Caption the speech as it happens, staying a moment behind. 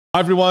Hi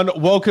everyone,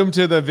 welcome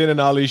to the Vin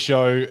and Ali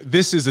show.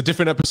 This is a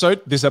different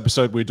episode. This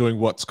episode we're doing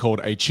what's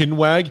called a chin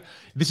wag.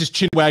 This is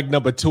chin wag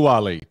number 2,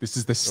 Ali. This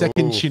is the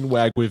second chin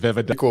wag we've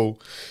ever done.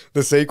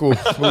 The sequel.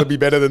 Will it be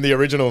better than the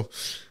original?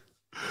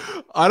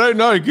 I don't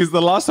know, because the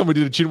last time we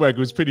did a chin wag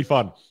was pretty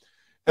fun.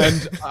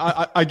 And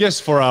I guess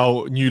for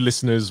our new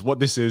listeners, what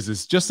this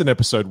is just an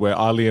episode where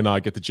Ali and I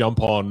get to jump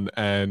on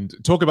and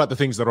talk about the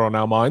things that are on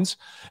our minds.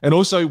 And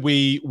also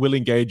we will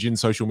engage in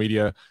social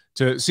media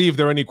to see if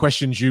there are any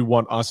questions you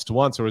want us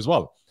to answer as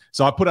well.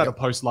 So I put out a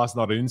post last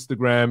night on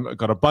Instagram. I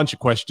got a bunch of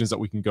questions that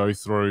we can go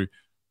through.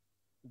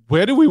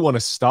 Where do we want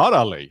to start,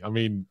 Ali? I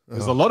mean,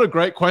 there's a lot of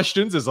great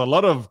questions. There's a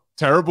lot of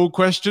terrible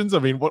questions. I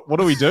mean, what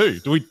do we do?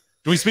 Do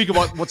we speak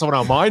about what's on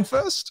our mind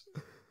first?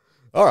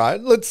 All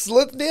right, well, it's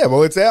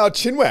our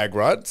chinwag,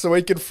 right? So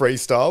we can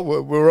freestyle.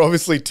 We're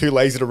obviously too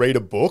lazy to read a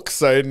book,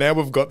 so now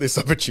we've got this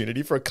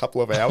opportunity for a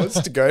couple of hours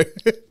to go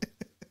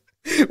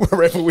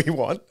wherever we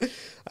want.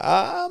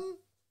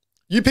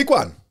 You pick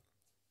one.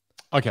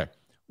 Okay.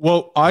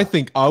 Well, I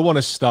think I want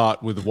to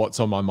start with what's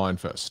on my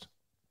mind first.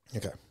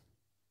 Okay.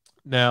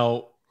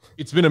 Now,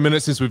 it's been a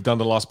minute since we've done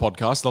the last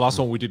podcast. The last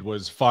one we did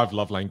was 5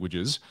 love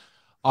languages.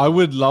 I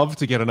would love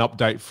to get an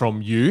update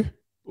from you.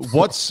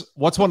 What's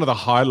one of the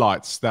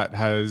highlights that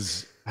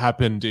has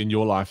happened in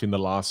your life in the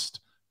last,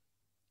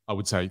 I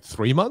would say,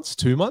 3 months,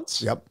 2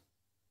 months? Yep.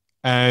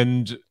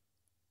 And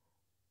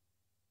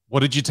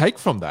what did you take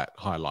from that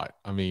highlight?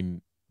 I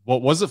mean,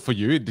 what was it for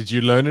you? Did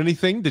you learn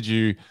anything? Did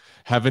you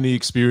have any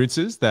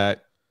experiences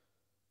that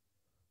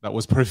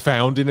was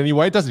profound in any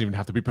way? It doesn't even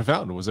have to be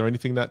profound. Was there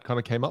anything that kind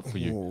of came up for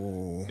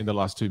you in the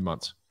last 2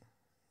 months?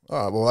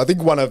 Well, I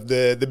think one of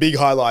the big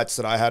highlights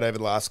that I had over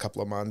the last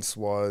couple of months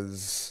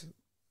was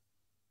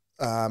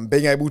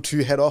being able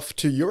to head off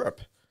to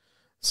Europe.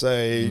 So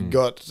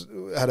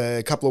had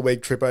a couple of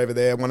week trip over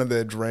there. One of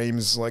the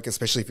dreams, like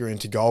especially if you're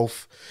into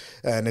golf,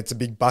 and it's a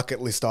big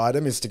bucket list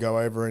item, is to go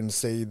over and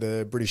see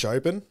the British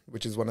Open,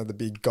 which is one of the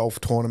big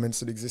golf tournaments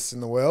that exists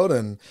in the world.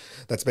 And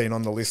that's been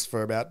on the list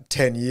for about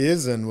 10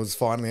 years and was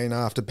finally,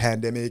 after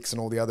pandemics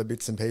and all the other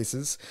bits and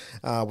pieces,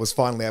 was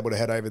finally able to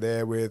head over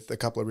there with a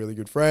couple of really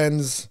good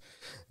friends.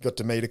 Got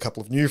to meet a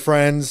couple of new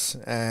friends,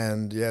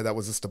 and yeah, that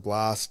was just a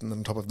blast. And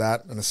on top of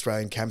that, an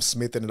Australian Cam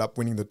Smith ended up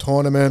winning the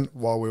tournament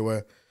while we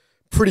were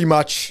pretty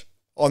much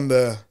on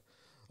the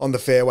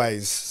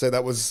fairways. So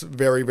that was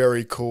very,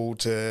 very cool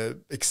to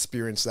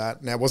experience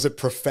that. Now, was it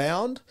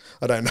profound?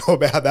 I don't know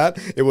about that.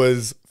 It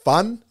was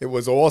fun. It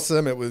was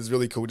awesome. It was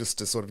really cool just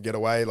to sort of get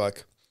away.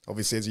 Like,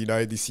 obviously, as you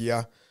know, this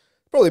year,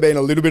 probably been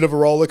a little bit of a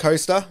roller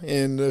coaster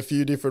in a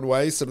few different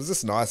ways. So it was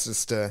just nice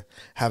just to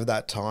have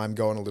that time,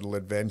 go on a little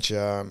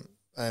adventure.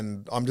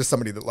 And I'm just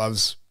somebody that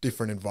loves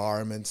different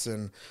environments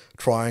and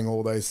trying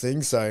all those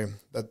things. So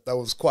that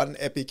was quite an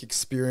epic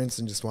experience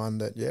and just one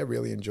that,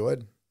 really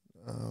enjoyed.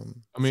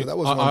 I mean, so that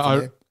was one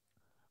for me.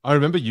 I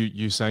remember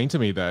you saying to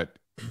me that,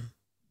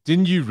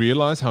 didn't you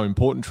realize how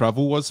important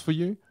travel was for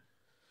you?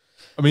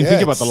 I mean,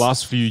 think about the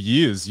last few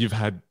years. You've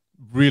had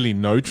really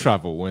no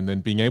travel, and then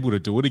being able to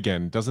do it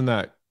again. Doesn't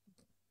that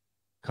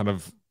kind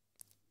of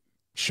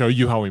show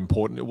you how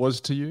important it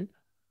was to you?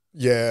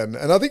 Yeah, and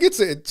I think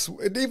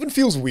it even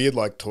feels weird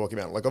like talking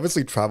about it. Like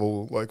obviously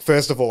travel, like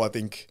first of all, I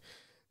think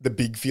the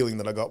big feeling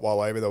that I got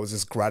while over there was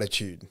this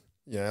gratitude,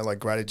 like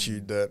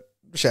gratitude that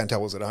Chantel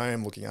was at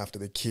home looking after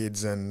the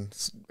kids and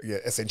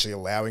essentially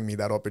allowing me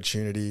that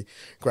opportunity.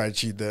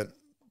 Gratitude that,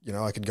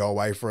 I could go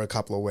away for a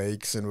couple of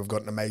weeks, and we've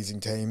got an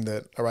amazing team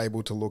that are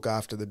able to look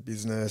after the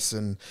business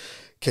and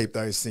keep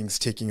those things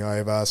ticking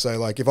over. So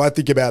like if I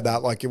think about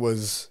that, like it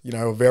was,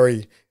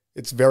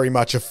 it's very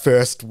much a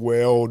first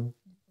world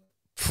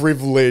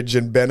privilege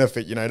and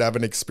benefit, to have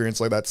an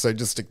experience like that. So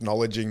just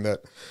acknowledging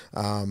that,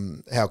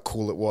 how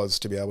cool it was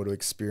to be able to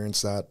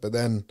experience that. But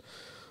then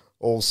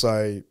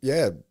also,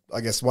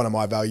 I guess one of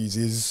my values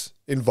is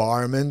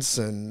environments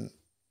and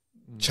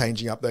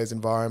changing up those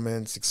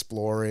environments,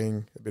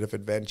 exploring a bit of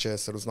adventure.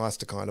 So it was nice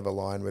to kind of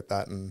align with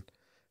that and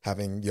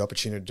having the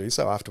opportunity to do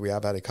so after we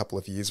have had a couple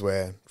of years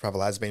where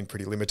travel has been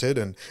pretty limited.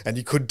 And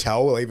you could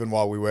tell even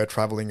while we were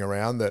traveling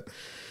around that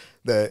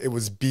it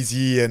was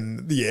busy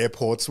and the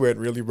airports weren't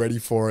really ready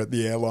for it.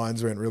 The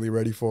airlines weren't really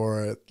ready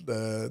for it.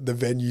 The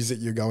venues that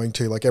you're going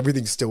to, like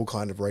everything's still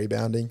kind of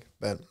rebounding.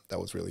 But that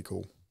was really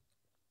cool.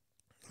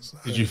 So,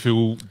 Did you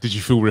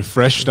feel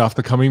refreshed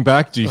after coming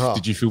back?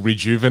 Did you feel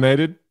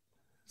rejuvenated?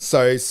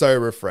 So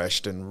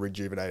refreshed and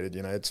rejuvenated.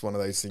 It's one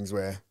of those things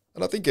where,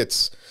 and I think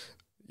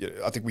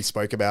I think we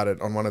spoke about it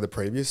on one of the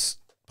previous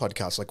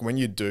podcasts. Like when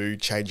you do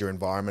change your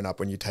environment up,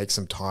 when you take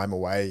some time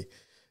away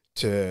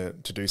to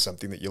do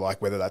something that you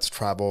like, whether that's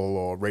travel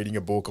or reading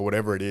a book or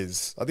whatever it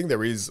is, I think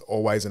there is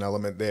always an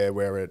element there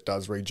where it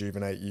does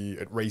rejuvenate you,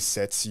 it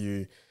resets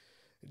you.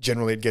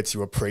 Generally, it gets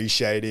you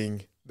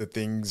appreciating the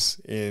things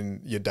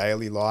in your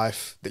daily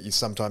life that you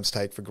sometimes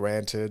take for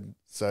granted.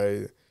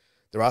 So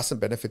there are some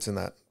benefits in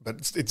that,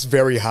 but it's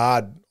very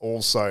hard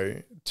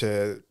also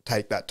to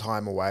take that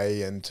time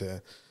away and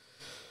to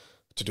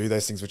do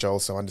those things, which I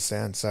also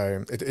understand.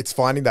 So it's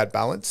finding that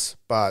balance,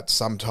 but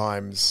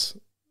sometimes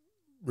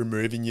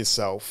removing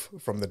yourself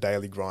from the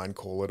daily grind,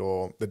 call it,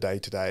 or the day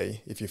to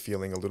day, if you're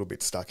feeling a little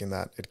bit stuck in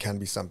that, it can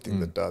be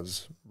something that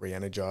does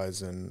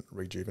re-energize and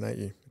rejuvenate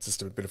you. It's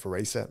just a bit of a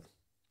reset.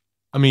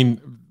 I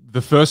mean,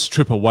 the first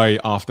trip away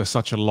after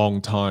such a long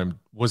time,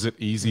 was it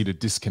easy to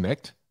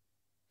disconnect?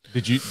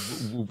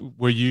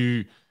 Were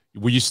you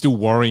still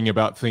worrying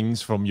about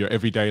things from your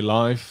everyday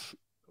life,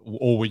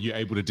 or were you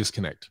able to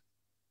disconnect?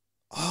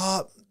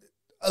 A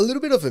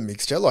little bit of a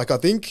mixture. Like, I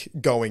think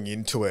going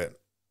into it,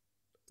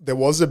 there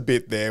was a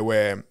bit there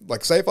where,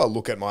 like, say if I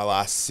look at my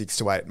last 6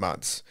 to 8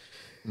 months,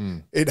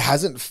 it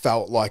hasn't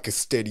felt like a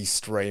steady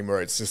stream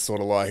where it's just sort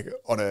of like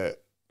on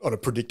a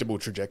predictable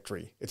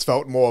trajectory. It's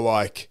felt more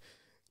like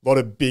a lot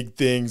of big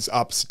things,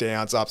 ups,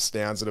 downs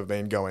that have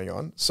been going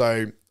on.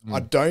 So I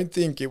don't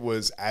think it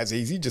was as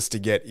easy just to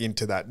get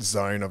into that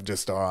zone of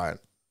just, all right,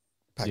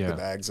 pack the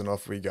bags and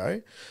off we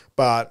go.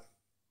 But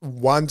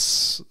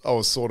once I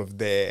was sort of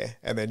there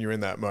and then you're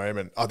in that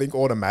moment, I think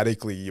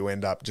automatically you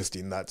end up just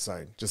in that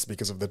zone just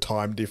because of the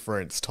time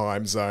difference,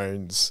 time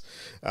zones,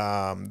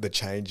 the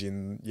change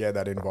in,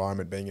 that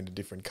environment, being in a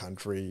different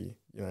country,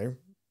 you know,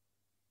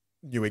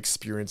 new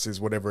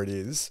experiences, whatever it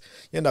is,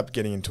 you end up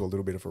getting into a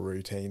little bit of a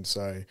routine.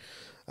 So,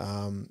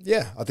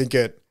 I think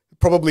it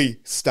probably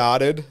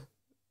started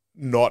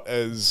not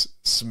as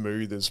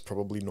smooth as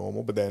probably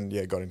normal, but then,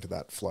 got into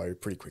that flow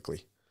pretty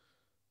quickly.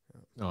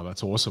 Oh,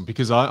 that's awesome.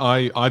 Because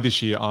I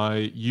this year,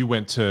 you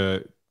went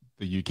to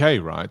the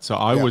UK, right? So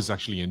I was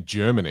actually in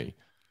Germany.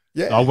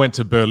 Yeah. So I went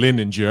to Berlin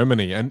in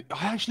Germany, and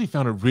I actually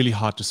found it really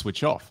hard to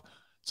switch off.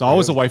 So I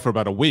was away for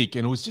about a week,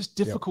 and it was just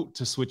difficult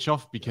to switch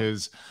off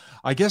because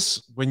I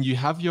guess when you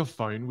have your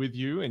phone with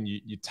you and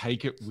you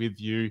take it with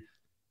you,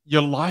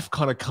 your life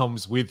kind of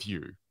comes with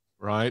you,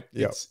 right?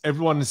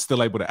 Everyone is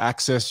still able to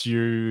access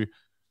you.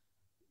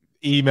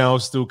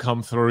 Emails still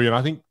come through, and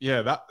I think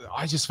that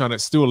I just found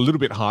it still a little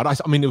bit hard. I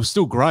mean, it was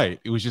still great.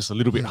 It was just a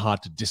little bit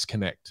hard to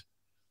disconnect.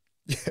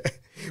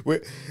 I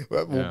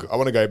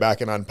want to go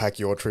back and unpack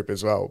your trip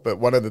as well. But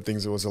one of the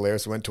things that was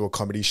hilarious, we went to a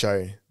comedy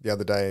show the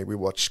other day. We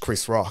watched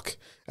Chris Rock,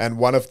 and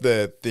one of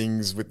the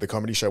things with the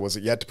comedy show was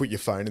that you had to put your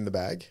phone in the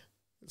bag.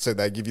 So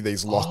they give you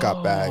these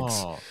lock-up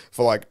bags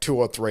for like 2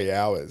 or 3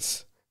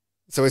 hours.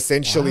 So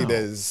essentially,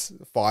 there's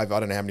I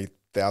don't know how many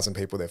thousand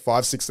people there,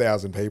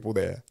 5,000-6,000 people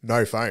there,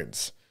 no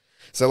phones.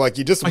 So like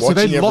you're just watching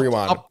they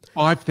everyone. Up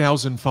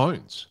 5,000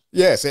 phones.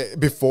 Yes,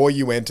 before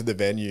you enter the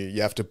venue,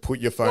 you have to put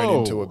your phone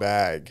into a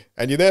bag,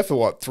 and you're there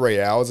for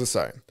 3 hours or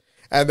so.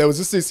 And there was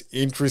just this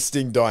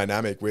interesting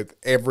dynamic with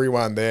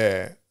everyone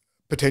there.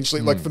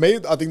 Potentially, like for me,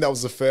 I think that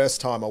was the first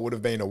time I would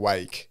have been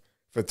awake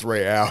for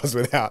 3 hours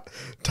without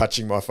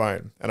touching my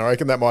phone, and I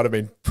reckon that might have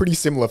been pretty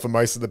similar for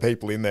most of the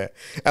people in there.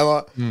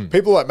 And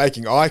people like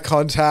making eye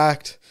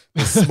contact.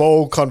 There's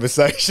small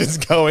conversations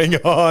going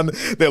on.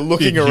 They're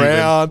looking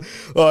around.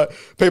 Like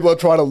people are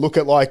trying to look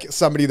at like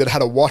somebody that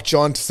had a watch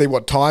on to see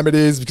what time it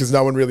is because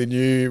no one really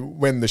knew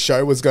when the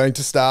show was going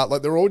to start.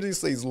 Like there are all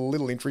just these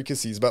little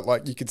intricacies, but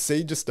like you could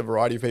see just a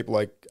variety of people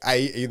like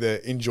either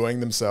enjoying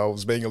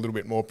themselves, being a little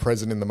bit more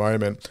present in the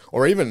moment,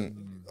 or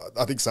even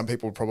I think some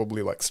people are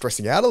probably like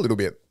stressing out a little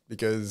bit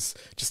because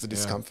just the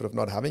discomfort of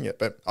not having it.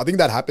 But I think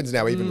that happens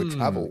now even with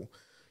travel.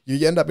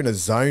 You end up in a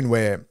zone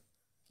where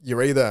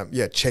you're either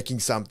checking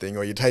something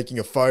or you're taking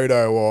a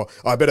photo or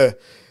I better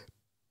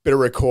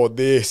record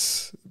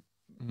this,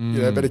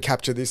 better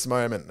capture this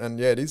moment. And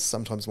it is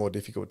sometimes more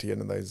difficult to get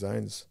in those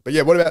zones. But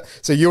what about,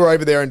 so you were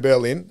over there in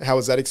Berlin. How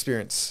was that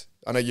experience?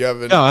 I know you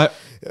haven't,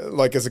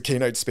 like as a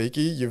keynote speaker,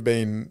 you've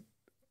been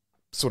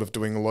sort of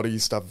doing a lot of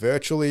your stuff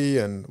virtually.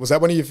 And was that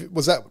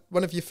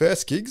one of your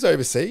first gigs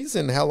overseas,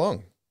 and how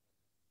long?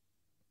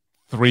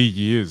 3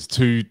 years,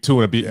 two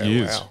and a bit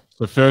years. Wow.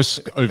 The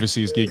first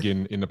overseas gig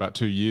in about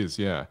 2 years,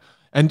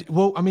 And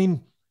well, I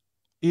mean,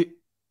 it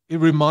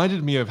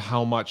reminded me of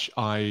how much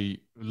I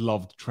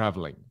loved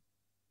traveling.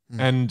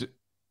 And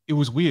it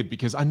was weird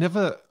because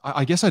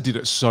I guess I did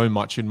it so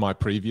much in my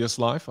previous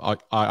life.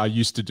 I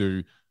used to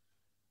do,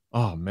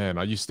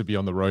 I used to be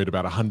on the road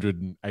about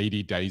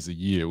 180 days a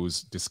year. It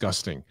was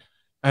disgusting.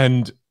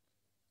 And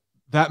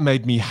that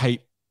made me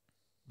hate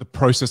the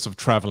process of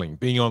traveling,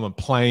 being on a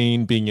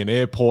plane, being in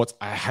airports.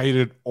 I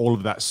hated all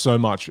of that so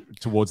much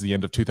towards the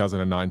end of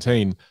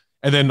 2019.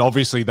 And then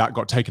obviously that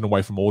got taken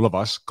away from all of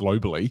us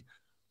globally.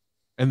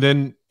 And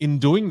then in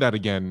doing that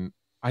again,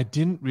 I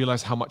didn't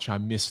realize how much I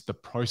missed the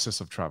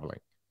process of traveling.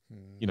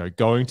 You know,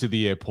 going to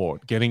the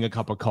airport, getting a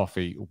cup of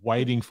coffee,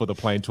 waiting for the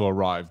plane to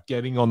arrive,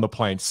 getting on the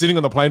plane, sitting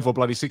on the plane for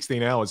bloody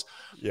 16 hours.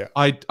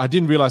 I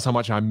didn't realize how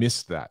much I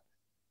missed that.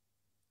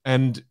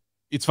 And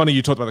it's funny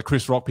you talked about the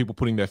Chris Rock people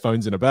putting their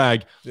phones in a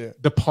bag.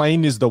 The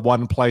plane is the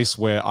one place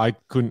where I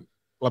couldn't,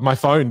 like my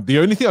phone, the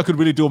only thing I could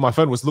really do on my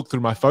phone was look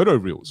through my photo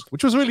reels,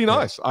 which was really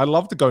nice. I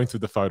loved going through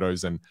the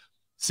photos and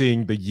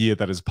seeing the year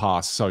that has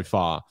passed so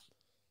far.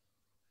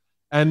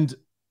 And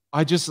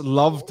I just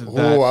loved that.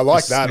 Oh, I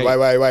like that.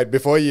 Wait.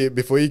 Before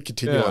you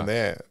continue on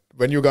there,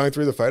 when you were going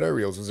through the photo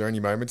reels, was there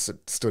any moments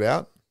that stood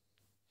out?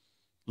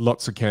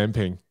 Lots of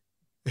camping.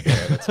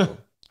 Yeah, that's cool.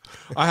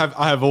 I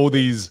have all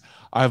these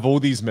I have all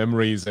these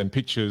memories and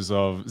pictures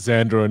of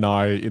Xander and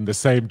I in the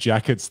same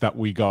jackets that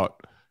we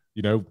got,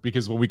 you know,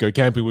 because when we go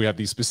camping, we have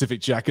these specific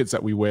jackets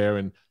that we wear.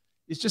 And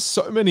it's just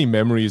so many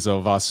memories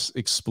of us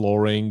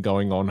exploring,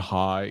 going on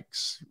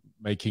hikes,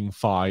 making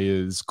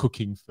fires,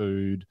 cooking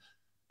food.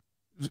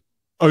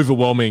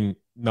 Overwhelming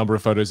number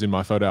of photos in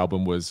my photo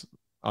album was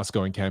us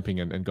going camping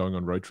and going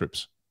on road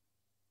trips.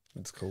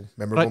 That's cool.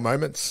 Memorable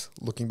moments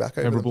looking back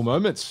over memorable them.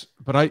 moments.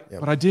 But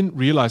I didn't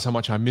realize how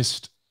much I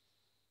missed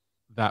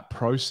that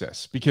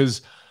process,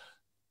 because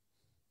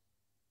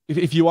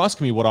if you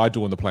ask me what I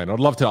do on the plane, I'd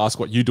love to ask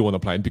what you do on the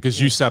plane,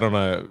 because you sat on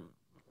a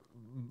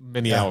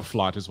many hour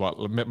flight as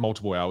well,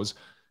 multiple hours.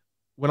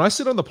 When I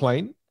sit on the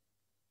plane,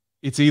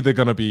 it's either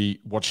going to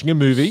be watching a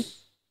movie,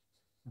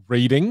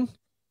 reading,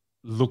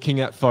 looking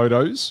at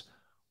photos,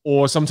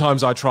 or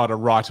sometimes I try to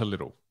write a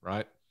little,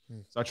 right?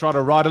 So I try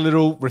to write a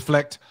little,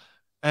 reflect,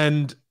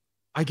 and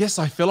I guess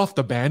I fell off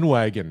the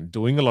bandwagon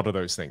doing a lot of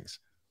those things.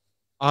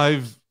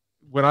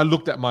 When I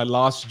looked at my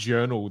last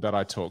journal that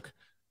I took,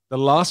 the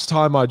last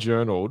time I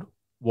journaled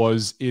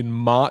was in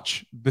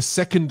March, the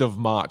 2nd of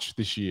March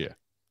this year.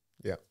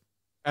 Yeah.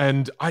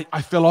 And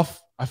I fell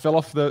off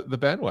the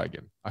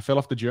bandwagon. I fell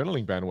off the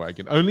journaling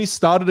bandwagon. Only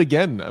started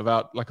again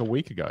about like a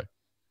week ago.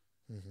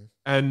 Mm-hmm.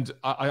 And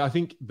I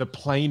think the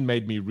plane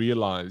made me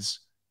realize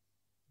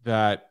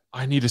that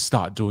I need to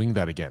start doing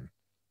that again.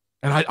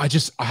 And I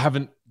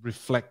didn't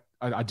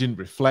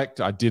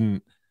reflect. I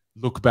didn't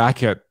look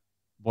back at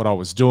what I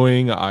was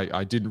doing.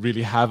 I didn't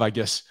really have, I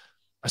guess,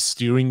 a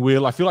steering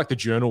wheel. I feel like the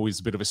journal is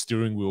a bit of a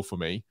steering wheel for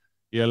me.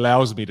 It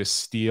allows me to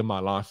steer my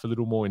life a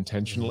little more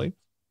intentionally.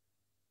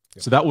 Mm-hmm.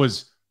 Yep. So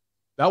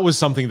that was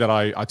something that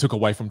I took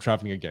away from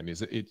traveling again,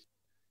 is it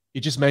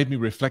just made me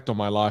reflect on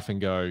my life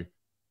and go,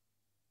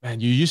 man,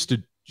 you used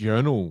to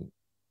journal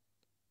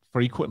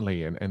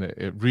frequently, and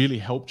it really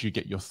helped you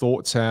get your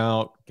thoughts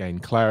out, gain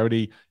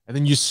clarity, and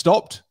then you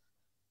stopped.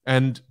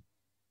 And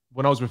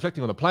when I was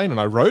reflecting on the plane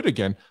and I wrote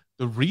again,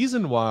 the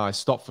reason why I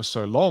stopped for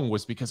so long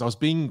was because I was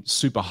being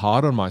super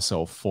hard on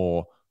myself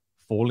for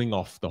falling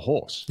off the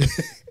horse.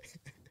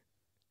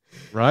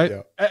 Right?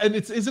 Yeah. And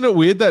isn't it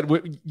weird that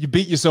you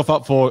beat yourself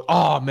up for,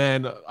 oh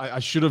man, I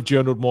should have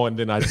journaled more and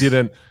then I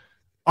didn't.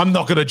 I'm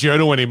not going to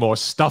journal anymore.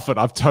 Stuff it.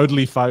 I've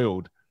totally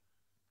failed.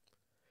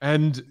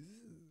 And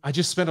I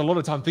just spent a lot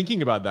of time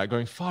thinking about that,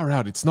 going far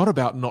out. It's not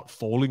about not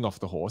falling off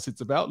the horse.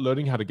 It's about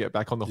learning how to get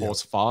back on the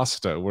horse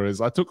faster. Whereas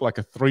I took like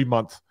a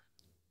 3-month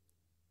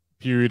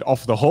period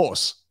off the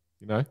horse,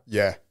 you know?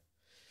 Yeah.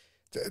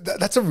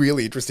 That's a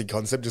really interesting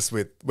concept, just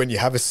with when you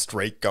have a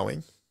streak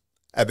going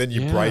and then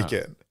you break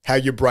it, how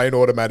your brain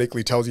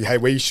automatically tells you, hey,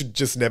 we should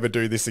just never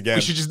do this again.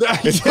 We should just,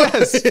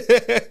 yes.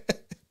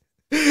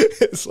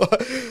 It's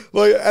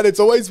like, and it's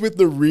always with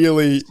the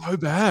really so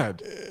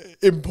bad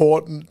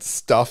important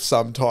stuff.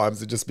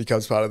 Sometimes it just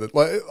becomes part of it.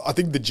 Like, I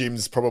think the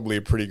gym's probably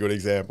a pretty good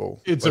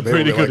example. It's a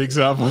pretty good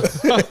example.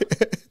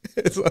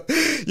 It's like,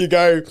 you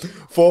go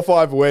 4 or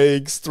 5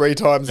 weeks, 3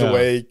 times a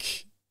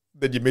week,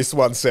 then you miss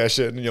one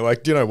session, and you're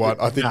like, do you know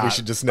what? I think we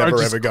should just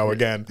never ever go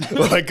again.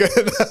 Like,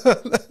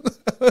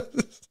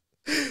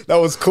 that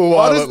was cool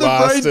while it lasted.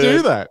 Why does the brain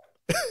do that?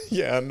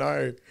 Yeah, I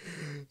know.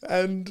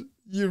 And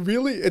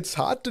it's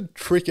hard to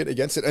trick it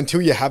against it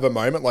until you have a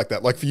moment like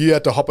that. Like, for you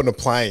had to hop on a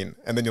plane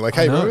and then you're like,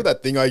 hey, remember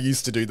that thing I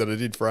used to do that I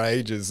did for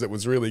ages that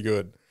was really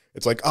good?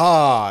 It's like,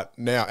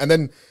 now. And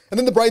then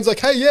the brain's like,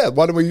 hey, yeah,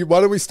 why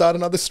don't we start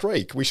another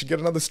streak? We should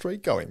get another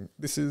streak going.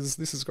 This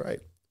is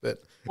great.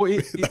 But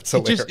that's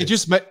hilarious. It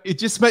just made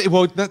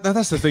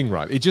that's the thing,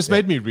 right? It just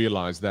made me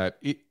realize that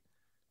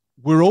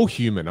we're all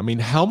human. I mean,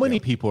 how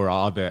many people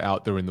are there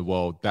out there in the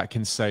world that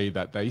can say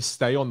that they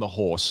stay on the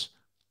horse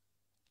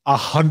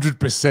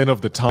 100%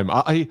 of the time?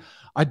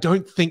 I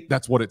don't think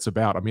that's what it's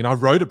about. I mean, I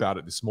wrote about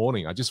it this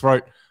morning. I just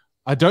wrote,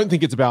 I don't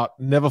think it's about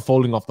never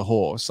falling off the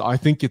horse. I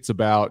think it's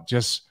about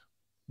just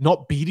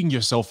not beating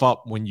yourself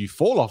up when you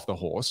fall off the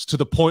horse to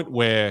the point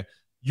where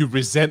you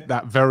resent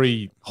that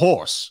very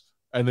horse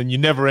and then you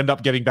never end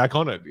up getting back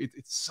on it.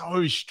 It's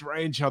so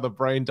strange how the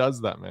brain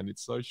does that, man.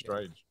 It's so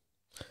strange.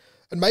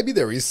 And maybe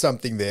there is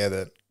something there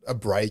that a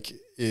break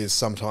is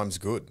sometimes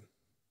good.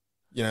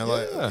 You know,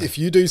 like if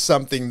you do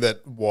something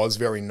that was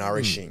very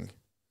nourishing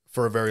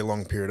for a very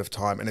long period of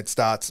time and it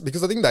starts,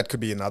 because I think that could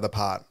be another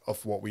part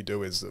of what we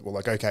do, is that we're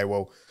like, okay,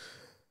 well,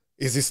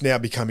 is this now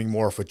becoming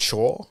more of a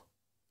chore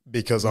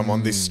because I'm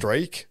on this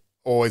streak,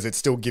 or is it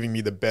still giving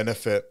me the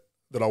benefit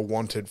that I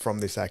wanted from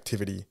this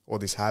activity or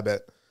this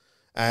habit?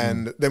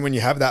 And then when you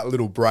have that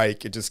little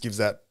break, it just gives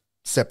that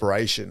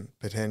separation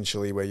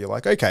potentially where you're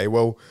like, okay,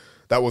 well,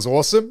 that was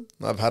awesome.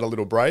 I've had a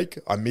little break.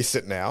 I miss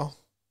it now.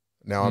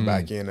 Now I'm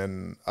back in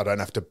and I don't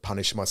have to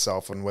punish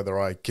myself on whether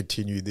I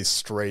continue this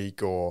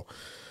streak or,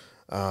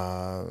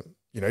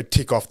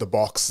 tick off the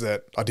box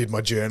that I did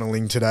my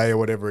journaling today or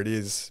whatever it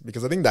is.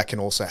 Because I think that can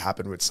also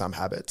happen with some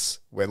habits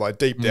where, like,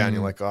 deep down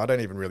you're like, oh, I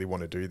don't even really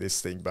want to do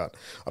this thing, but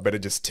I better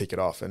just tick it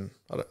off. And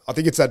I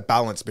think it's that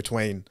balance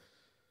between,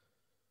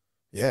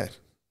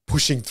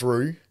 pushing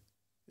through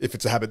if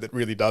it's a habit that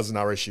really does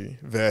nourish you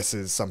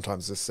versus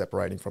sometimes just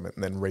separating from it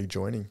and then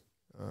rejoining.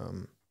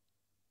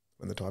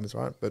 when the time is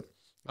right. But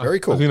very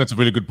cool. I think that's a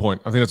really good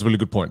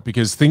point.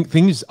 Because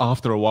things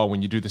after a while,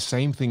 when you do the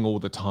same thing all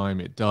the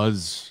time, it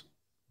does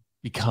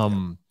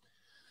become,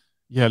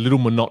 a little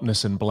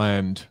monotonous and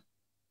bland.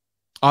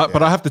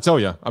 But I have to tell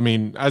you, I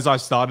mean, as I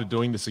started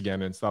doing this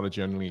again and started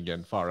journaling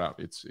again, far out,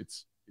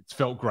 it's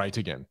felt great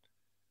again.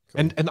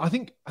 Cool. And I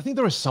think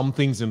there are some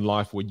things in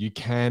life where you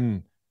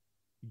can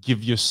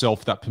give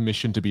yourself that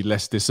permission to be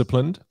less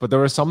disciplined, but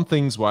there are some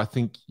things where I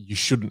think you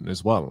shouldn't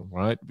as well,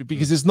 right?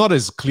 Because it's not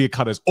as clear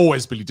cut as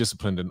always be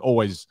disciplined and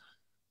always,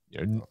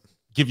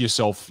 give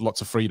yourself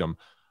lots of freedom.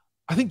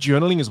 I think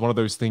journaling is one of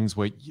those things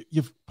where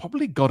you've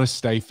probably got to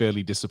stay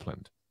fairly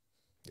disciplined.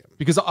 Yeah.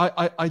 Because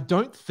I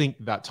don't think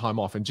that time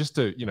off, and just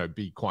to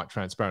be quite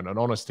transparent and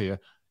honest here,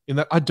 in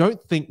that I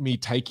don't think me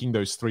taking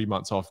those 3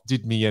 months off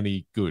did me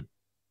any good.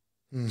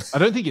 I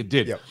don't think it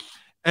did. Yep.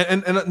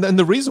 And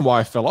the reason why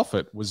I fell off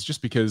it was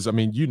just because, I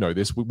mean,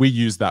 this, we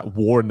use that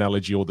war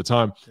analogy all the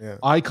time. Yeah.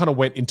 I kind of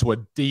went into a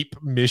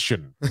deep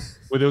mission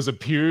where there was a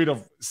period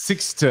of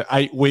 6 to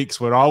 8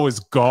 weeks where I was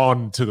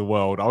gone to the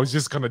world. I was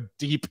just kind of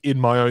deep in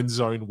my own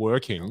zone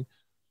working.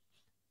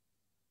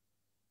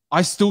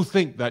 I still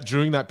think that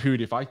during that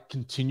period, if I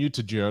continued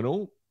to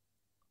journal,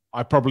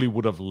 I probably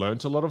would have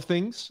learned a lot of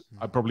things.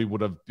 I probably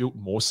would have built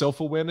more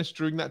self-awareness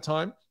during that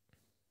time.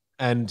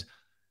 And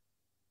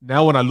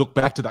now when I look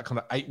back to that kind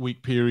of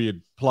 8-week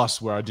period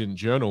plus where I didn't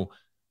journal,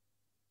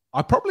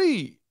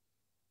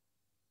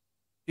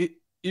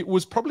 it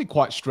was probably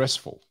quite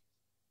stressful.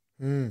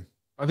 I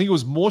think it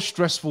was more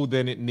stressful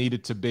than it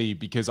needed to be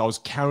because I was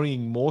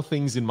carrying more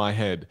things in my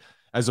head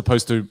as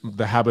opposed to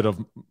the habit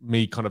of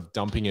me kind of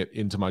dumping it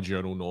into my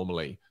journal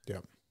normally. Yeah.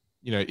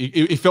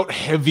 It felt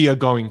heavier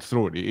going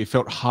through it. It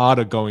felt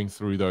harder going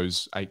through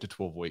those 8 to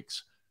 12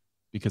 weeks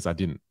because I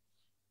didn't.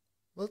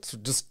 Well, it's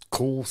just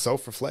cool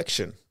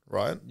self-reflection,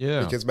 right?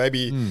 Yeah. Because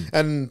maybe,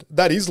 and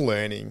that is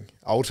learning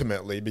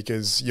ultimately,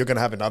 because you're going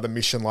to have another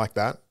mission like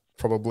that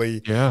probably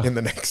in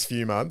the next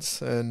few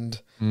months.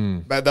 And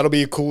that'll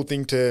be a cool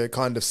thing to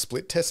kind of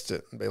split test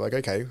it and be like,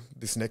 okay,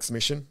 this next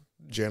mission,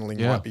 journaling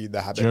might be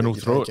the habit Journal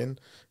that you're taking.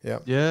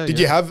 Yeah. Did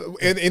you have,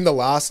 in the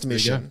last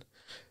mission,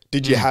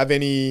 did you have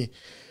any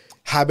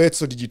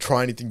habits or did you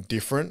try anything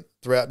different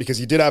throughout? Because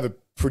you did have a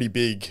pretty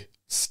big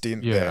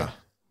stint there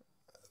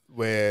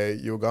where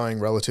you're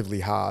going relatively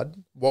hard.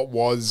 What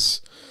were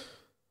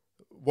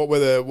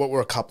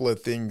a couple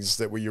of things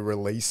that were your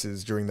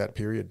releases during that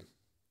period?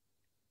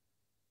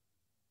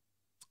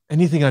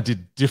 Anything I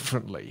did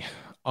differently?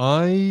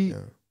 I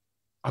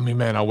mean,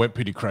 man, I went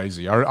pretty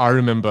crazy. I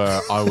remember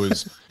I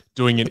was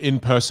doing an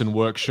in-person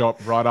workshop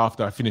right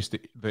after I finished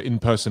the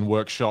in-person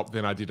workshop.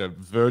 Then I did a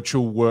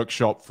virtual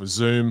workshop for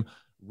Zoom.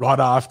 Right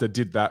after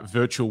did that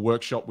virtual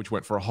workshop, which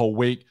went for a whole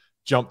week,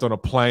 jumped on a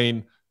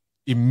plane,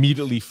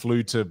 immediately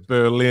flew to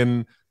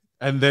Berlin.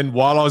 And then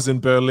while I was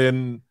in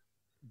Berlin,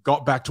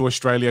 got back to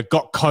Australia,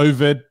 got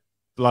COVID,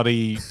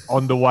 bloody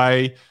on the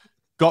way,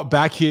 got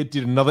back here,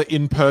 did another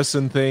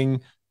in-person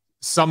thing,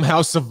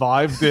 somehow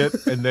survived it,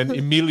 and then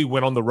immediately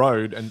went on the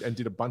road and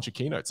did a bunch of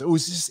keynotes. It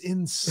was just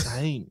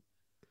insane.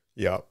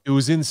 Yeah. It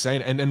was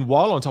insane. And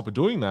while on top of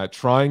doing that,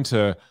 trying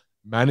to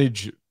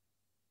manage,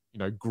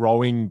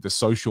 growing the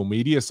social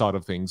media side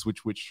of things,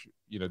 which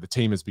the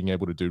team has been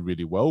able to do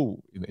really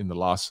well in the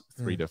last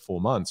 3 to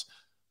 4 months.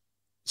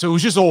 So it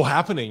was just all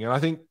happening. And I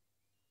think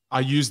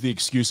I used the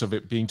excuse of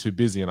it being too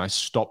busy and I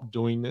stopped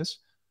doing this.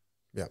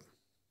 Yeah.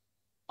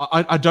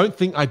 I don't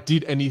think I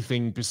did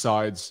anything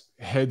besides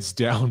heads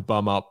down,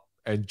 bum up,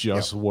 and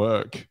just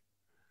work.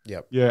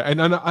 Yep. Yeah.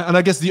 And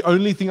I guess the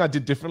only thing I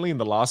did differently in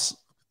the last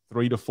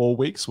 3 to 4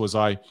 weeks was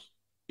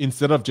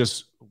instead of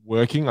just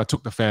working, I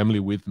took the family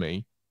with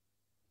me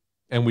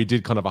and we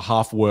did kind of a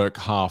half work,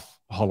 half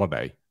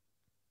holiday.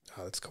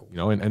 Oh, that's cool.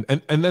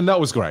 And then that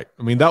was great.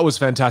 I mean, that was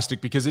fantastic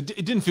because it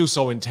didn't feel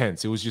so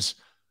intense. It was just,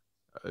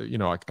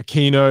 a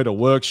keynote, a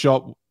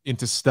workshop,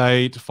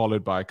 interstate,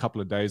 followed by a couple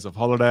of days of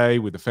holiday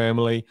with the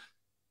family,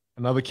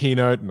 another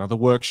keynote, another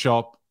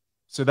workshop.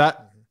 So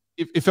that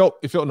it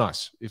felt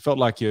nice. It felt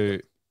like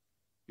it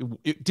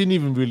didn't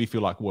even really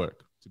feel like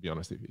work, to be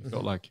honest. It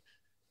felt like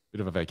a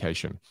bit of a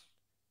vacation.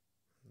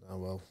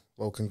 Oh,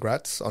 well,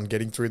 congrats on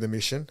getting through the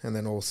mission and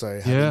then also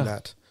having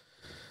that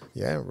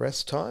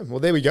rest time. Well,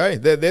 there we go.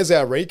 There's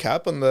our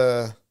recap on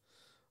the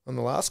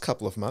last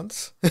couple of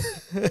months.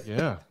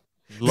 Yeah.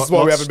 This is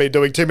why we haven't been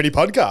doing too many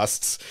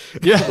podcasts.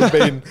 Yeah.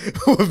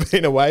 we've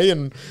been away,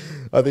 and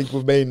I think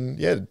we've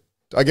been,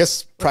 I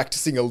guess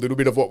practicing a little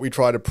bit of what we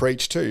try to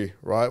preach too,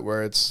 right?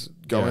 Where it's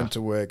going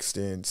to work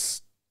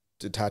stints,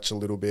 detach a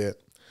little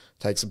bit,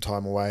 take some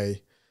time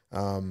away.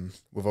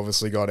 We've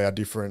obviously got our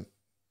different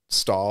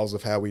styles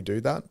of how we do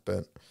that,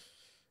 but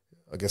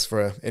I guess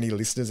for any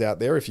listeners out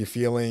there, if you're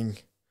feeling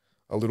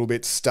a little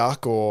bit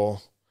stuck or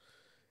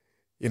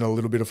in a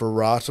little bit of a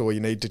rut, or you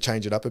need to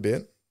change it up a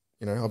bit,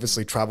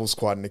 obviously travel's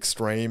quite an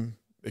extreme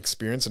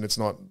experience and it's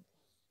not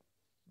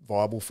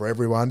viable for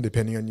everyone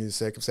depending on your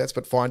circumstance,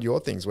 but find your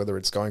things, whether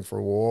it's going for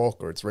a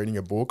walk or it's reading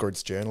a book or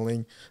it's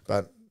journaling,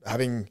 but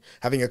having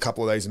a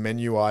couple of those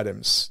menu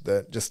items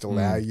that just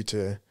allow you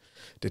to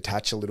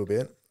detach a little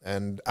bit.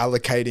 and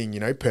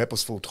allocating,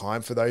 purposeful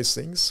time for those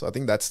things. So I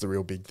think that's the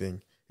real big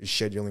thing, is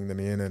scheduling them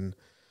in and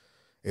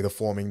either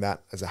forming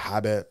that as a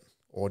habit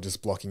or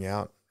just blocking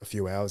out a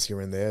few hours here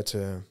and there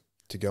to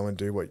go and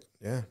do what,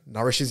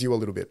 nourishes you a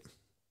little bit.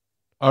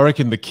 I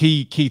reckon the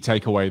key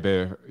takeaway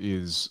there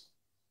is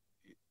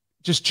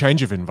just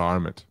change of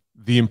environment,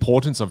 the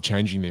importance of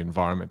changing the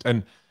environment.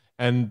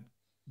 And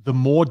the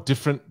more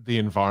different the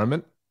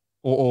environment,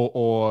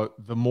 or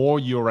the more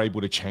you're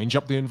able to change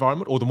up the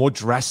environment, or the more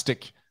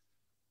drastic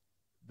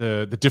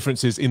the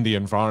differences in the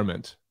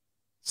environment,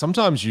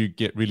 sometimes you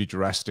get really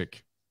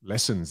drastic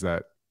lessons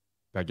that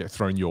get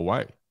thrown your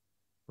way,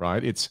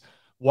 right? It's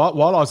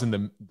while I was in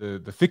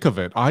the thick of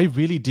it, I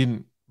really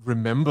didn't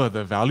remember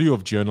the value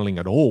of journaling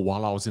at all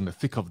while I was in the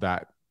thick of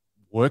that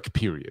work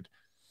period.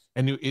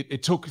 And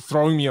it took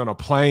throwing me on a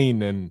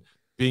plane and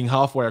being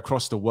halfway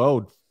across the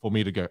world for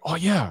me to go, oh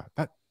yeah,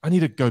 I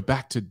need to go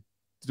back to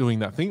doing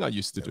that thing I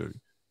used to do,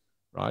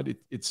 right?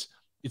 It's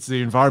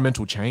the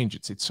environmental change.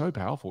 It's so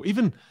powerful.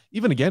 Even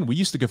again, we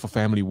used to go for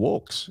family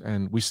walks,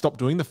 and we stopped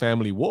doing the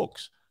family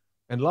walks.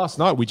 And last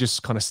night we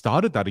just kind of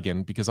started that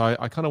again, because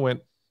I kind of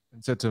went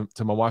and said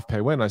to my wife,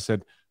 Pei Wen, I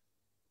said,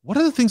 what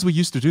are the things we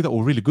used to do that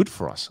were really good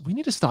for us? We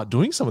need to start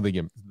doing some of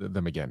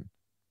them again.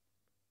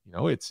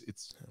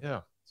 It's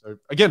yeah. So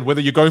again,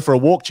 whether you're going for a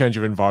walk, change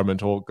your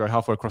environment, or go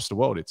halfway across the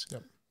world,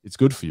 it's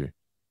good for you.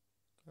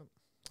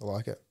 I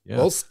like it. Yeah.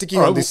 Well, sticking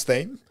on this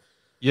theme,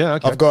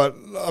 okay. I've got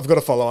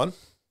a follow on,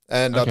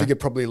 and I Okay. think it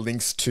probably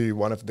links to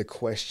one of the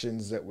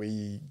questions that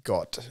we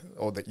got,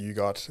 or that you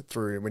got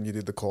through when you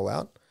did the call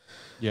out.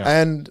 Yeah.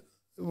 And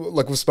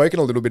like, we've spoken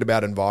a little bit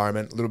about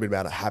environment, a little bit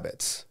about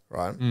habits,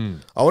 right?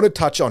 I want to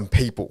touch on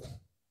people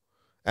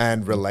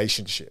and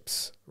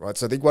relationships, right?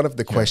 So I think one of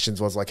the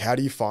questions was like, how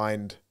do you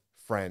find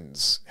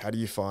friends? How do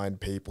you find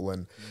people?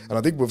 And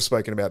I think we've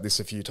spoken about this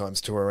a few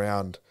times too,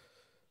 around,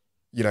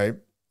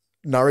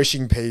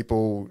 nourishing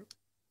people,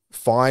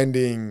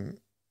 finding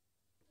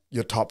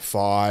your top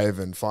 5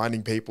 and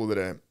finding people that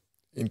are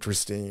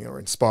interesting or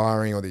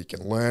inspiring, or that you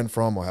can learn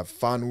from or have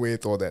fun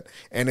with, or that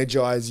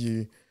energize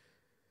you.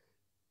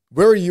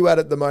 Where are you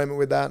at the moment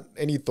with that?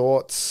 Any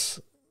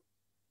thoughts?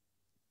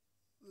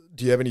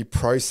 Do you have any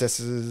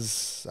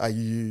processes? Are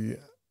you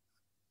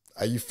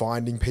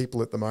finding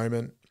people at the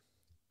moment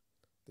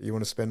that you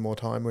want to spend more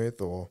time with?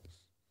 Or,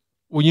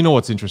 well, you know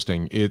what's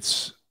interesting?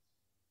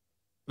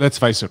 Let's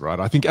face it, right?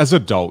 I think as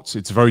adults,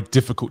 it's very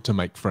difficult to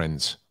make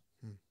friends.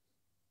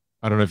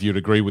 I don't know if you'd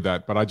agree with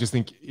that, but I just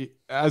think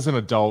as an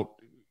adult,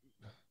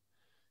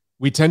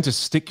 we tend to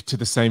stick to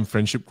the same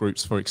friendship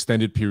groups for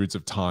extended periods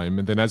of time.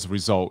 And then as a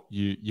result,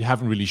 you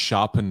haven't really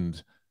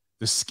sharpened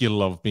the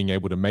skill of being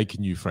able to make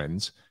new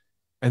friends.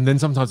 And then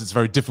sometimes it's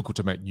very difficult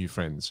to make new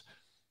friends.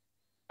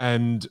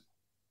 And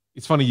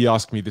it's funny you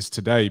asked me this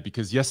today,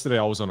 because yesterday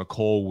I was on a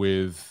call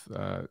with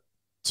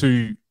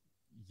 2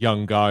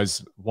 young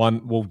guys.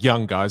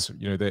 Young guys,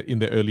 they're in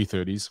their early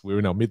 30s. We're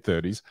in our mid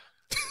 30s.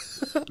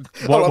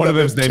 One of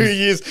them's named 2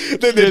 years.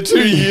 They're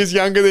 2 years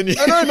younger than you.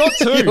 No, not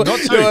 2, not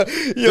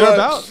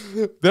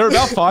 2. They're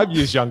about 5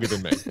 years younger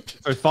than me.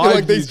 So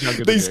 5 years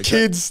younger than me. These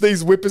kids,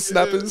 these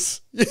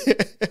whippersnappers. Yeah.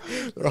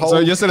 So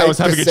yesterday I was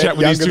having a chat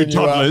with these 2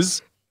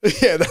 toddlers.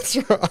 Yeah, that's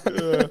right.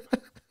 Yeah.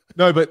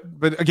 No, but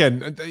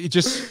again, it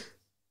just,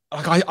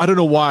 like, I don't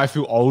know why I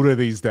feel older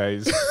these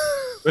days,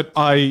 but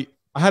I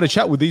had a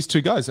chat with these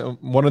 2 guys.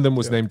 One of them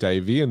was named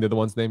Davey, and the other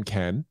one's named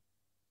Ken,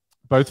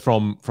 both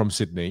from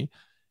Sydney.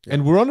 Yeah.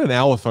 And we're on an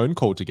hour phone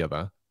call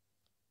together.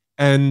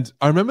 And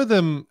I remember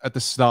them at the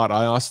start,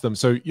 I asked them,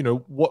 so,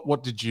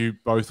 what did you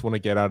both want to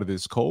get out of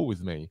this call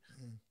with me?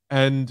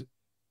 And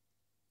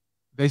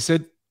they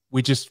said,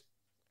 we just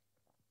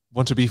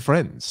want to be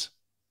friends.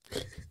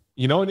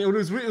 And it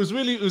was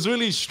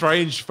really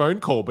strange phone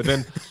call. But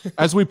then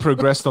as we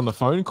progressed on the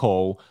phone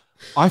call,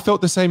 I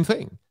felt the same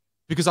thing,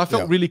 because I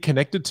felt really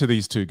connected to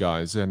these 2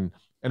 guys. And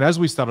as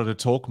we started to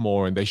talk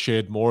more, and they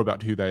shared more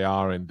about who they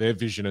are and their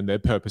vision and their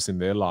purpose in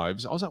their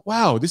lives, I was like,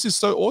 wow, this is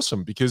so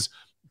awesome, because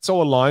it's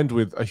so aligned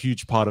with a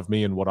huge part of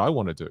me and what I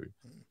want to do.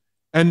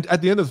 And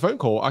at the end of the phone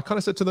call, I kind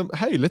of said to them,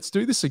 hey, let's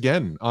do this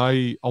again.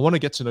 I want to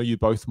get to know you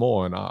both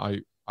more. And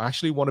I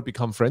actually want to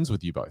become friends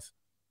with you both.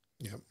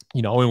 Yeah.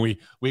 And we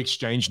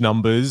exchanged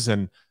numbers,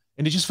 and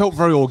it just felt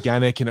very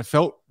organic, and it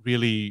felt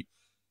really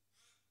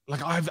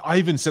like, I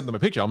even sent them a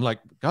picture. I'm like,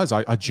 guys,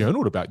 I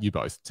journaled about you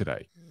both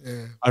today.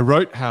 Yeah. I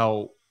wrote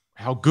how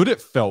good it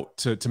felt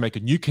to make a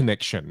new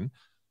connection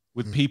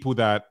with people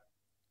that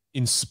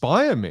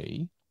inspire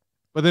me,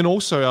 but then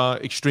also are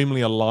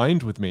extremely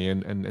aligned with me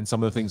and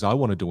some of the things I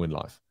want to do in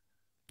life.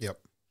 Yep.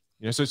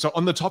 So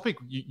on the topic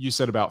you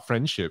said about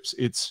friendships,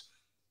 it's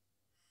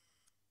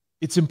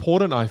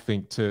important, I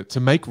think, to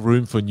make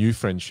room for new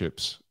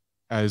friendships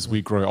as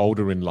we grow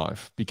older in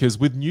life, because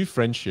with new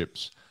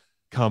friendships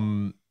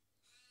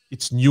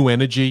it's new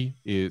energy,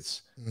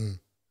 it's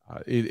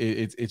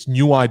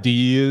new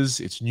ideas,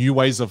 it's new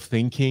ways of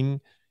thinking,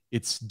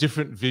 it's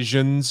different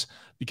visions.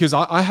 Because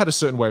I had a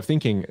certain way of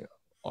thinking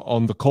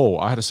on the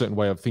call. I had a certain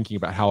way of thinking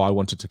about how I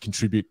wanted to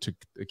contribute to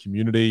the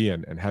community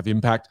and have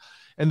impact.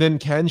 And then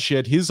Can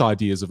shared his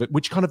ideas of it,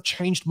 which kind of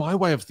changed my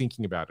way of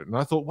thinking about it. And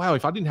I thought, wow,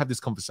 if I didn't have this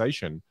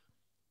conversation,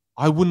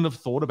 I wouldn't have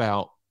thought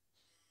about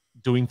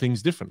doing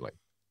things differently.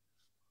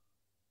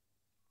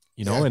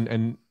 You know,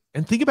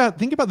 and think about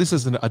this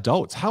as an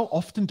adult. How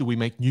often do we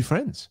make new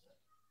friends?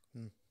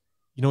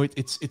 You know,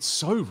 it's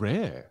so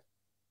rare.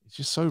 It's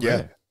just so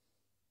rare.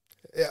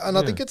 Yeah, and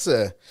I think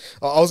I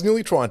was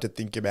nearly trying to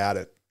think about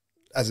it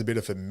as a bit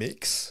of a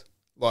mix,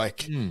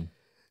 like,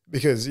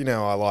 because, you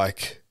know, I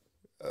like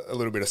a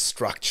little bit of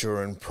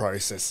structure and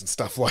process and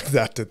stuff like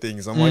that to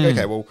things. I'm like,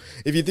 okay, well,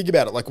 if you think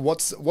about it, like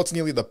what's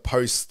nearly the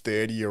post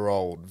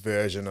 30-year-old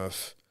version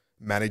of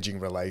managing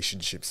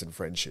relationships and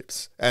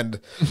friendships, and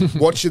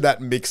what should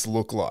that mix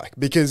look like?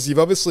 Because you've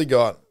obviously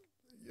got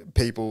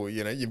people,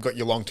 you know, you've got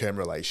your long-term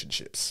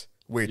relationships,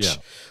 which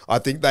I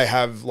think they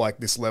have like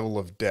this level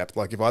of depth.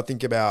 Like if I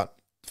think about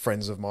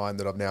friends of mine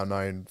that I've now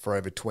known for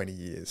over 20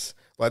 years,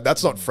 like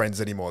that's not friends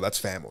anymore, that's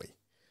family.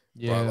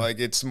 Yeah. Right? Like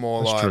it's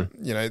more that's like, true.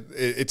 You know,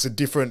 it's a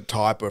different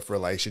type of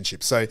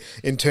relationship. So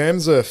in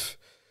terms of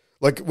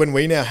like when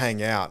we now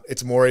hang out,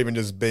 it's more even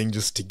just being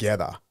just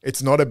together.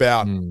 It's not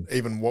about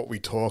even what we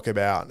talk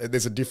about.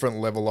 There's a different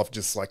level of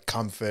just like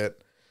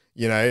comfort,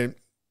 you know,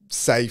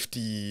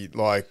 safety,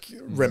 like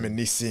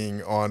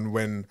reminiscing on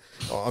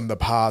the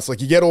past.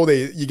 Like you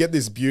get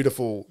these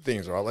beautiful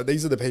things, right? Like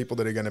these are the people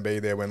that are going to be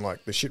there when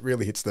like the shit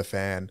really hits the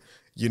fan.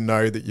 You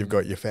know that you've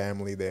got your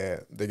family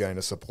there. They're going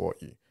to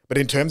support you. But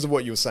in terms of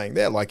what you were saying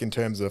there, like in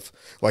terms of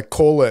like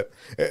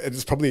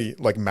it's probably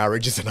like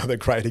marriage is another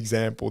great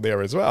example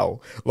there as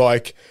well.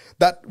 Like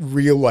that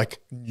real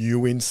like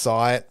new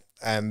insight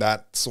and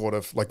that sort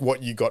of like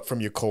what you got from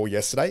your call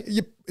yesterday,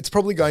 it's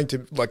probably going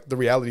to, like the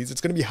reality is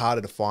it's going to be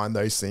harder to find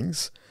those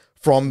things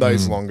from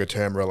those longer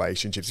term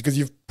relationships because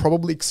you've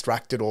probably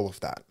extracted all of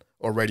that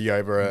already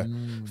over a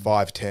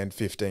 5, 10,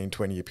 15,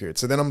 20-year period.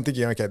 So then I'm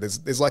thinking, okay,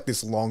 there's like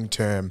this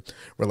long-term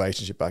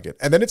relationship bucket.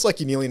 And then it's like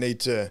you nearly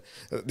need to,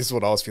 this is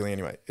what I was feeling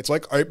anyway, it's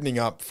like opening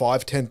up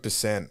 5,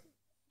 10%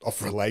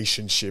 of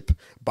relationship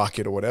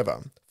bucket or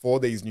whatever for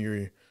these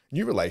new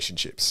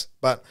relationships.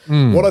 But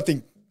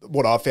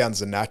what I found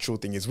is a natural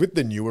thing is with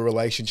the newer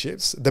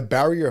relationships, the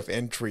barrier of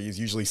entry is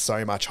usually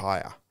so much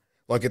higher.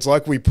 Like it's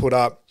like we put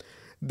up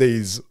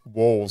these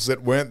walls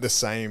that weren't the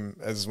same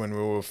as when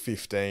we were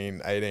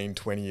 15, 18,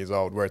 20 years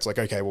old, where it's like,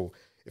 okay, well,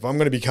 if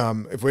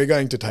we're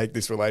going to take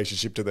this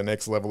relationship to the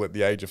next level at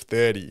the age of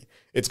 30,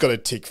 it's got to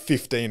tick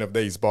 15 of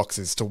these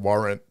boxes to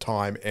warrant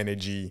time,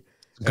 energy,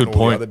 and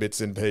all the other bits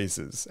and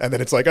pieces. And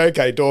then it's like,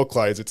 okay, door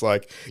closed. It's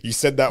like, you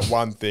said that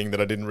one thing that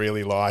I didn't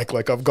really like.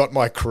 Like I've got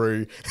my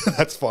crew.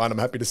 That's fine. I'm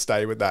happy to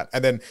stay with that.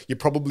 And then you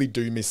probably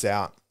do miss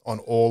out on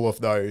all of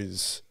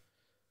those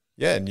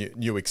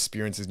new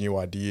experiences, new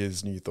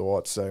ideas, new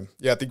thoughts. So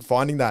yeah, I think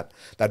finding that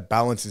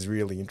balance is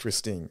really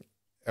interesting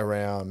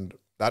around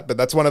that. But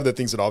that's one of the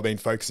things that I've been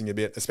focusing a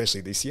bit,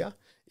 especially this year,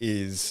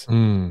 is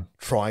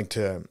trying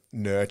to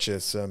nurture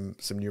some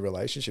new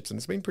relationships. And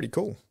it's been pretty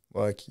cool.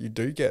 Like you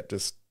do get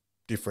just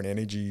different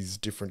energies,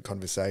 different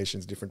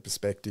conversations, different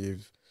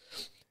perspective,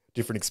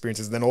 different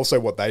experiences. And then also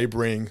what they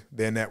bring,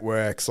 their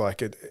networks,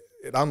 like it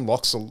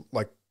unlocks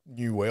like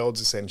new worlds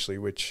essentially,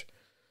 which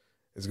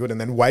is good.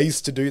 And then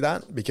ways to do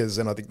that, because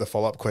then I think the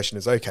follow-up question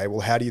is, okay,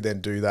 well, how do you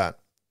then do that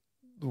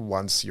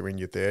once you're in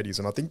your 30s?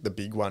 And I think the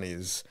big one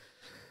is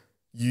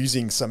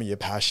using some of your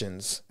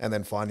passions and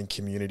then finding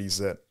communities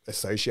that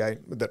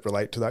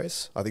relate to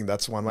those. I think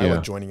that's one way,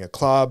 like joining a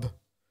club,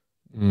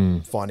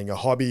 finding a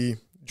hobby,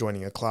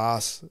 joining a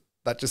class.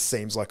 That just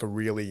seems like a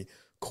really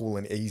cool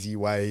and easy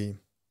way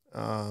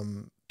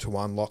to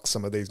unlock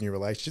some of these new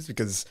relationships,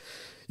 because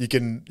you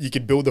can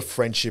build a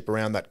friendship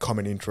around that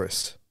common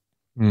interest.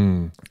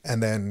 And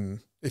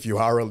then if you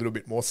are a little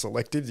bit more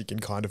selective, you can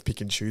kind of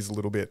pick and choose a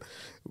little bit,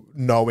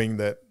 knowing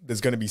that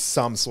there's going to be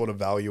some sort of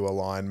value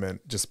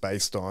alignment just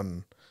based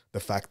on the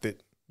fact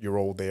that you're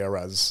all there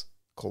as,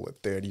 call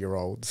it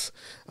 30-year-olds,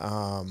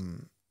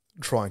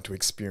 trying to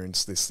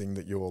experience this thing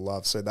that you all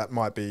love. So that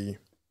might be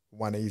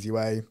one easy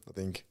way. I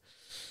think,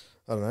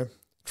 I don't know,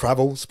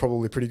 travel's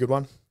probably a pretty good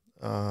one.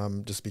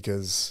 Just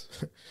because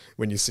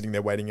when you're sitting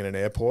there waiting in an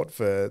airport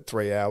for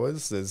 3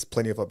 hours, there's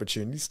plenty of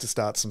opportunities to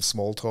start some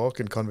small talk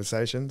and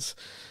conversations.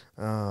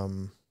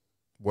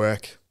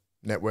 Work,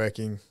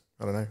 networking,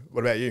 I don't know.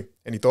 What about you?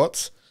 Any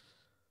thoughts?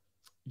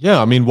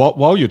 Yeah, I mean,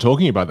 while you're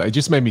talking about that, it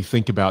just made me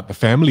think about the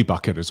family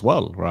bucket as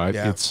well, right?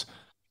 Yeah.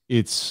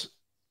 It's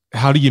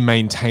how do you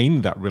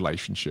maintain that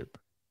relationship,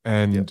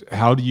 and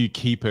how do you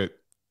keep it,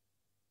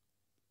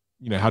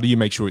 you know, how do you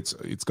make sure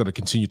it's going to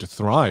continue to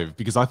thrive?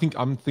 Because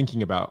I'm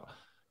thinking about,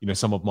 you know,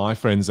 some of my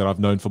friends that I've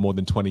known for more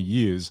than 20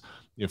 years.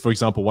 You know, for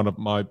example, one of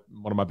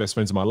my best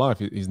friends in my life,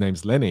 his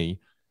name's Lenny,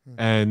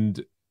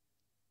 and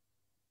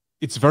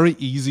it's very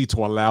easy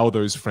to allow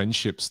those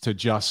friendships to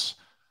just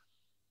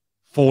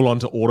fall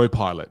onto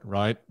autopilot,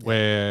 right?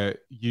 Where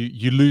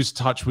you lose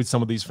touch with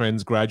some of these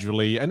friends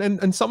gradually,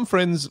 and some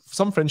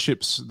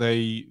friendships,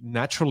 they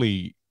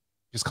naturally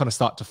just kind of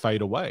start to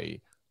fade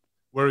away.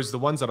 Whereas the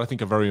ones that I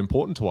think are very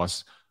important to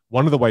us,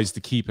 one of the ways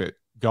to keep it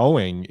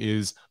going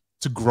is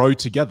to grow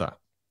together,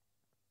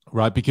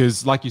 right?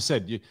 Because like you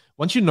said,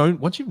 once you've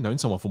known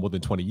someone for more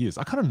than 20 years,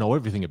 I kind of know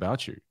everything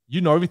about you.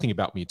 You know everything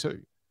about me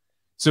too.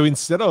 So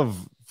instead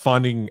of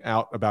finding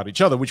out about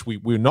each other, which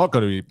we're not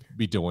going to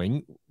be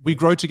doing, we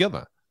grow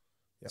together.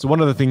 Yep. So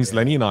one of the things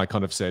Lenny and I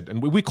kind of said,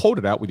 and we called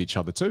it out with each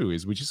other too,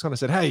 is we just kind of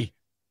said, hey,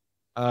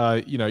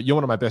 you're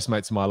one of my best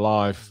mates in my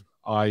life.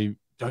 I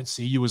don't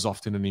see you as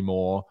often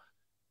anymore.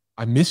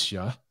 I miss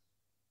you.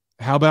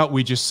 How about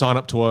we just sign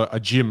up to a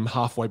gym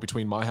halfway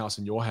between my house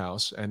and your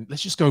house, and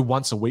let's just go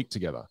once a week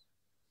together.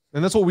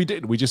 And that's what we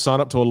did. We just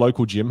signed up to a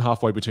local gym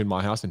halfway between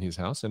my house and his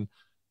house, and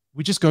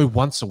we just go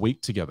once a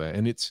week together.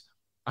 And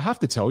I have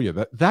to tell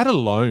you that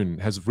alone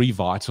has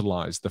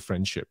revitalized the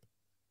friendship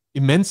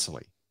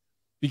immensely.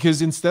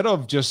 Because instead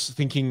of just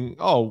thinking,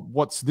 oh,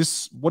 what's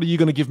this? What are you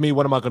going to give me?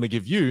 What am I going to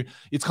give you?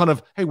 It's kind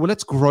of, hey, well,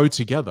 let's grow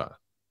together.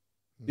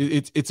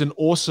 It's an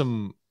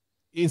awesome,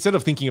 instead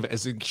of thinking of it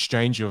as an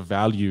exchange of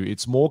value,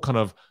 it's more kind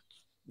of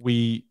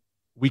we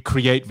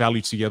create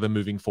value together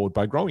moving forward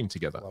by growing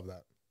together. I love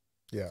that.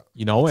 Yeah.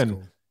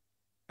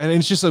 And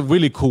it's just a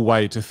really cool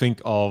way to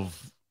think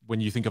of, when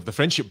you think of the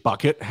friendship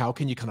bucket, how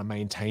can you kind of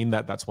maintain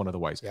that? That's one of the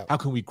ways. Yep. How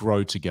can we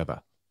grow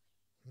together?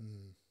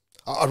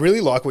 I really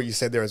like what you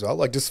said there as well.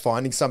 Like just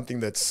finding something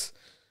that's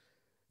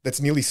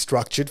nearly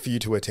structured for you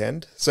to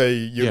attend. So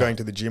you're going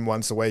to the gym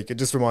once a week. It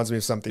just reminds me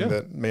of something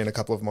that me and a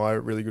couple of my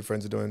really good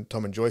friends are doing,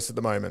 Tom and Joyce, at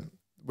the moment.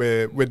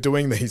 We're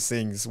doing these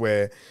things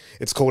where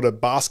it's called a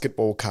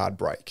basketball card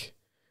break.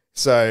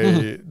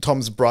 So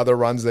Tom's brother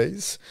runs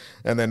these,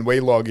 and then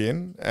we log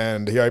in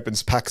and he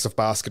opens packs of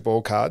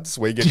basketball cards.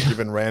 We get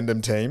given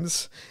random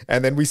teams,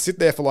 and then we sit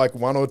there for like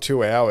 1 or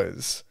 2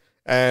 hours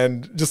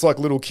and just like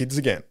little kids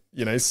again.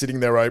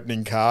 Sitting there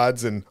opening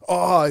cards and,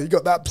 oh, you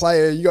got that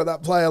player,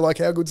 like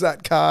how good's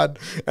that card?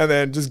 And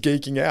then just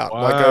geeking out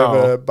like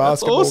over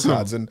basketball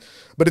cards.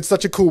 But it's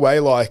such a cool way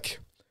like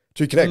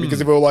to connect,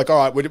 because if we're like, all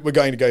right, we're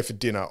going to go for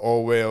dinner,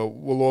 or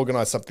we'll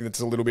organize something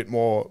that's a little bit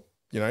more,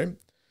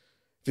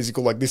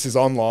 physical, like this is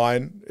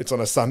online, it's on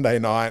a Sunday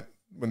night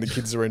when the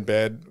kids are in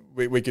bed,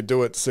 we could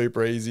do it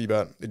super easy,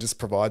 but it just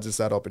provides us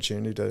that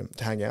opportunity to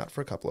hang out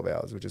for a couple of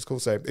hours, which is cool.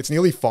 So it's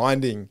nearly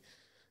finding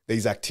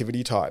these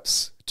activity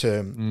types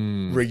to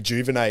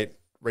rejuvenate,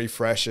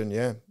 refresh,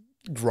 and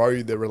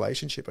grow the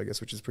relationship, I guess,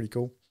 which is pretty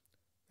cool.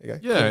 Yeah,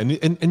 cool.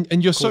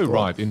 And you're so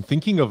right in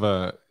thinking of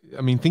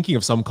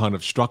some kind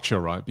of structure,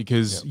 right?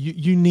 Because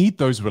you need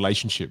those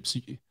relationships.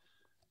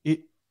 If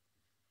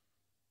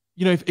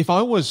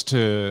I was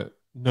to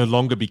no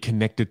longer be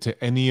connected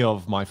to any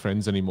of my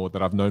friends anymore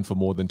that I've known for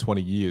more than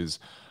 20 years,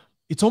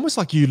 it's almost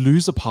like you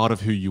lose a part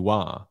of who you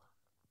are.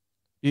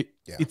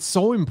 It's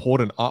so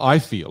important, I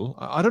feel.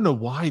 I don't know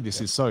why this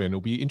is so, and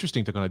it'll be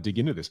interesting to kind of dig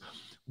into this.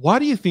 Why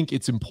do you think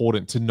it's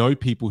important to know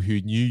people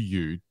who knew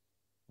you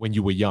when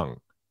you were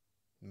young?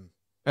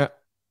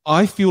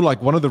 I feel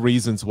like one of the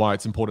reasons why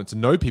it's important to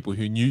know people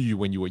who knew you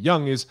when you were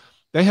young is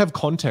they have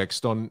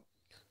context on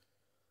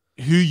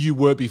who you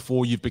were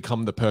before you've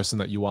become the person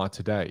that you are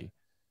today.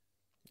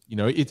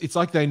 It's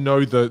like they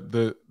know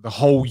the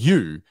whole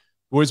you.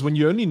 Whereas when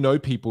you only know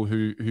people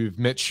who've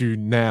met you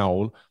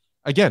now,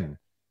 again,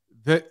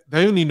 they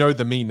only know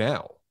the me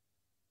now.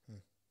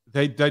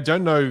 They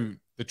don't know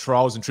the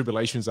trials and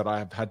tribulations that I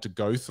have had to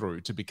go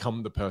through to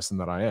become the person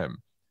that I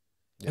am.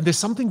 And there's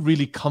something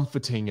really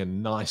comforting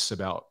and nice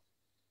about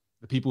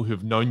the people who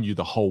have known you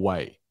the whole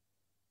way.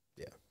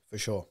 Yeah, for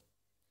sure.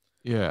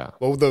 Yeah.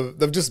 Well,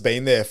 they've just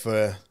been there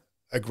for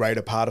a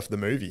greater part of the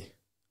movie.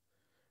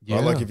 Yeah.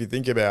 Right? Like if you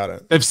think about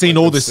it. They've seen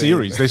all the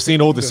series. They've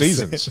seen all the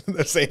seasons.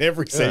 They've seen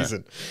every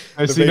season.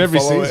 They've seen every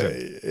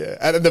season. Yeah.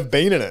 And they've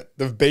been in it.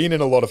 They've been in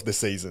a lot of the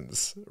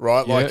seasons,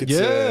 right? Yeah, like it's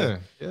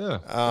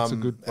That's a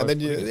good and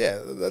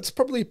then that's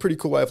probably a pretty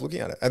cool way of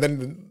looking at it. And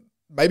then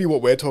maybe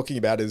what we're talking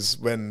about is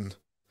when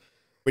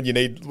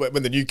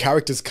the new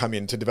characters come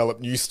in to develop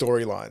new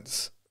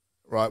storylines,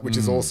 right? Which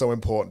is also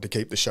important to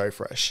keep the show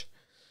fresh.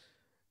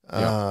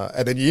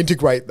 And then you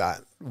integrate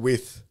that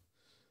with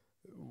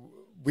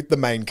the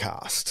main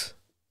cast,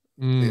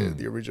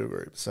 the original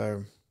group.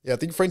 So I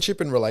think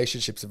friendship and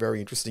relationships are very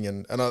interesting.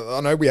 And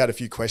I know we had a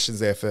few questions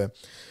there from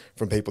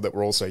people that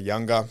were also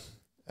younger.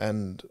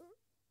 And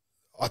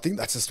I think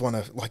that's just one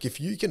of, like, if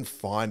you can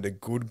find a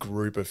good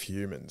group of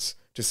humans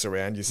to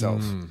surround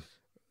yourself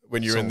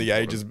when you're in the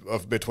ages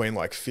of between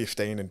like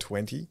 15 and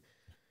 20,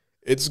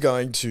 it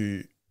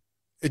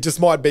just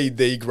might be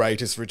the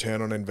greatest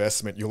return on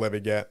investment you'll ever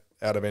get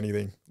out of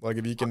anything. Like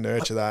if you can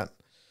nurture that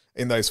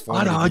in those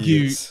formative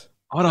years.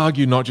 I'd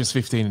argue not just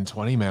 15 and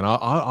 20, man.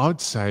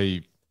 I'd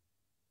say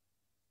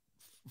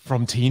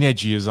from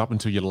teenage years up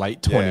until your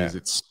late 20s,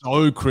 it's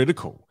so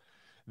critical.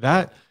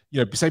 That,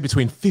 say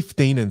between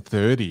 15 and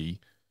 30,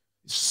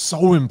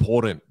 so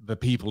important, the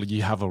people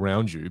you have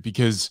around you,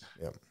 because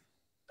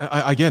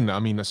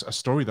a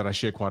story that I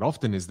share quite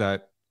often is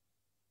that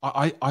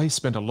I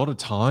spent a lot of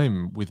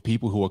time with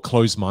people who are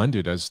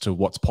closed-minded as to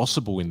what's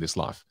possible in this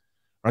life,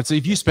 right? So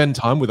if you spend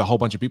time with a whole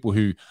bunch of people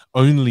who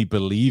only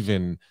believe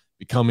in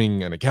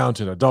becoming an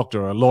accountant, a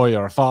doctor, a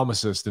lawyer, a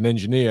pharmacist, an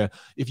engineer,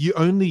 if you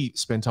only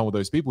spend time with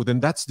those people,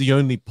 then that's the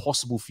only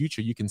possible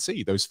future you can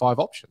see, those 5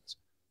 options.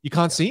 You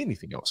can't see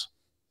anything else.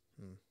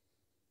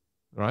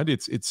 Right?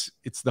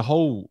 It's the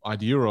whole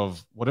idea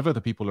of whatever the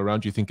people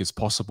around you think is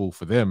possible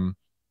for them,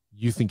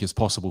 you think is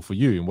possible for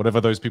you. And whatever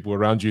those people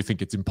around you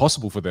think it's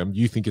impossible for them,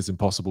 you think is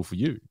impossible for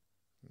you.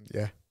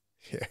 Yeah.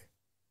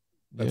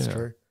 That's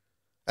true.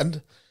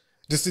 And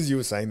just as you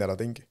were saying that, I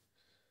think,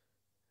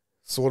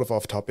 sort of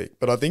off topic,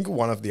 but I think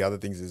one of the other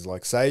things is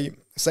like, say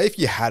if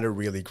you had a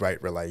really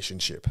great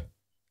relationship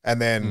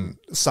and then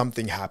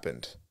something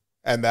happened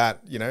and that,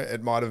 you know,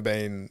 it might have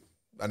been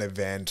an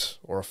event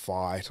or a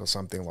fight or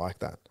something like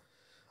that.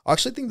 I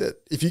actually think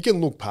that if you can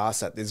look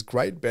past that, there's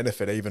great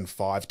benefit even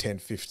 5, 10,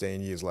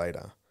 15 years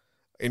later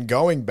in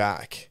going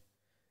back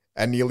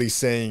and nearly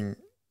seeing,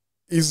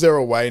 is there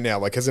a way now,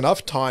 like has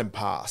enough time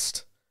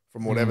passed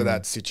from whatever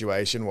that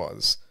situation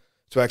was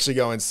to actually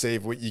go and see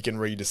if you can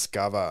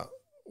rediscover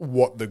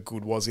what the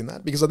good was in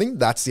that? Because I think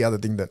that's the other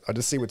thing that I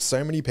just see with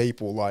so many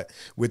people, like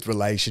with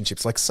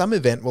relationships, like some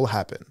event will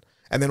happen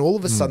and then all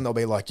of a sudden they'll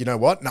be like, you know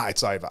what? No,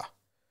 it's over.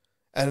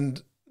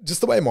 And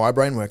just the way my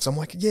brain works, I'm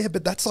like, yeah,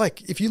 but that's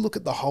like, if you look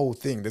at the whole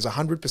thing, there's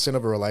 100%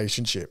 of a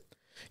relationship.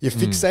 You're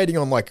fixating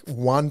on like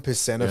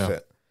 1% of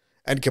it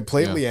and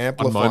completely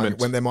amplifying it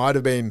when there might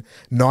have been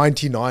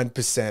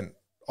 99%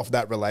 of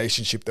that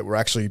relationship that were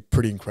actually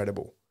pretty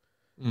incredible.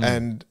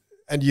 And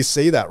you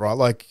see that, right?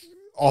 Like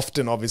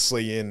often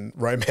obviously in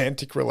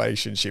romantic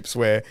relationships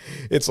where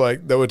it's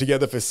like they were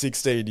together for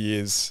 16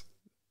 years,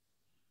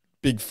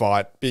 big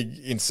fight, big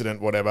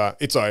incident, whatever,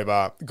 it's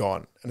over,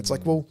 gone. And it's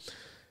like, well,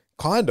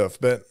 kind of,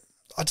 but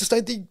I just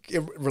don't think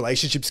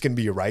relationships can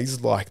be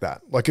erased like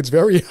that. Like it's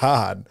very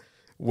hard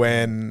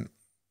when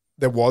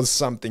there was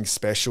something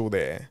special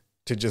there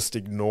to just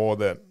ignore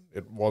that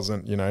it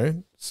wasn't, you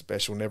know,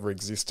 special, never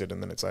existed,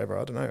 and then it's over.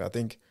 I don't know. I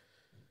think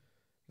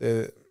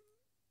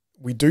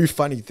we do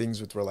funny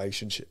things with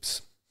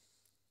relationships.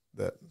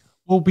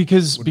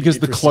 Because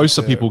the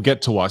closer people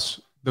get to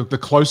us, the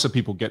closer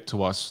people get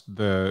to us,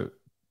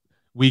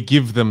 we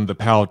give them the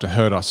power to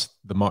hurt us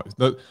the most.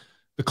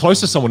 The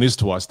closer someone is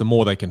to us, the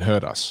more they can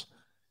hurt us.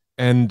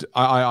 And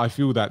I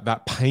feel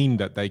that pain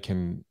that they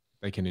can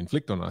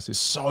inflict on us is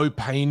so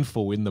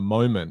painful in the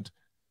moment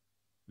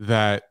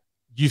that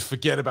you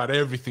forget about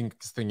everything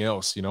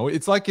else. You know,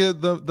 it's like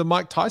the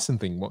Mike Tyson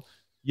thing. Well,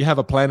 you have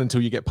a plan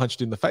until you get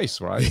punched in the face,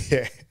 right?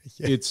 Yeah.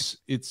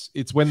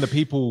 It's when the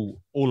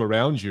people all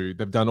around you,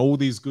 they've done all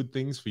these good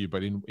things for you,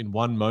 but in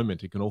one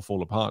moment it can all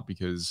fall apart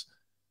because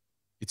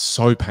it's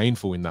so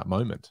painful in that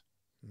moment.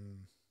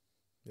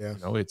 Yeah. You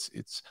know,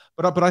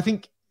 but I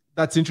think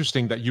that's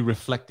interesting that you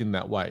reflect in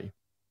that way,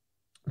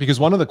 because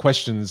one of the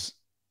questions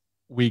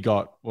we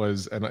got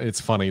was, and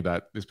it's funny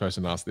that this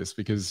person asked this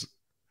because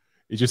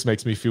it just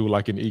makes me feel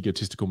like an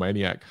egotistical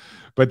maniac,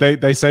 but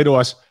they say to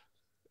us,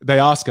 they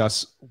ask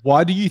us,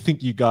 why do you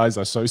think you guys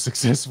are so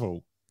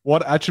successful?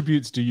 What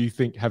attributes do you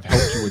think have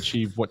helped you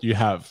achieve what you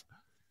have?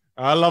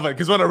 I love it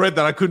because when I read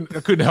that, I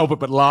couldn't help it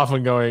but laugh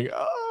and going,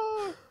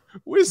 oh,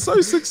 we're so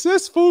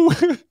successful.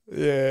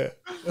 Yeah.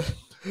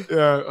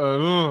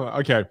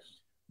 Okay.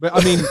 But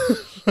I mean,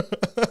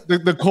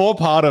 the core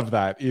part of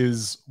that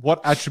is, what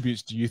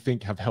attributes do you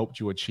think have helped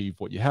you achieve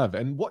what you have?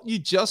 And what you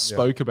just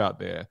spoke about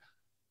there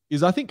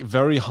is, I think,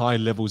 very high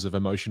levels of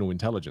emotional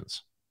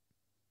intelligence.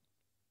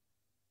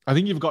 I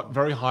think you've got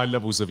very high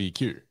levels of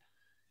EQ.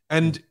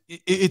 And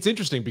it's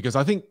interesting because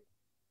I think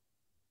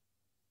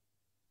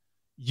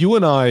you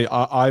and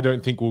I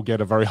don't think we'll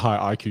get a very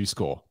high IQ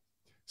score.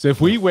 So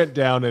if we went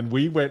down and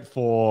we went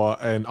for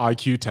an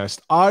IQ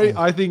test,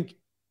 I think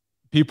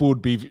people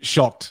would be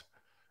shocked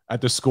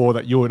at the score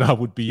that you and I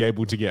would be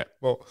able to get.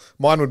 Well,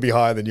 mine would be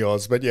higher than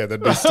yours, but yeah,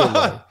 that'd be still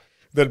low.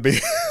 That'd be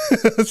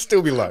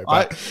still be low.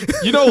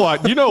 You know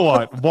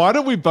what? Why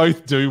don't we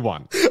both do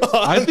one?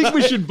 I think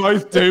we should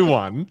both do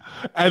one,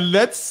 and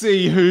let's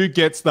see who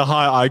gets the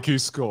high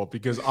IQ score,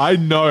 because I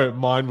know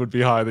mine would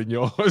be higher than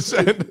yours.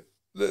 And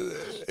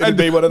it'd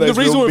be one of those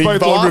real big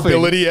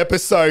vulnerability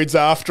episodes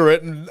after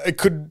it, and it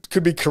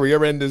could be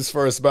career enders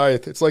for us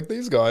both. It's like,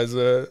 these guys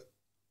are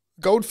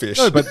goldfish.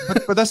 No, but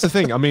that's the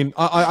thing. I mean,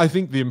 I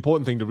think the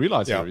important thing to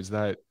realize here is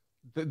that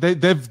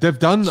they've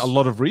done a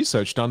lot of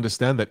research to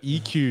understand that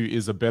EQ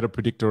is a better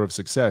predictor of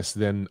success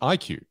than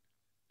IQ.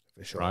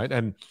 For sure. Right.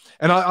 And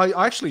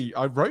I actually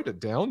wrote it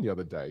down the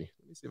other day.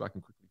 Let me see if I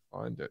can quickly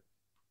find it.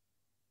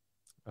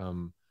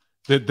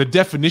 The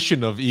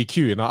definition of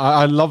EQ, and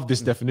I love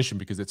this definition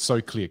because it's so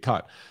clear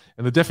cut.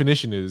 And the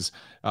definition is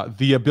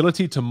the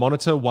ability to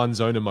monitor one's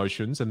own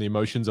emotions and the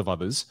emotions of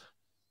others,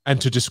 and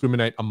to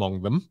discriminate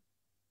among them,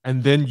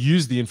 and then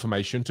use the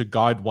information to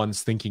guide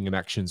one's thinking and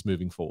actions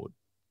moving forward.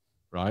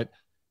 Right.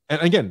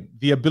 And again,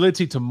 the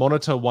ability to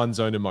monitor one's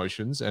own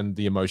emotions and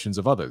the emotions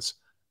of others.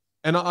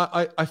 And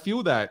I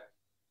feel that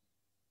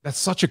that's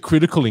such a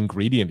critical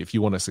ingredient if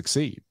you want to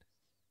succeed.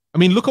 I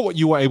mean, look at what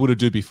you were able to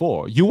do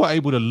before. You were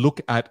able to look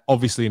at,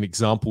 obviously, an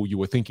example you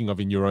were thinking of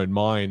in your own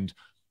mind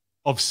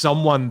of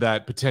someone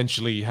that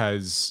potentially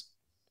has,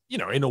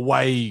 in a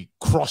way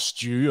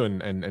crossed you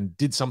and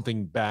did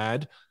something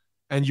bad,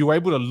 and you're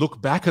able to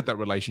look back at that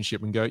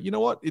relationship and go, you know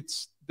what,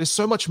 there's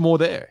so much more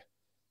there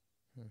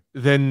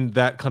than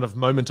that kind of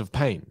moment of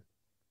pain.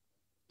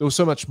 There was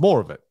so much more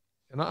of it.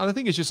 And I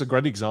think it's just a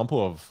great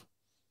example of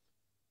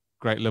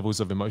great levels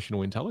of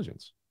emotional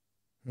intelligence.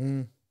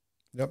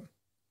 Yep.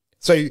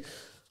 So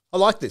I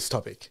like this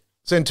topic.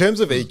 So in terms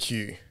of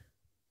EQ,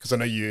 because I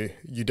know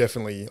you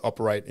definitely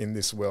operate in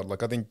this world,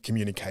 like I think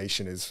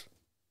communication is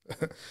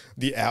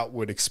the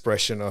outward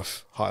expression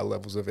of high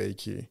levels of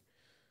EQ.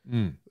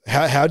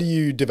 How do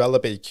you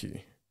develop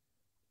EQ?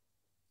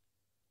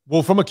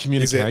 Well, from a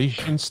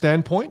communication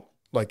standpoint,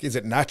 like, is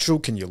it natural?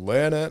 Can you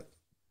learn it?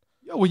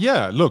 Yeah, well,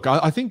 yeah. Look,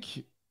 I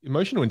think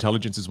emotional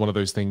intelligence is one of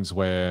those things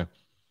where,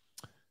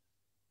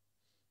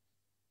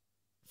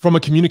 from a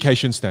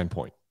communication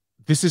standpoint,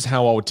 this is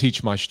how I would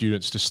teach my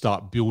students to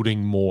start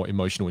building more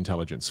emotional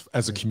intelligence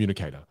as a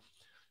communicator.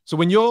 So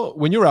when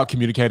you're out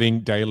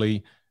communicating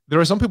daily, there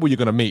are some people you're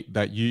going to meet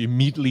that you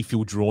immediately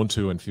feel drawn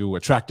to and feel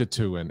attracted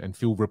to and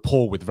feel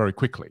rapport with very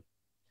quickly.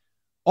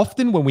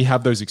 Often when we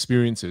have those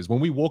experiences, when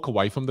we walk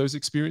away from those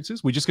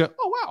experiences, we just go,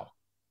 oh, wow,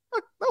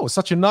 that was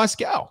such a nice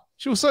gal.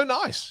 She was so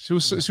nice. She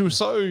was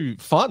so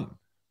fun.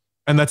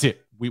 And that's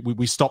it.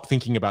 We stop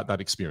thinking about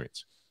that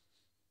experience.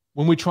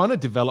 When we're trying to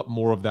develop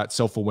more of that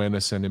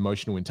self-awareness and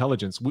emotional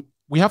intelligence,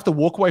 we have to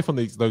walk away from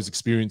those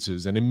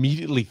experiences and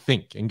immediately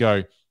think and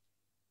go,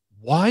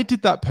 why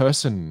did that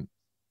person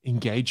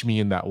engage me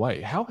in that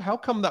way? How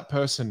come that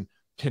person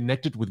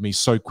connected with me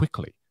so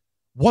quickly?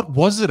 What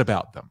was it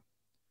about them?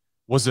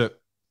 Was it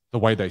the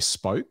way they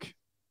spoke?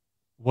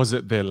 Was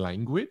it their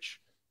language?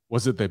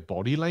 Was it their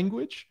body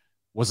language?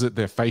 Was it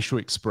their facial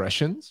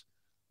expressions?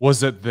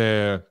 Was it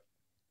the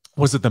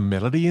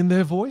melody in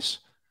their voice?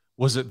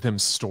 Was it them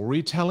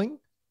storytelling?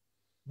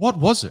 What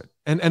was it?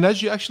 And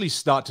as you actually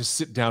start to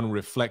sit down and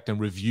reflect and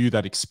review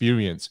that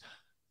experience,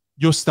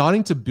 you're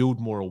starting to build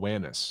more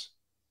awareness,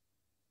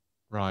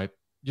 right?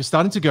 You're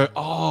starting to go,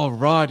 oh,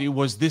 right, it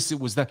was this, it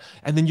was that.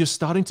 And then you're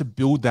starting to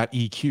build that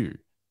EQ.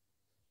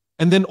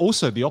 And then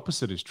also the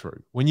opposite is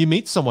true. When you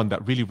meet someone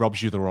that really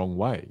rubs you the wrong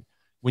way,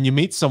 when you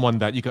meet someone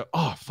that you go,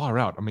 oh, far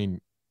out. I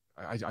mean,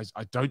 I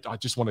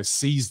just want to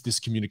seize this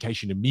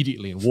communication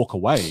immediately and walk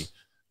away.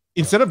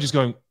 Instead of just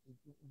going,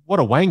 what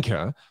a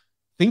wanker,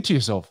 think to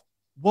yourself,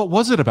 what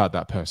was it about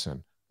that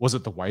person? Was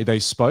it the way they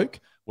spoke?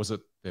 Was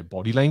it their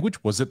body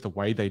language? Was it the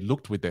way they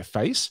looked with their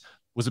face?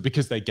 Was it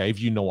because they gave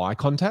you no eye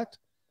contact?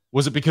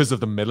 Was it because of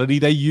the melody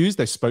they used?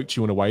 They spoke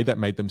to you in a way that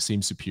made them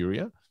seem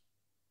superior?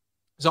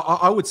 So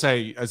I would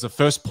say, as a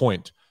first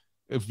point,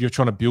 if you're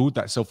trying to build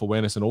that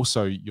self-awareness and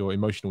also your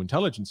emotional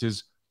intelligence,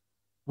 is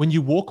when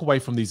you walk away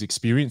from these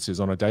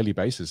experiences on a daily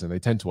basis, and they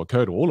tend to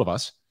occur to all of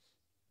us,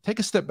 take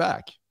a step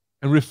back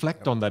and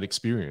reflect on that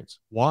experience.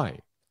 Why?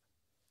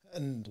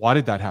 And why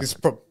did that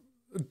happen?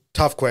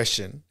 Tough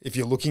question. If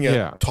you're looking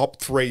at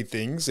top 3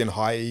 things in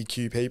high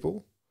EQ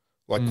people,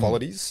 like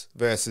qualities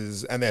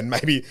versus, and then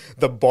maybe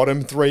the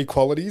bottom 3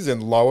 qualities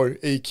in lower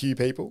EQ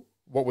people,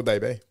 what would they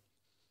be?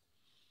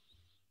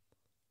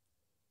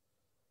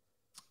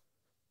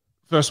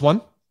 First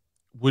one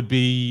would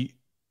be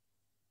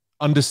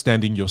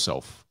understanding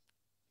yourself.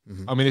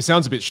 I mean, it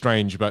sounds a bit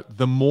strange, but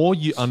the more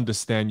you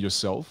understand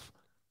yourself,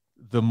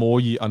 the more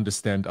you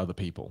understand other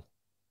people,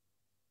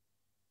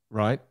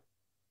 right?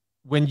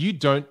 When you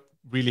don't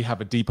really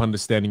have a deep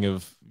understanding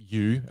of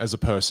you as a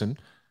person,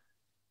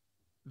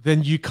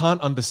 then you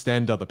can't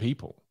understand other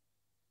people.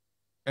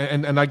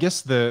 And I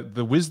guess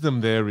the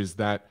wisdom there is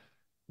that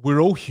we're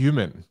all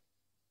human.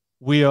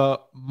 We are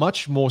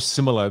much more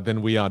similar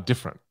than we are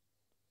different.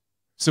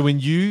 So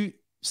when you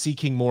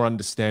seeking more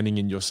understanding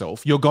in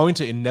yourself, you're going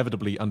to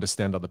inevitably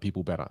understand other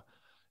people better.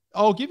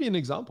 I'll give you an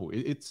example.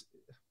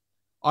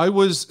 I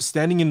was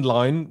standing in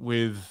line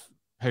with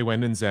Pei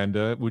Wen and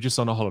Xander. We were just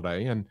on a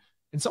holiday, and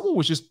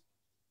someone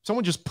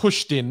just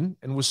pushed in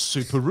and was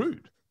super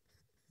rude,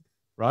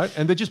 right?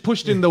 And they just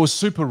pushed in, they were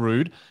super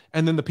rude.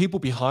 And then the people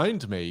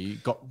behind me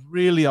got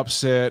really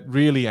upset,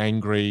 really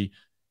angry.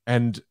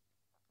 And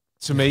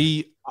to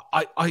me,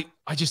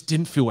 I just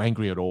didn't feel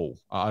angry at all.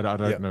 I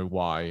don't know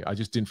why. I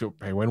just didn't feel,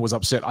 Pei Wen was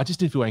upset. I just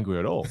didn't feel angry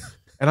at all.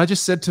 And I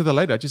just said to the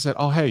lady,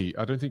 oh, hey,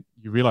 I don't think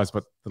you realize,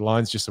 but the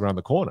line's just around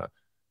the corner.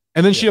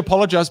 And then she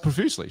apologized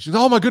profusely. She said,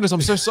 oh my goodness,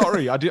 I'm so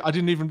sorry. I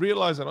didn't even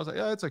realize it. I was like,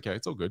 yeah, it's okay.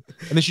 It's all good.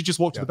 And then she just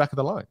walked to the back of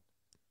the line.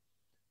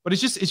 But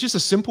it's just a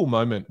simple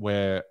moment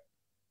where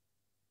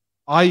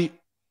I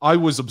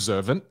was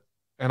observant,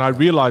 and I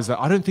realized that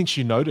I don't think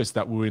she noticed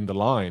that we were in the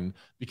line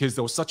because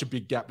there was such a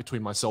big gap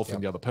between myself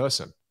and the other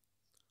person.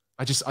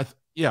 I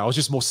was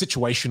just more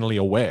situationally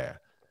aware.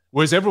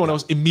 Whereas everyone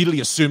else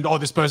immediately assumed, oh,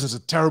 this person's a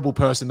terrible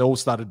person. They all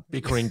started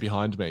bickering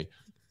behind me.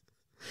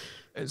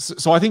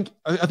 So I think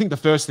the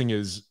first thing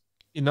is,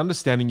 in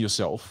understanding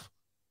yourself,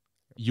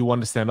 you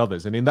understand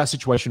others. And in that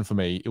situation for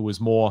me, it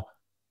was more,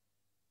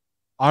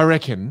 I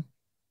reckon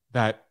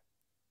that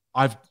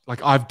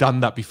I've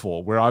done that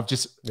before, where I've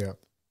just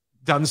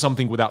done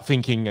something without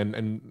thinking,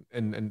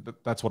 and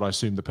that's what I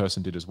assume the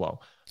person did as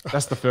well.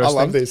 That's the first I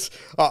love thing. this.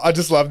 I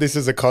just love this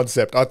as a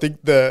concept. I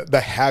think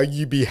the how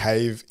you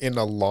behave in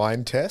a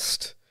line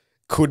test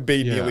could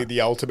be nearly the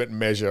ultimate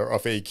measure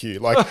of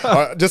EQ.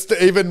 Like just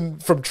even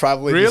from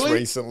traveling this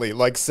recently,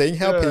 like seeing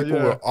how people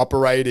were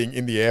operating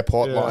in the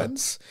airport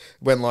lines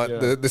when like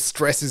the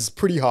stress is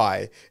pretty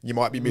high, you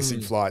might be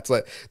missing flights.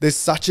 Like there's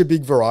such a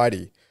big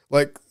variety.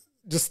 Like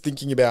just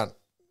thinking about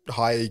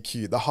high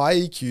EQ, the high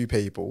EQ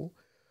people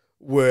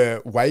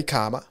were way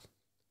calmer.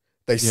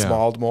 They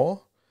smiled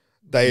more.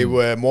 They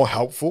were more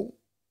helpful.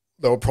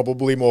 They were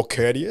probably more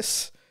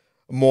courteous,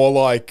 more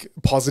like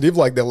positive,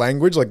 like their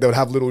language. Like they would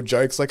have little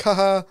jokes like,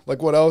 haha,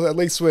 like what else? At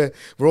least we're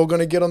all going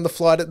to get on the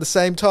flight at the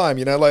same time,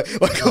 you know, like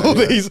all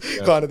these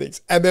kind of things.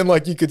 And then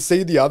like you could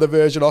see the other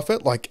version of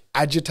it, like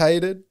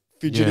agitated,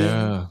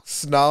 fidgeting,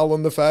 snarl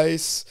on the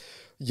face,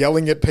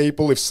 yelling at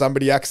people if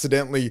somebody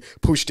accidentally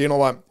pushed in, or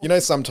like, you know,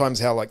 sometimes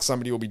how like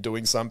somebody will be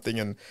doing something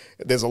and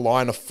there's a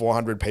line of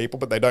 400 people,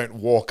 but they don't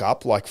walk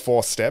up like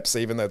 4 steps,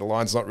 even though the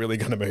line's not really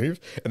going to move.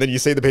 And then you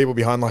see the people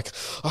behind like,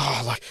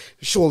 oh, like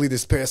surely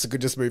this person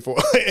could just move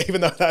forward, even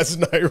though there's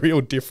no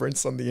real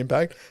difference on the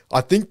impact.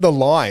 I think the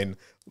line,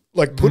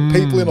 like put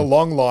people in a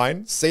long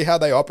line, see how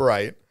they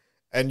operate,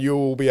 and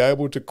you'll be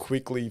able to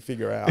quickly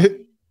figure out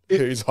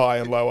who's high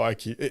and low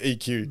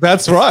EQ.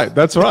 That's right.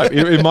 That's right.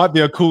 It might be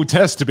a cool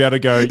test to be able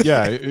to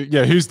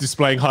go, who's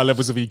displaying high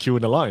levels of EQ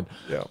in a line.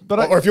 Yeah.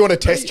 But or if you want to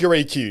test your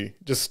EQ,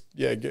 just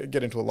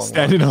get into a long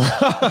line. In a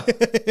line.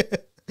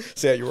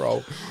 See how you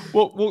roll.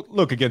 Well,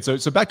 look again.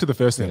 So back to the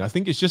first thing. I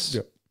think it's just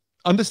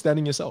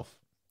understanding yourself.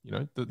 You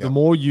know, the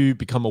more you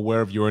become aware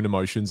of your own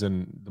emotions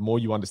and the more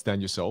you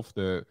understand yourself,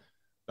 the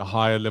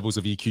higher levels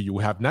of EQ you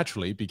will have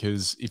naturally,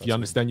 because if you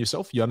understand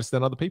yourself, you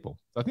understand other people.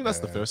 So I think that's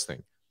the first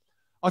thing.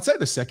 I'd say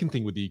the second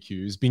thing with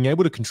EQ is being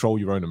able to control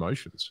your own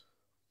emotions.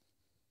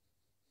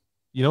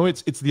 You know,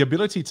 it's the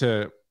ability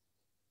to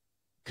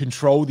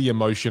control the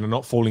emotion and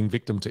not falling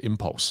victim to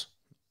impulse.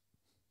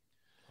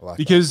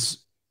 Because,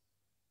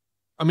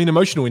 I mean,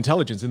 emotional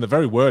intelligence, in the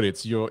very word,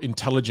 it's you're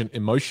intelligent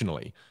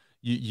emotionally.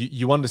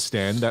 You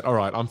understand that, all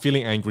right, I'm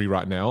feeling angry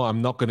right now.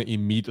 I'm not going to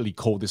immediately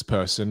call this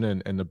person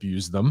and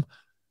abuse them.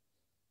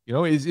 You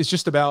know, it's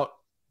just about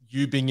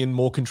you being in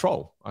more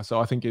control. So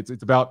I think it's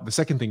about, the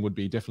second thing would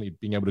be definitely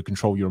being able to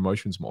control your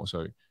emotions more.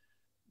 So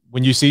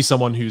when you see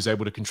someone who's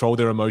able to control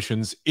their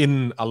emotions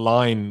in a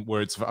line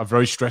where it's a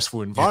very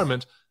stressful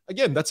environment,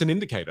 again, that's an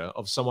indicator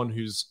of someone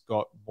who's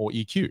got more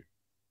EQ,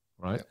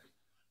 right? Yeah.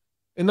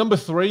 And number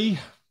 3,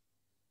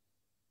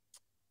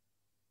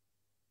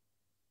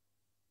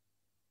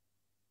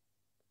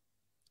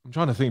 I'm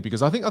trying to think,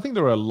 because I think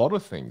there are a lot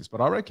of things,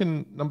 but I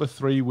reckon number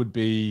 3 would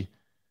be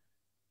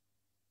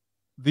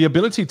the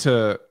ability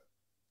to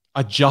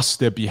adjust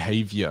their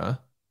behavior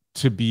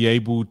to be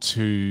able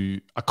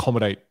to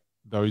accommodate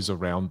those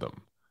around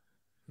them.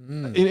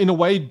 In a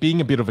way,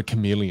 being a bit of a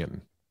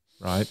chameleon,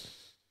 right?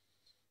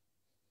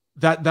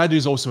 That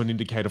is also an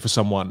indicator for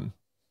someone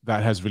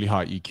that has really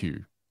high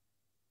EQ,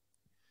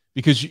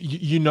 because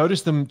you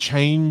notice them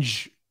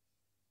change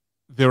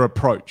their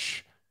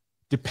approach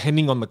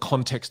depending on the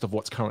context of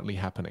what's currently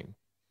happening.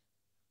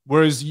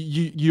 Whereas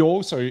you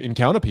also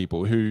encounter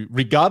people who,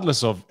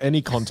 regardless of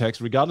any context,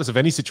 regardless of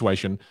any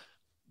situation,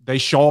 they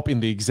show up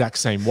in the exact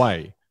same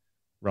way,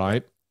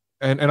 right?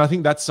 And I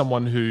think that's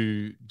someone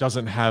who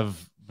doesn't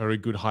have very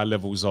good high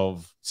levels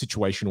of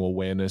situational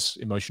awareness,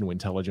 emotional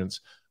intelligence,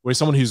 whereas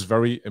someone who's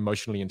very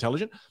emotionally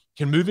intelligent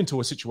can move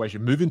into a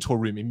situation, move into a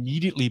room,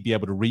 immediately be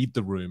able to read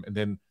the room and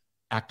then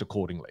act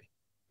accordingly.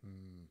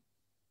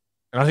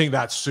 And I think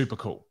that's super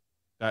cool.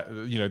 That,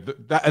 you know,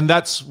 and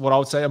that's what I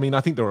would say. I mean,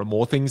 I think there are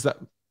more things that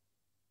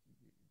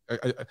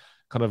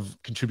kind of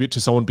contribute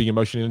to someone being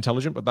emotionally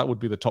intelligent, but that would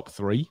be the top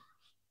 3.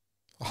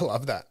 I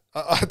love that.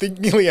 I think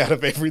nearly out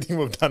of everything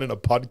we've done in a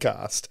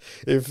podcast,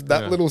 if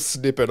that little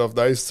snippet of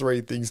those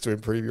 3 things to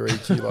improve your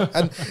EQ,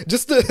 and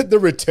just the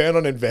return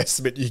on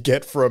investment you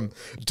get from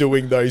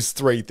doing those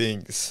 3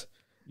 things.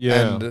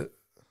 Yeah. And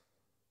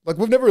like,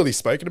 we've never really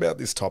spoken about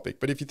this topic,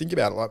 but if you think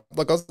about it,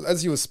 like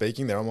as you were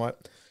speaking there, I'm like,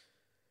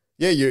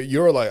 yeah,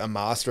 you're like a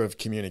master of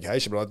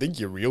communication, but I think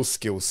your real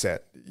skill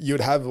set, you'd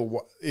have,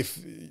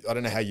 I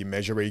don't know how you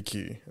measure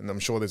EQ, and I'm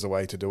sure there's a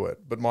way to do it,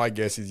 but my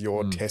guess is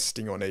your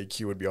testing on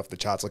EQ would be off the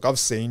charts. Like, I've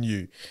seen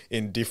you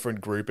in different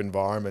group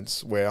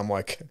environments where I'm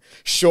like,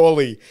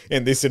 surely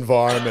in this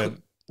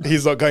environment,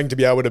 he's not going to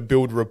be able to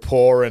build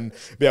rapport and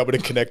be able to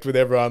connect with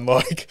everyone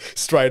like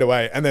straight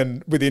away. And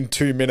then within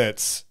 2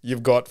 minutes,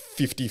 you've got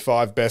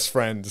 55 best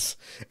friends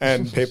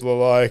and people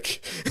are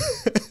like,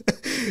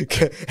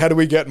 how do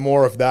we get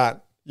more of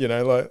that? You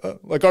know,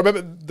 like I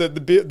remember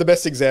the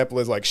best example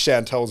is like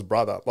Chantel's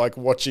brother, like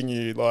watching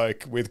you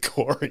like with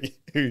Corey,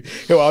 who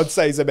I would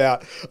say is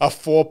about a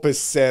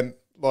 4%,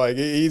 like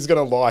he's going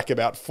to like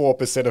about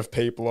 4% of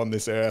people on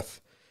this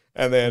earth.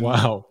 And then,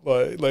 wow,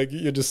 like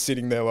you're just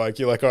sitting there, like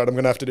you're like, all right, I'm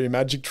gonna have to do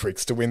magic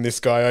tricks to win this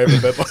guy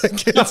over. But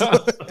like,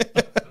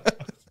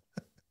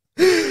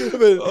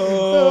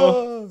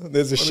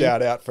 there's a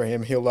shout out for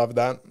him. He'll love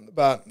that.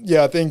 But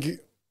yeah, I think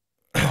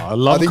I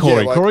love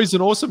Corey. Corey's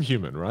an awesome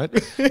human, right?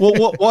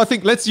 well, I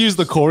think let's use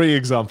the Corey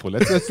example.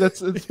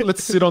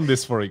 Let's sit on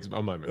this for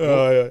a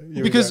moment.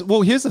 Because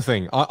here's the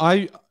thing.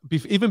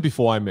 Even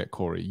before I met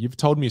Corey, you've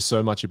told me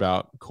so much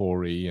about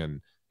Corey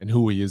and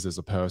who he is as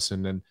a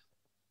person. And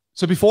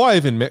so before I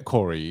even met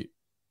Corey,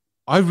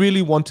 I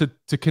really wanted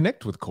to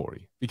connect with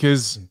Corey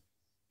because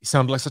he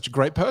sounded like such a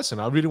great person.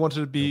 I really wanted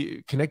to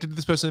be connected to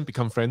this person,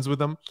 become friends with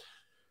them.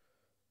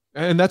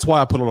 And that's why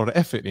I put a lot of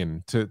effort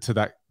into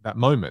that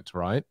moment,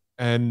 right?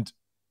 And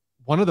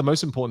one of the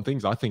most important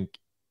things I think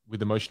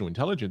with emotional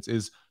intelligence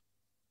is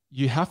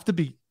you have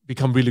to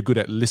become really good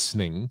at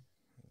listening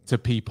to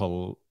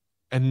people,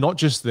 and not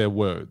just their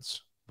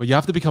words, but you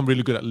have to become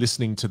really good at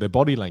listening to their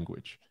body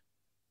language.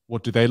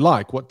 What do they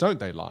like? What don't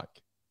they like?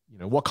 You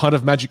know, what kind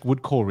of magic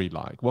would Corey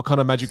like? What kind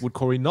of magic would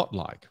Corey not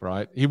like,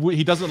 right?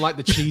 He doesn't like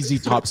the cheesy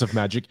types of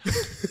magic.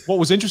 What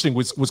was interesting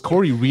was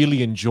Corey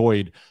really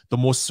enjoyed the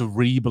more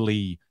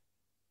cerebrally,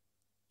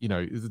 you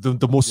know,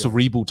 the more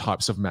cerebral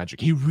types of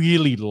magic. He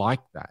really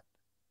liked that.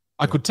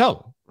 I could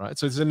tell, right?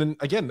 So then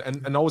again,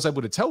 and I was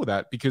able to tell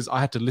that because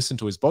I had to listen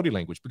to his body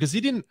language, because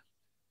he didn't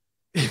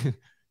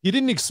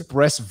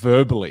express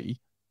verbally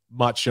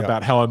much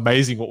about how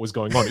amazing what was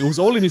going on. It was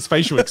all in his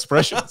facial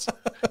expressions.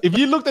 If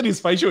you looked at his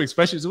facial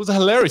expressions, it was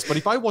hilarious. But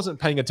if I wasn't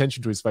paying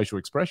attention to his facial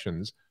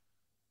expressions,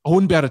 I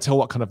wouldn't be able to tell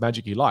what kind of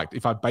magic he liked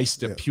if I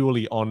based it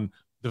purely on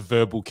the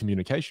verbal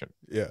communication.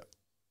 Yeah.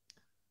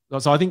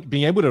 So I think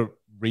being able to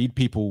read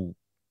people,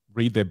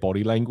 read their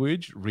body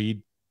language,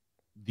 read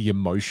the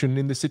emotion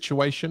in the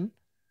situation.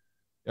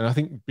 And I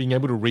think being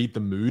able to read the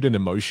mood and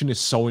emotion is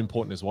so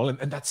important as well.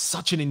 And that's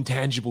such an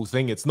intangible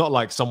thing. It's not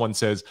like someone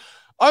says,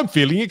 I'm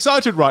feeling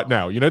excited right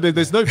now. You know,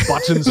 there's no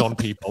buttons on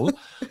people.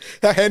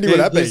 How handy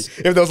would that be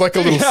if there was like a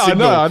little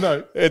signal? I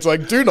know. It's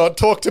like, do not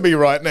talk to me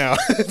right now.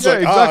 It's like,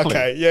 exactly.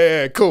 okay,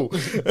 yeah, cool.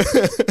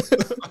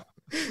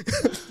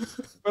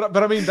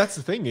 But I mean, that's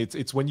the thing.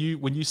 It's when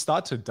you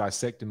start to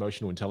dissect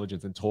emotional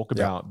intelligence and talk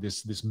about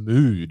this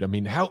mood. I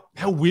mean, how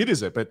weird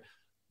is it? But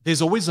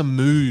there's always a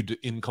mood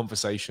in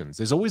conversations.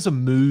 There's always a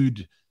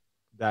mood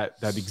that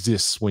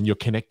exists when you're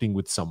connecting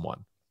with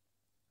someone.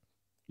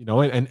 You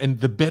know, and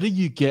the better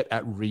you get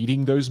at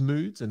reading those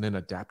moods and then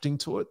adapting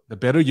to it, the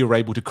better you're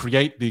able to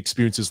create the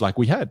experiences like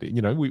we had.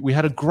 You know, we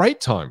had a great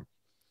time,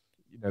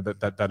 you know,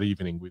 that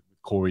evening with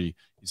Corey,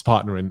 his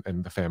partner,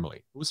 and the family.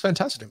 It was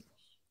fantastic.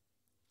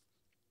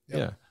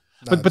 Yeah.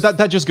 But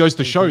that just goes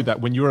to show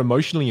that when you're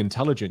emotionally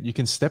intelligent, you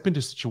can step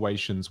into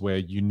situations where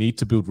you need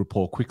to build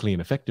rapport quickly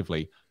and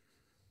effectively.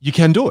 You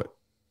can do it.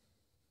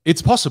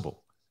 It's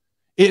possible.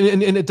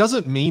 And it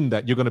doesn't mean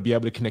that you're going to be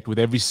able to connect with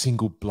every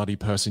single bloody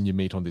person you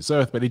meet on this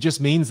earth, but it just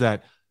means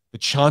that the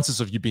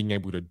chances of you being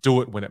able to do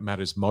it when it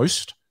matters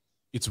most,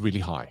 it's really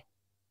high.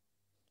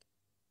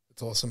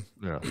 It's awesome.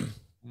 Yeah.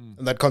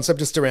 And that concept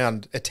just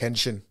around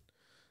attention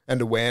and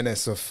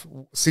awareness of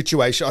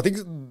situation. I think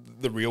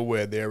the real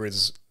word there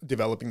is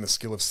developing the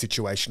skill of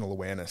situational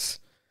awareness.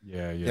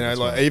 Yeah. You know,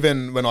 like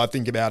even when I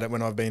think about it,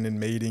 when I've been in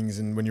meetings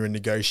and when you're in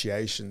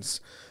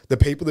negotiations, the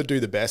people that do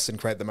the best and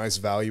create the most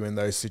value in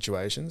those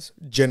situations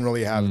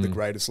generally have the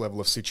greatest level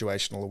of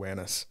situational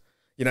awareness.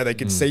 You know, they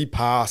can see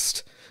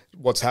past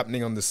what's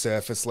happening on the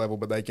surface level,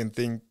 but they can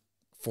think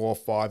 4,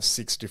 5,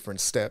 6 different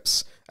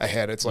steps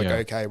ahead. It's like,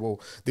 okay, well,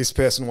 this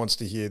person wants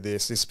to hear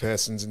this. This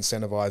person's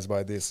incentivized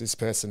by this. This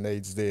person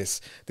needs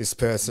this. This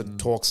person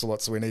talks a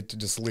lot, so we need to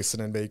just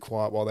listen and be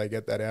quiet while they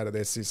get that out of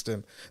their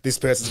system. This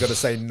person's going to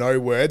say no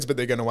words, but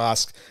they're going to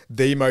ask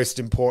the most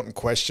important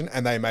question,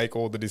 and they make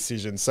all the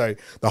decisions. So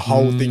the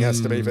whole thing has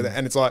to be for that.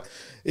 And it's like,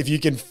 if you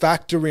can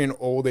factor in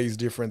all these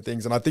different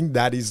things, and I think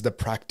that is the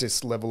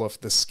practice level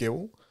of the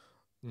skill,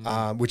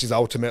 which is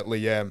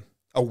ultimately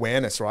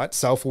awareness, right?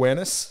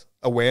 Self-awareness.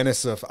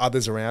 Awareness of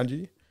others around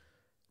you,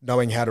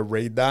 knowing how to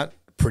read that,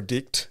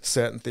 predict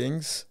certain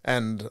things.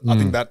 And I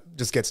think that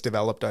just gets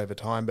developed over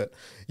time. But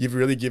you've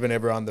really given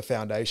everyone the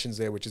foundations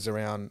there, which is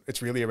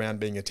it's really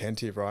around being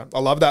attentive, right? I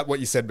love that, what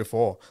you said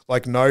before.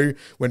 Like, know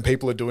when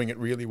people are doing it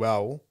really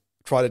well,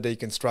 try to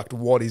deconstruct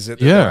what is it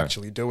that they're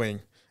actually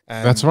doing.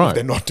 And that's right. If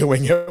they're not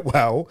doing it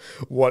well,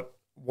 what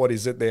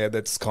is it there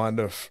that's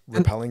kind of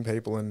repelling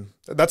people? And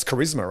that's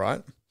charisma,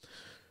 right?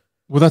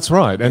 Well, that's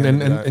right.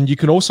 And you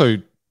can also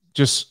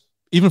just,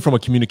 even from a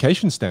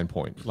communication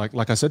standpoint,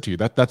 like I said to you,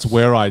 that's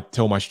where I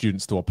tell my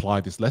students to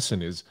apply this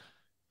lesson is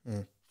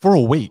for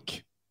a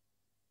week,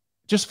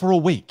 just for a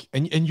week.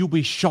 And you'll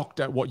be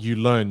shocked at what you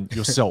learn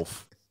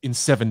yourself in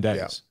 7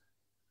 days,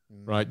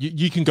 right?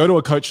 You can go to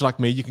a coach like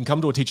me, you can come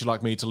to a teacher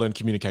like me to learn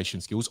communication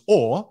skills,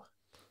 or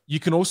you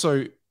can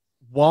also,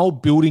 while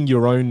building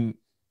your own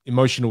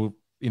emotional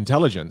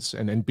intelligence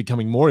and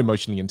becoming more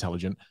emotionally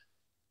intelligent,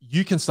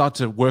 you can start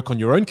to work on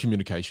your own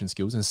communication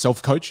skills and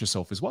self-coach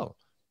yourself as well.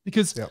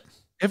 Because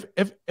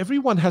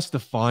everyone has to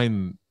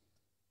find,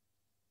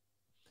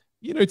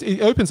 you know,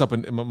 it opens up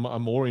a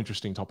more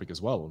interesting topic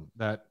as well,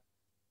 that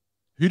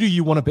who do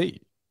you want to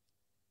be,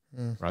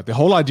 right? The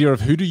whole idea of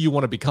who do you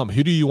want to become?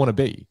 Who do you want to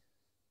be?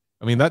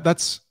 I mean,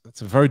 that's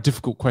a very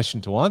difficult question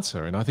to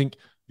answer. And I think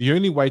the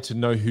only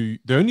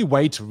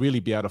way to really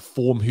be able to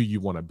form who you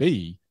want to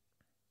be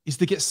is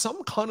to get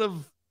some kind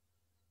of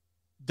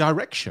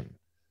direction,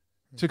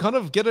 to kind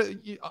of get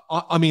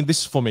I mean,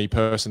 this is for me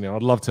personally.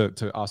 I'd love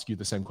to ask you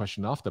the same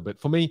question after, but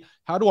for me,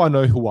 how do I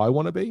know who I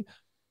want to be?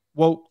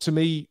 Well, to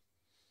me,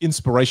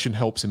 inspiration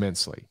helps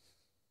immensely.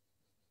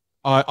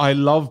 I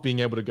love being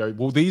able to go,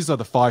 well, these are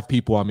the 5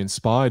 people I'm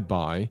inspired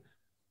by.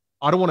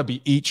 I don't want to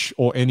be each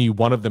or any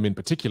one of them in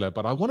particular,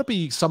 but I want to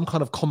be some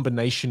kind of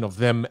combination of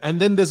them. And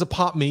then there's a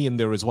part me in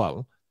there as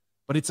well.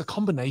 But it's a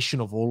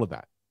combination of all of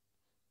that.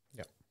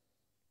 Yeah.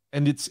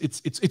 And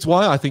it's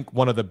why I think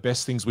one of the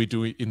best things we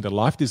do in the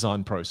life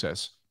design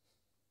process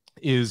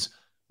is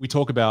we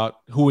talk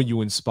about who are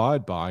you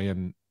inspired by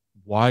and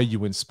why are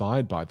you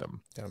inspired by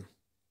them. Yeah.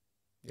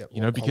 Yeah.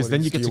 You know, because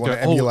then you get to go,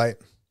 emulate.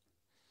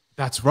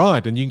 That's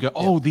right. And you can go,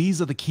 oh,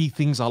 these are the key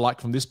things I like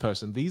from this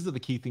person. These are the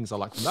key things I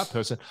like from that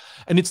person.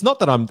 And it's not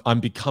that I'm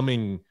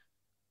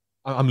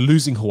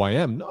losing who I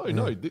am.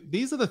 No.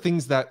 These are the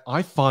things that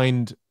I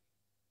find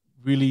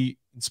really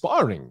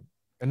inspiring.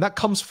 And that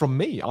comes from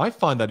me. I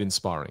find that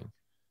inspiring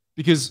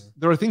because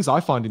there are things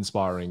I find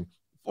inspiring.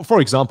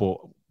 For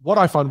example, what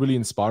I find really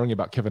inspiring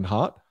about Kevin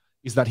Hart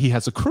is that he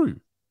has a crew.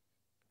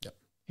 Yep.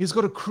 He's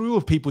got a crew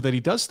of people that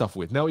he does stuff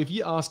with. Now, if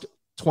you ask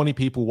 20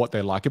 people what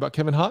they like about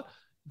Kevin Hart,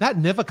 that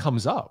never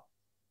comes up.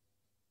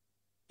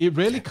 It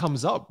rarely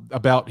comes up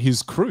about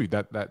his crew.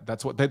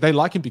 That's what they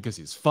like him because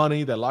he's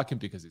funny. They like him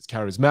because he's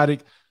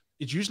charismatic.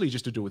 It's usually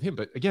just to do with him.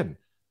 But again,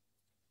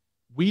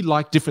 we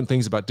like different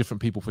things about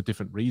different people for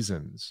different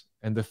reasons.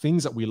 And the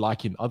things that we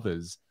like in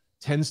others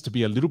tends to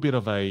be a little bit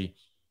of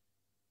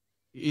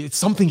it's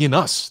something in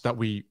us that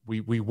we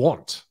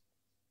want.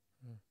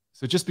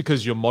 So just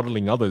because you're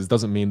modeling others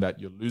doesn't mean that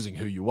you're losing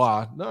who you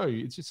are. No,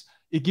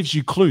 it gives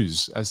you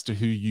clues as to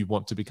who you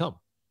want to become.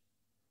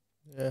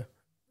 Yeah,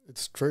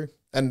 it's true.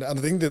 And I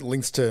think that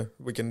links to,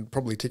 we can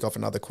probably tick off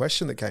another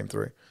question that came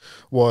through,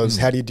 was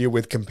how do you deal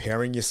with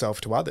comparing yourself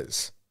to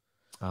others?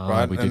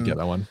 Right. We did get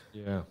that one.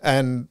 Yeah.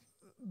 And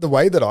the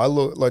way that I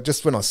look, like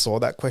just when I saw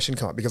that question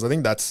come up, because I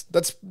think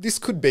this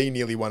could be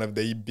nearly one of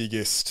the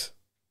biggest,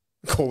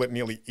 call it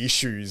nearly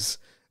issues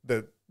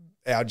that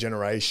our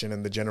generation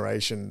and the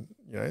generation,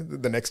 you know,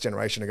 the next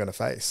generation are going to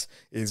face,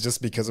 is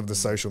just because of the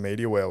social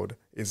media world,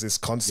 is this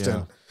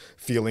constant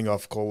feeling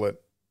of, call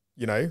it,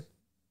 you know,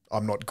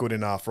 I'm not good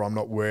enough or I'm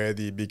not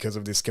worthy because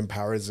of this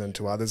comparison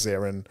to others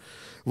there. And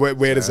where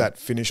does that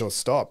finish or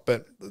stop?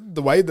 But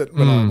the way that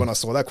when I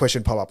saw that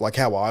question pop up, like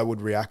how I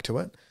would react to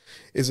it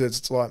is,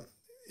 it's like,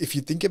 if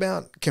you think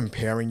about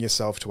comparing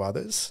yourself to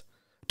others,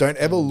 don't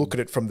ever look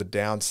at it from the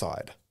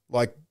downside.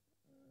 Like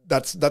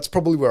that's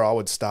probably where I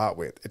would start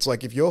with. It's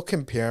like, if you're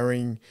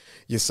comparing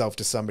yourself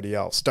to somebody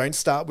else, don't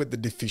start with the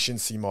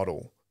deficiency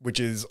model, which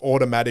is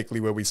automatically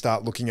where we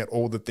start looking at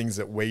all the things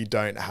that we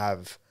don't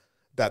have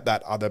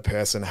that other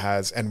person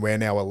has, and we're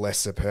now a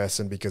lesser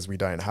person because we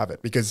don't have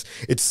it, because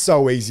it's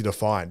so easy to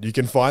find. You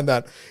can find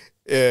that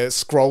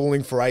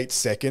scrolling for 8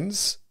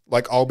 seconds,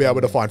 like I'll be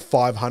able to find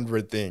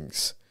 500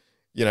 things,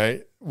 you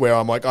know, where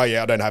I'm like, oh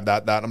yeah, I don't have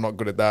that, I'm not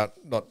good at that,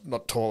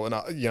 not tall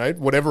enough, you know,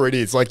 whatever it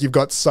is. Like, you've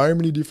got so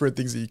many different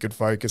things that you could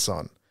focus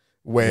on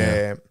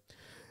where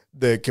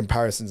the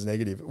comparison's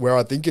negative, where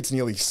I think it's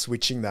nearly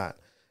switching that.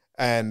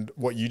 And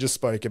what you just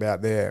spoke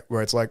about there,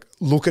 where it's like,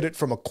 look at it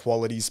from a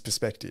qualities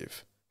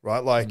perspective,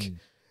 right? Like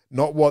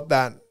not what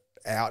that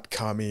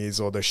outcome is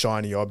or the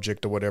shiny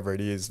object or whatever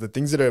it is, the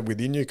things that are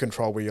within your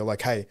control, where you're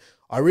like, hey,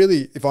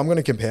 if I'm going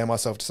to compare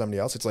myself to somebody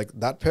else, it's like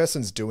that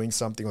person's doing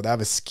something, or they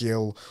have a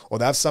skill, or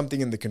they have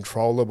something in the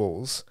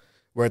controllables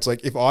where it's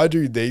like, if I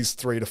do these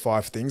 3 to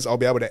 5 things, I'll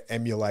be able to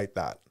emulate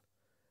that,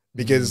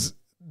 because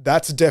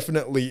that's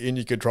definitely in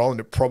your control, and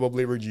it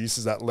probably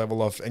reduces that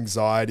level of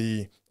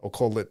anxiety, or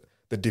call it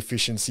the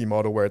deficiency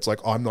model, where it's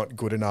like, I'm not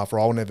good enough or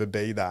I'll never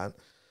be that,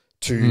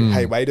 to,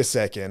 hey, wait a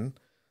second,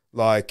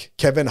 like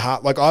Kevin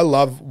Hart, like I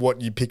love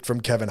what you picked from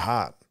Kevin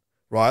Hart,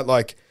 right?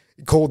 Like,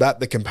 call that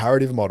the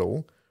comparative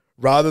model,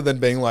 rather than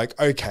being like,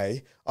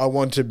 okay, I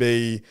want to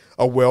be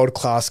a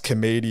world-class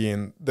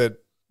comedian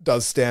that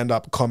does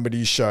stand-up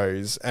comedy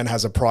shows and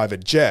has a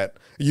private jet.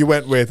 You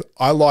went with,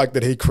 I like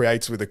that he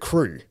creates with a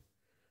crew,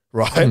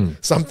 right?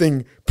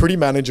 Something pretty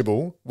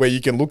manageable, where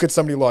you can look at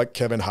somebody like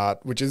Kevin Hart,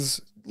 which is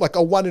like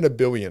a 1 in a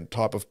billion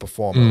type of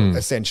performer,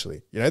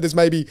 essentially. You know, there's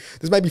maybe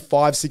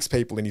 5-6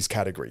 people in his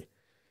category.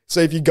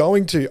 So if you're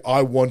going to,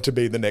 I want to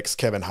be the next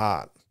Kevin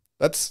Hart,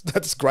 that's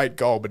a great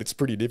goal, but it's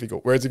pretty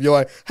difficult. Whereas if you're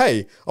like,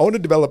 hey, I want to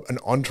develop an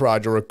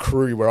entourage or a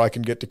crew where I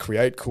can get to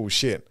create cool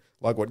shit,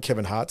 like what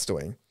Kevin Hart's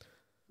doing,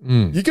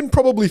 you can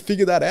probably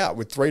figure that out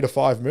with 3 to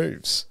 5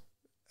 moves,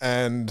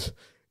 and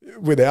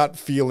without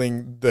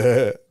feeling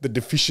the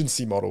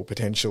deficiency model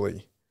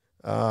potentially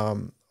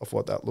of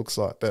what that looks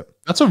like. But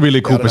that's a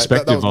really cool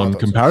perspective on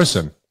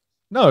comparison.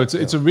 No,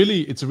 it's a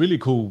really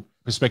cool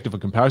perspective of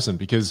comparison,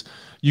 because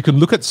you can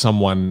look at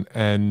someone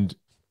and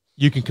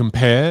you can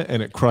compare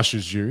and it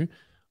crushes you,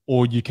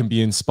 or you can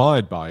be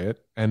inspired by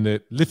it and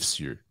it lifts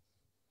you.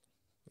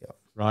 Yeah.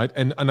 Right.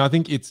 And I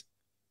think it's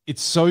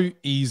so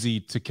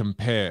easy to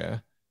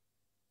compare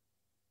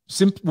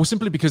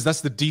Simply because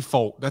that's the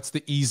default. That's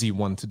the easy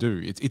one to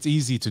do. It's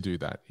easy to do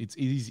that. It's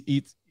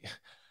easy.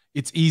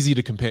 It's easy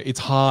to compare. It's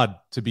hard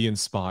to be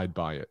inspired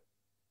by it,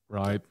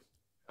 right?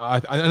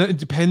 And it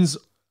depends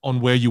on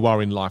where you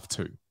are in life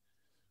too.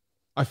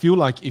 I feel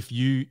like if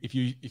you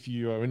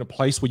are in a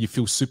place where you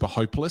feel super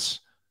hopeless,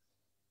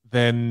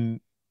 then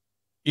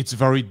it's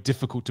very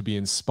difficult to be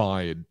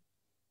inspired,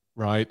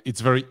 right?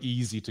 It's very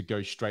easy to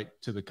go straight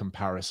to the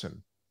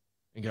comparison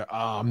and go,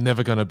 "Oh, I'm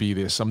never going to be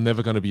this. I'm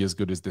never going to be as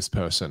good as this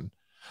person."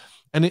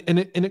 And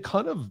it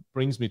kind of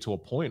brings me to a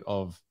point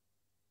of,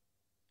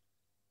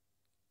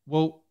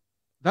 well,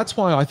 that's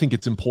why I think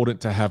it's important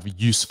to have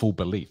useful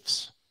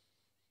beliefs.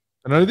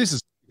 And I know this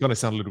is going to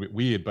sound a little bit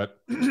weird, but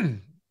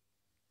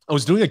I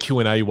was doing a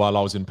Q&A while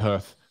I was in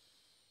Perth,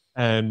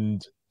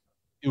 and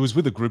it was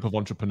with a group of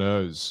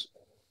entrepreneurs.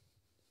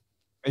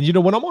 And, you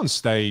know, when I'm on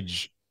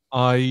stage,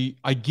 I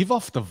give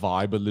off the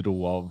vibe a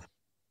little of,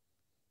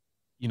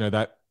 you know,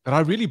 that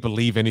I really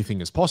believe anything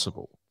is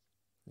possible.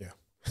 Yeah.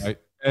 Right.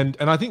 And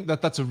I think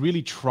that that's a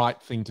really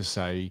trite thing to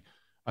say.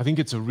 I think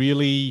it's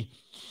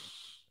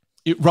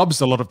it rubs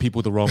a lot of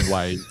people the wrong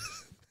way.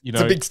 You know,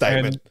 it's a big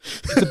statement.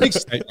 It's a big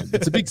statement.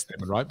 It's a big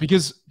statement, right?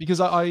 Because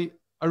I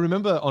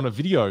remember on a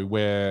video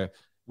where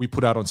we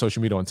put out on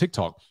social media on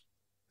TikTok.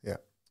 Yeah.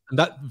 And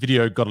that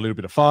video got a little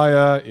bit of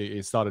fire.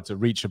 It started to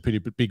reach a pretty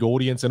big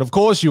audience. And of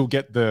course, you'll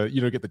get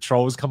the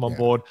trolls come on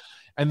board.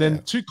 And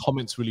then two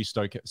comments really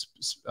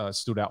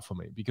stood out for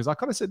me, because I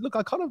kind of said, look,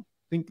 I kind of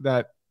think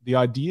that the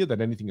idea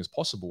that anything is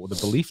possible, or the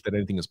belief that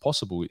anything is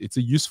possible, it's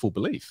a useful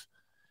belief.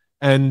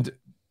 And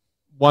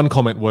one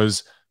comment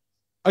was,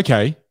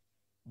 okay,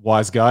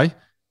 wise guy,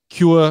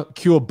 cure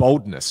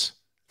boldness.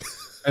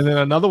 And then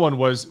another one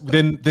was,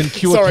 then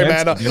cure Sorry,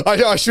 cancer.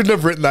 man, I shouldn't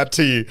have written that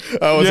to you.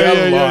 I was out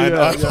of line.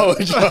 I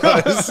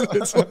apologize.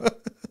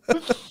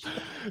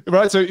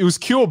 Right, so it was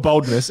cure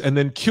boldness, and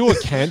then cure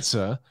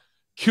cancer,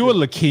 cure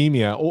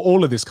leukemia, or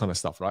all of this kind of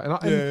stuff, right?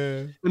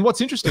 And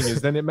what's interesting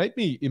is then it made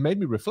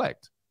me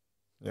reflect.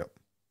 Yeah.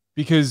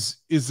 Because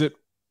is it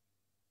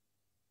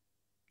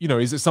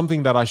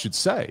something that I should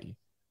say?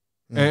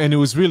 And it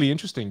was really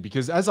interesting,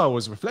 because as I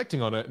was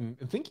reflecting on it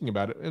and thinking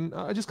about it, and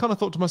I just kind of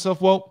thought to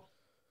myself, well,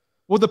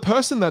 the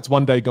person that's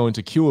one day going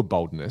to cure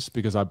boldness,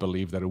 because I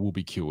believe that it will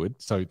be cured,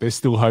 so there's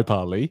still hope,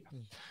 Ali.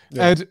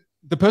 Yeah. And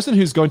the person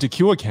who's going to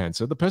cure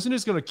cancer, the person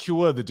who's going to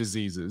cure the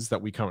diseases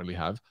that we currently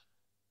have,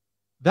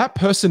 that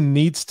person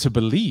needs to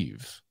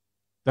believe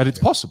that it's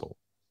possible.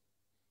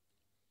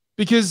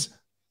 Because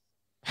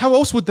how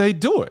else would they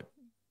do it?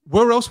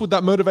 Where else would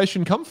that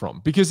motivation come from?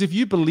 Because if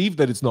you believe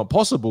that it's not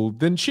possible,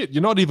 then shit,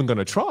 you're not even going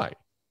to try.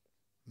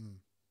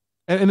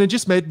 And it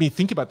just made me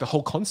think about the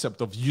whole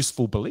concept of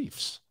useful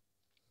beliefs.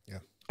 Yeah.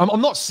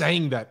 I'm not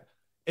saying that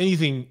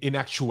anything in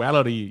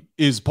actuality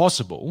is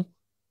possible.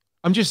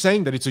 I'm just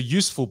saying that it's a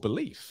useful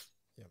belief.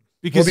 Yeah.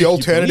 Because the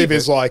alternative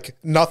is like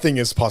nothing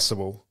is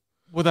possible.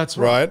 Well, that's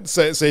right.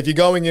 So if you're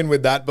going in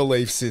with that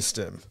belief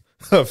system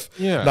of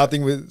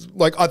nothing with,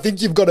 like, I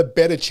think you've got a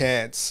better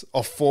chance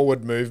of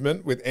forward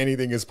movement with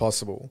anything is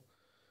possible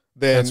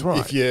than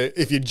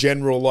if your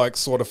general like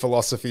sort of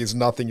philosophy is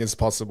nothing is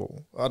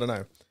possible. I don't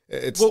know.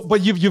 It's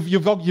but you've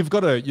got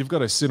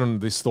to sit on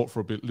this thought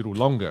for a little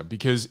longer,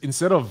 because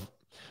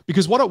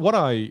what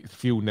I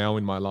feel now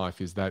in my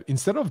life is that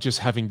instead of just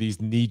having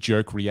these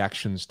knee-jerk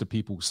reactions to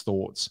people's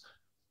thoughts,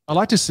 I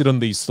like to sit on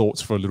these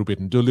thoughts for a little bit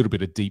and do a little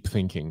bit of deep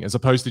thinking, as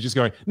opposed to just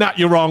going, nah,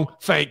 you're wrong,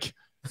 fake.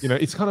 You know,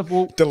 it's kind of,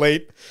 well,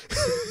 delete.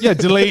 Yeah,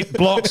 delete,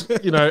 blocked.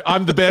 You know,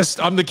 I'm the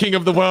best. I'm the king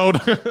of the world.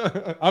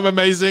 I'm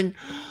amazing.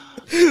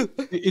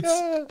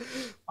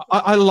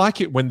 I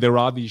like it when there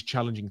are these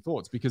challenging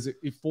thoughts, because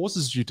it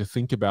forces you to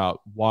think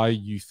about why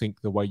you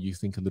think the way you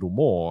think a little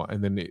more.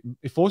 And then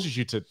it forces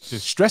you to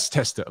stress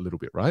test it a little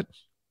bit, right?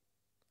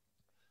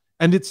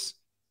 And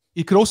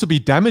it could also be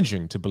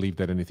damaging to believe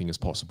that anything is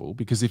possible,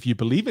 because if you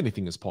believe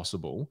anything is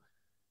possible,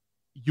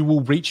 you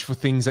will reach for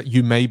things that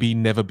you maybe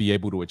never be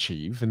able to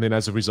achieve, and then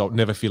as a result,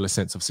 never feel a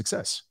sense of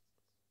success.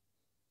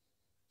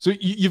 So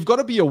you've got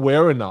to be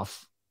aware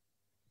enough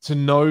to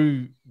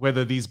know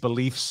whether these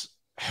beliefs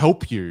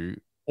help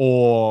you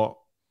or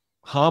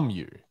harm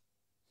you.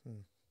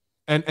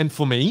 And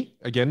for me,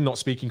 again, not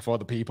speaking for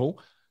other people,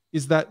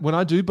 is that when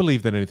I do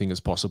believe that anything is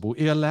possible,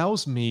 it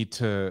allows me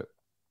to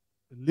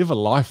live a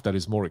life that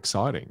is more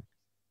exciting.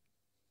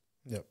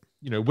 Yep.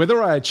 You know,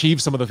 whether I achieve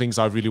some of the things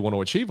I really want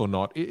to achieve or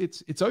not,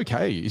 it's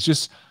okay.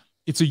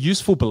 It's a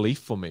useful belief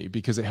for me,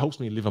 because it helps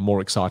me live a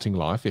more exciting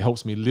life. It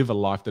helps me live a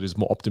life that is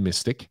more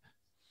optimistic.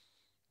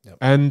 Yep.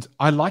 And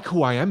I like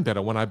who I am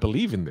better when I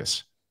believe in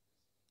this.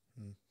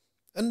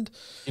 And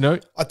you know,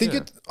 I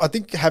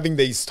think having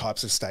these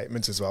types of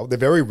statements as well, they're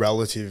very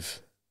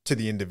relative to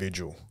the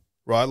individual,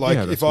 right? Like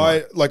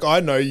I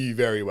know you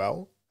very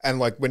well, and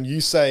like when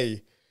you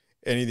say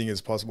anything is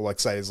possible, like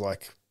say is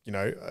like, you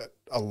know,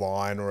 a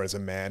line or as a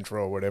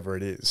mantra or whatever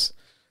it is,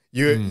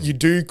 you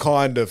do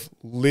kind of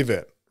live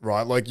it,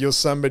 right? Like you're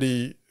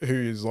somebody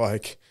who's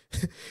like,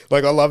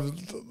 like I love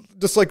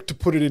just like to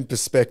put it in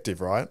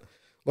perspective, right?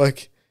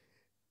 Like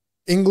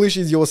English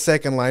is your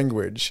second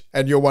language,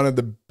 and you're one of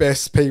the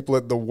best people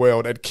in the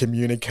world at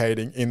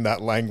communicating in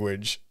that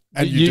language.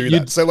 And you do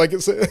that. So like,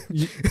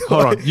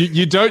 hold on.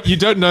 You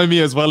don't know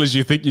me as well as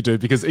you think you do,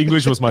 because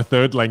English was my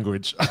third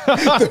language.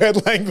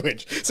 Third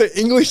language. So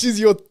English is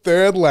your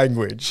third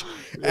language,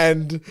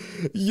 and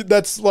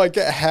that's like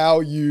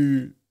how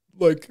you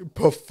like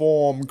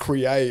perform,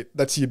 create.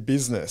 That's your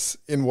business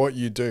in what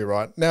you do,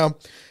 right? Now,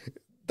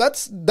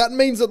 that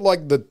means that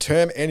like the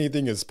term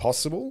anything is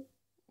possible.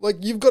 Like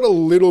you've got a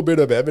little bit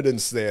of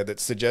evidence there that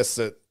suggests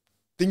that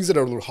things that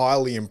are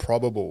highly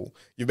improbable,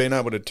 you've been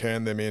able to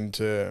turn them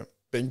into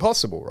being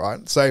possible,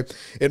 right? So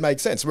it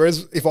makes sense.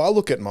 Whereas if I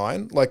look at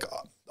mine, like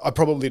I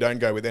probably don't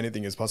go with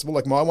anything is possible.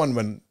 Like my one,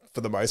 when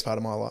for the most part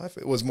of my life,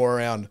 it was more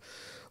around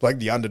like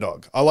the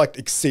underdog. I liked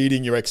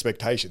exceeding your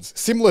expectations.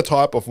 Similar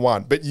type of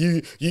one, but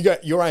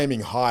you're aiming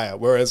higher,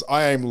 whereas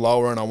I aim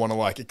lower and I want to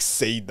like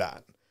exceed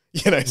that.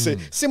 You know, so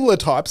similar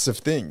types of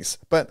things.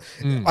 But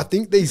I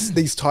think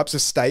these types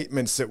of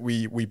statements that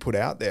we put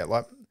out there,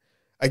 like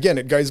again,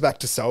 it goes back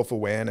to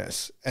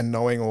self-awareness and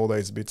knowing all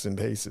those bits and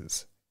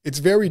pieces. It's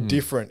very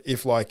different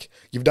if like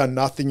you've done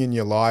nothing in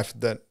your life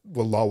that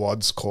will low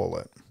odds call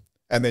it,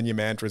 and then your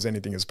mantra is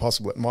anything is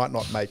possible. It might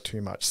not make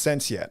too much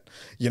sense yet.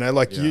 You know,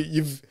 like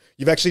you've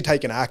actually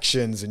taken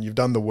actions and you've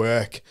done the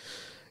work.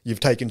 You've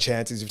taken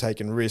chances, you've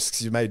taken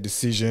risks, you've made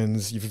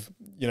decisions, you've,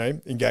 you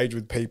know, engaged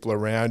with people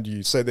around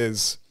you. So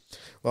there's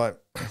like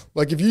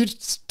if you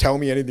tell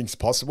me anything's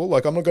possible,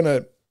 like I'm not going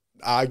to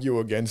argue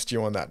against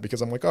you on that,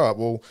 because I'm like, all right,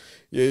 well,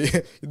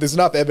 yeah, there's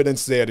enough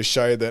evidence there to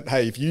show that,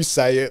 hey, if you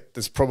say it,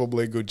 there's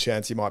probably a good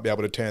chance you might be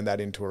able to turn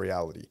that into a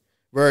reality.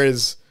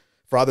 Whereas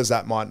for others,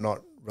 that might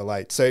not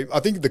relate. So I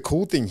think the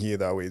cool thing here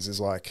though is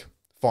like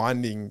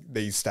finding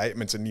these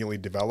statements and nearly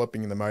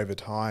developing them over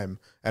time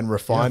and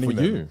refining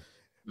them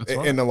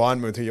in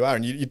alignment with who you are.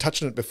 And you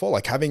touched on it before,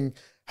 like having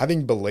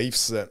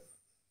beliefs that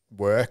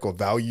work or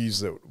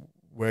values that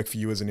work for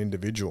you as an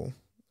individual.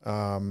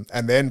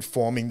 And then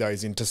forming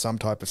those into some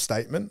type of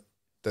statement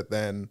that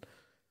then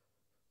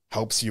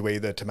helps you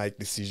either to make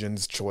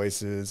decisions,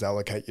 choices,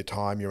 allocate your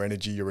time, your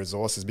energy, your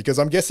resources. Because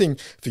I'm guessing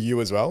for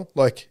you as well,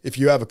 like if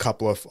you have a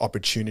couple of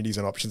opportunities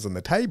and options on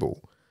the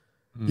table,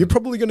 you're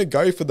probably going to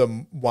go for the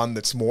one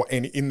that's more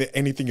in the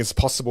anything is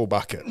possible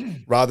bucket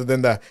rather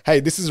than the, hey,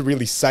 this is a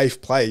really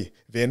safe play,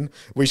 Vin.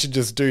 We should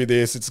just do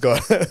this. It's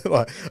got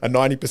like a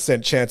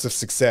 90% chance of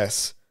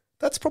success.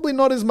 That's probably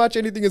not as much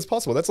anything as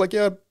possible. That's like,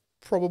 yeah,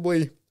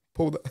 probably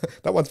pull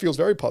that one feels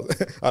very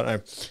positive. I don't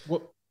know.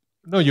 Well,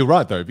 no, you're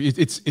right though.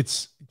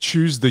 It's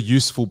choose the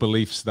useful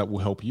beliefs that will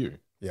help you.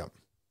 Yeah.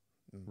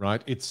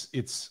 Right. It's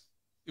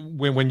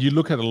when you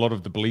look at a lot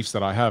of the beliefs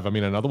that I have, I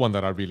mean, another one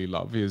that I really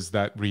love is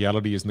that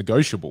reality is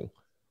negotiable.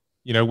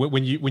 You know,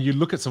 when you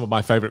look at some of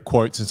my favorite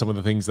quotes and some of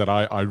the things that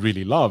I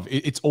really love,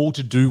 it's all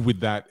to do with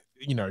that,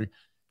 you know,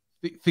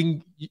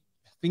 things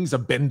are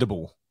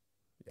bendable.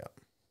 Yeah.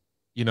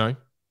 You know,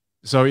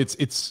 so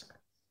it's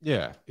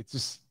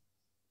just,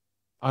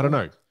 I don't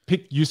know,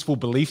 pick useful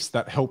beliefs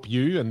that help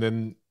you, and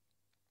then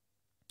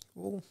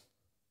you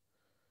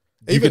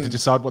get to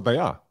decide what they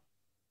are.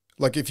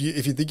 Like if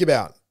you think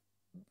about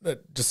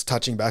just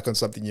touching back on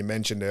something you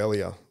mentioned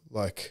earlier,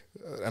 like,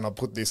 and I'll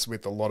put this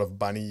with a lot of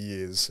bunny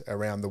ears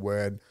around the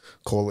word,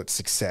 call it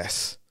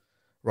success,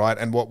 right?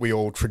 And what we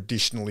all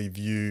traditionally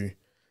view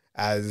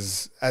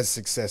as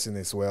success in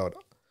this world.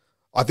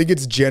 I think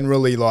it's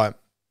generally like,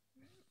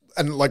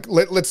 and like,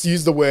 let's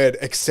use the word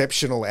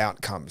exceptional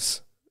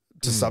outcomes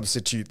to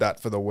substitute that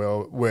for the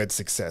word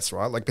success,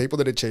 right? Like people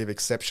that achieve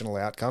exceptional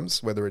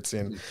outcomes, whether it's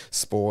in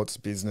sports,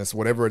 business,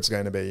 whatever it's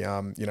going to be,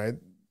 you know,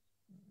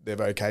 their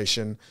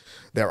vocation,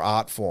 their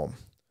art form.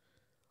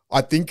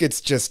 I think it's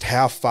just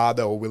how far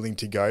they were willing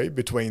to go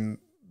between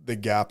the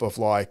gap of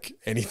like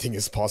anything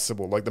is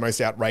possible, like the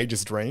most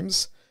outrageous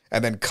dreams,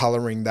 and then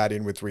coloring that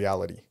in with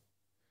reality,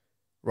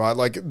 right?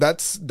 Like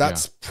that's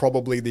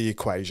probably the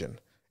equation.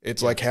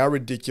 It's like, how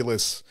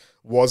ridiculous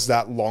was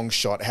that long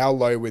shot? How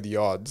low were the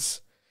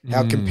odds?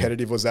 How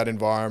competitive was that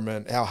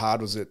environment? How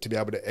hard was it to be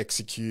able to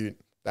execute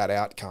that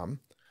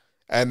outcome?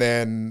 And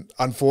then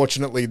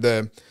unfortunately,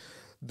 the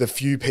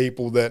few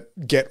people that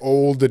get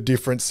all the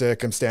different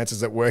circumstances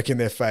that work in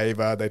their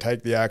favor, they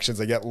take the actions,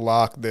 they get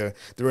luck, they're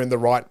in the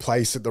right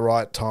place at the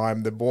right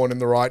time, they're born in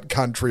the right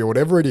country or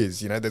whatever it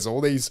is. You know, there's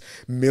all these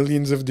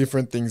millions of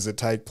different things that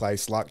take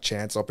place, luck,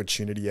 chance,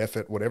 opportunity,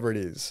 effort, whatever it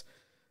is.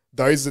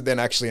 Those that then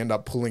actually end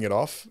up pulling it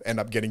off end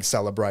up getting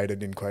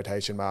celebrated in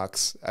quotation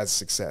marks as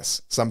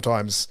success,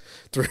 sometimes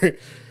through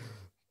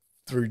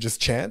just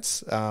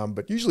chance,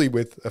 but usually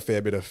with a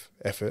fair bit of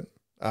effort.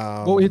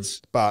 The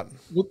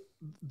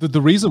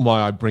reason why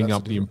I bring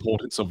up the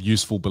importance of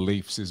useful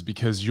beliefs is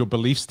because your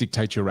beliefs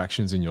dictate your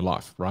actions in your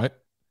life, right?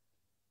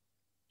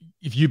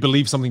 If you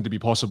believe something to be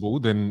possible,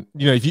 then,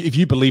 you know, if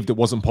you believed it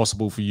wasn't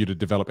possible for you to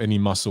develop any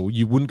muscle,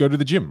 you wouldn't go to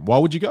the gym. Why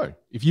would you go?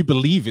 If you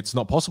believe it's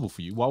not possible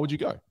for you, why would you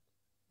go?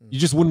 You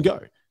just wouldn't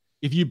go.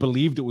 If you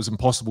believed it was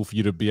impossible for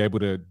you to be able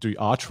to do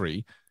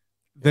archery,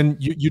 then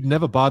you'd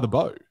never buy the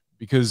bow,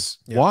 because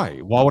why?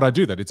 Why would I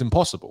do that? It's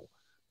impossible.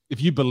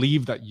 If you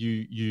believe that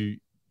you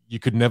you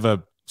could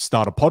never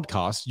start a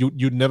podcast,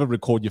 you'd never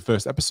record your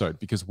first episode,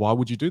 because why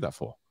would you do that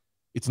for?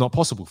 It's not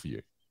possible for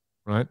you,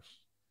 right?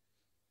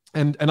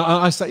 And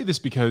I say this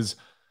because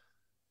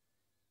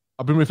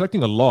I've been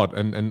reflecting a lot,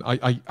 and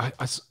I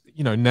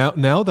you know,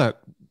 now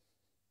that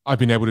I've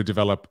been able to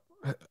develop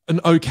an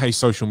okay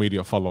social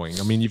media following.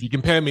 I mean, if you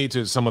compare me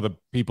to some of the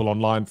people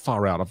online,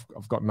 far out,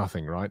 I've got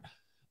nothing, right?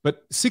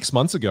 But 6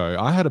 months ago,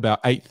 I had about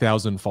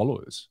 8,000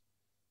 followers,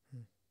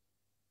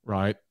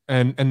 right?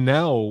 And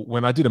now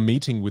when I did a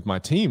meeting with my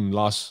team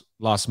last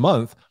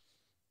month,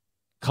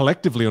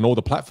 collectively on all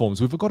the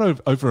platforms, we've got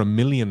over 1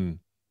 million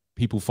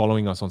people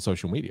following us on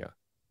social media.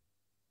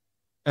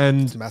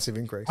 And it's a massive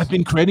increase. I've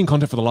been creating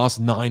content for the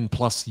last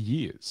 9+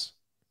 years.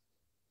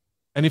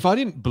 And if I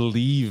didn't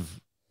believe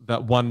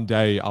that one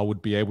day I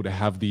would be able to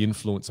have the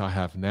influence I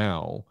have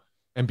now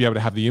and be able to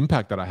have the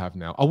impact that I have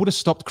now, I would have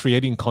stopped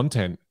creating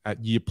content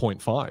at year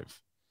 0.5.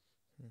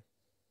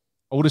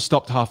 I would have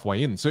stopped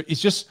halfway in. So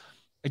it's just,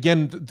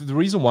 again, the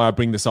reason why I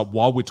bring this up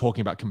while we're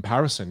talking about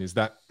comparison is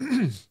that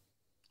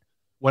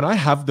when I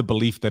have the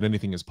belief that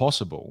anything is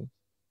possible,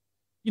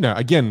 you know,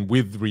 again,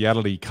 with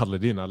reality, cuddle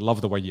it in. I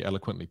love the way you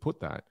eloquently put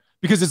that,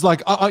 because it's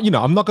like, you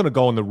know, I'm not going to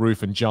go on the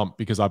roof and jump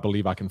because I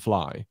believe I can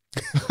fly.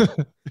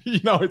 You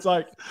know, it's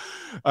like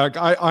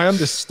I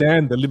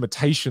understand the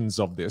limitations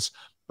of this,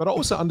 but I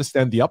also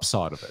understand the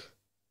upside of it.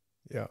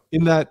 Yeah.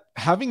 In that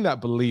having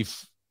that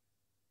belief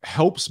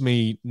helps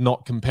me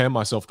not compare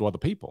myself to other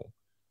people.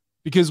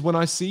 Because when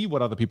I see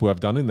what other people have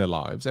done in their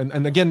lives,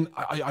 and again,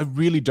 I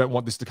really don't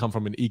want this to come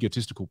from an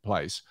egotistical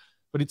place,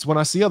 but it's when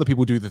I see other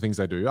people do the things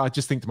they do, I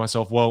just think to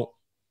myself, well,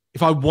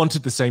 if I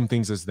wanted the same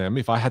things as them,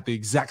 if I had the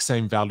exact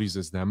same values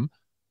as them,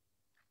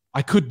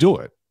 I could do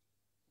it.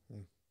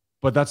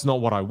 But that's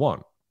not what I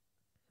want.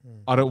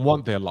 I don't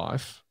want their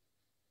life.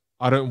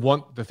 I don't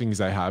want the things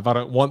they have. I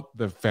don't want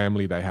the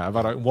family they have.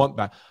 I don't want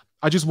that.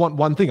 I just want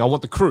one thing. I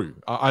want the crew.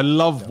 I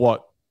love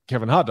what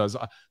Kevin Hart does,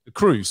 the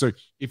crew. So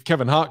if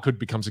Kevin Hart could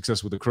become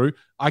successful with the crew,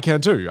 I can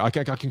too. I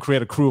can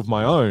create a crew of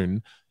my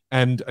own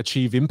and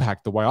achieve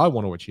impact the way I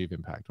want to achieve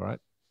impact, right?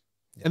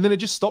 And then it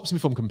just stops me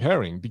from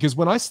comparing, because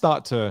when I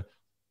start to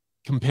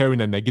compare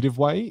in a negative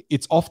way,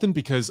 it's often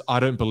because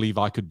I don't believe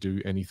I could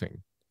do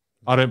anything.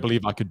 I don't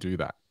believe I could do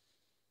that.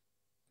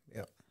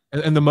 Yeah.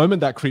 And the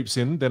moment that creeps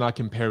in, then I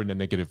compare in a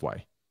negative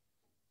way.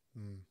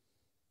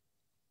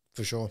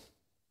 For sure.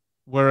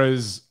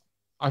 Whereas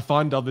I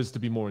find others to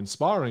be more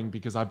inspiring,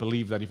 because I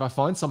believe that if I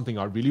find something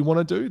I really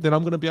want to do, then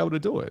I'm going to be able to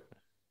do it.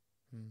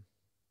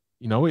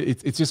 You know,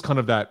 it's just kind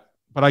of that.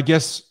 But I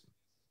guess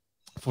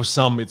for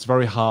some, it's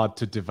very hard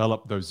to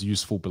develop those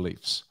useful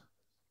beliefs.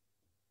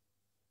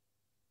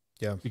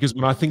 Yeah. Because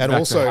when I think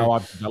back to how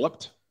I've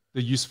developed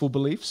the useful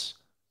beliefs,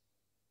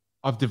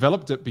 I've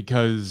developed it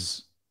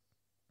because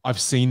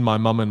I've seen my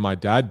mum and my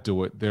dad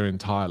do it their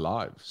entire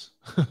lives.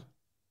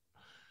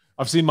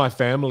 I've seen my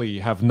family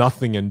have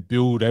nothing and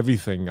build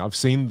everything. I've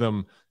seen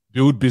them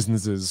build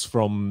businesses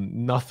from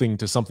nothing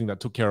to something that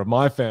took care of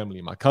my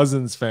family, my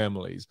cousins'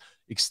 families,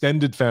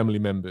 extended family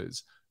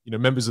members, you know,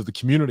 members of the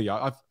community.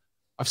 I've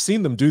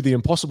seen them do the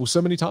impossible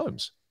so many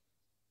times.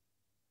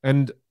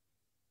 And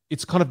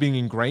it's kind of being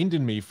ingrained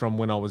in me from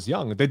when I was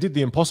young. They did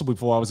the impossible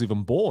before I was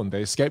even born.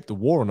 They escaped the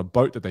war on a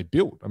boat that they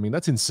built. I mean,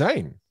 that's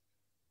insane.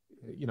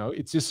 You know,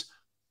 it's just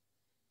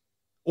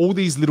all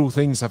these little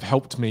things have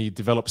helped me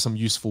develop some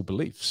useful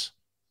beliefs.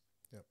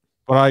 Yep.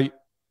 But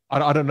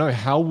I don't know,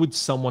 how would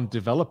someone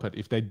develop it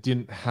if they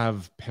didn't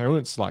have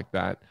parents like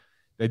that?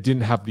 They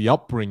didn't have the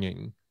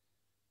upbringing.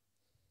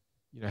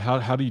 You know,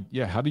 how do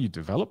you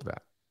develop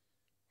that?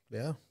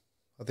 Yeah,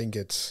 I think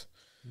it's,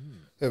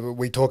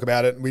 we talk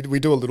about it. We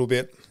do a little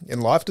bit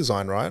in life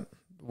design, right?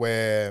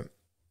 Where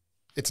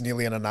it's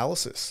nearly an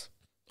analysis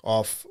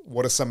of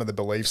what are some of the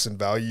beliefs and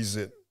values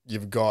that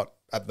you've got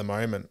at the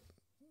moment,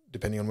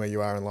 depending on where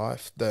you are in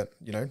life, that,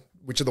 you know,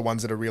 which are the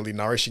ones that are really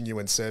nourishing you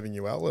and serving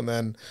you well, and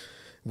then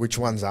which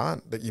ones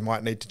aren't, that you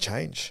might need to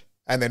change.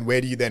 And then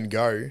where do you then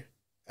go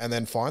and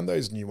then find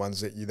those new ones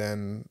that you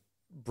then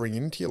bring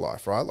into your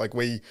life, right? Like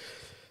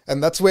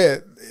and that's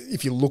where,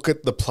 if you look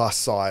at the plus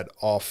side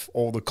of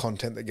all the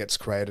content that gets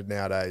created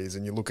nowadays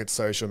and you look at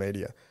social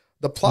media,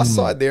 the plus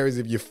side there is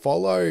if you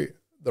follow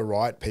the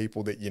right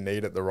people that you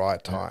need at the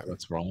right time. Yeah,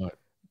 that's right.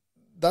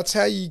 That's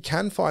how you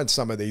can find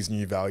some of these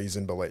new values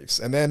and beliefs.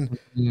 And then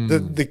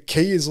the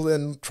key is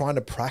then trying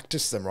to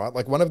practice them, right?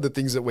 Like one of the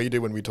things that we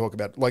do when we talk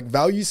about like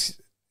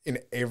values in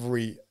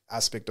every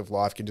aspect of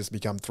life can just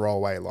become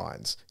throwaway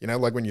lines. You know,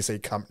 like when you see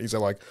companies are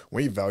like,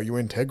 we value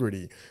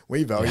integrity,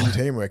 we value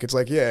teamwork. It's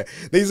like, yeah,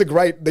 these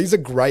are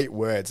great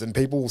words. And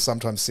people will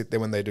sometimes sit there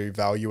when they do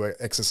value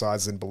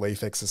exercises and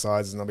belief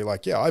exercises and they'll be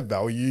like, yeah, I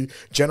value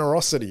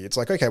generosity. It's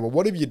like, okay, well,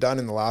 what have you done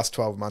in the last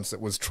 12 months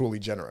that was truly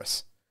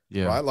generous?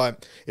 Yeah. Right?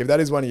 Like if that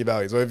is one of your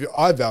values, or if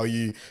I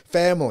value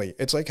family,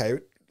 it's okay,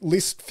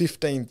 list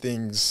 15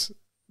 things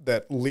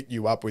that lit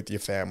you up with your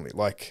family,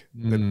 like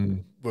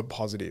that were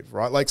positive,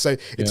 right? Like, so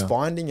it's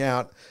finding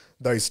out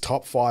those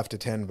top 5 to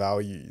 10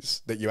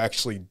 values that you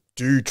actually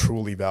do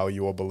truly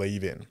value or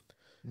believe in,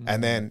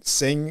 and then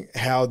seeing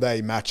how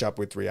they match up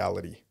with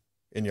reality.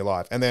 in your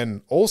life? And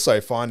then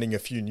also finding a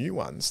few new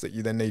ones that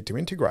you then need to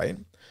integrate.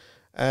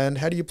 And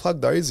how do you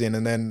plug those in?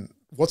 And then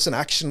what's an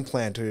action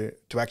plan to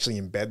actually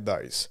embed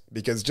those?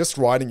 Because just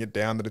writing it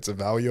down that it's a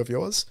value of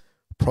yours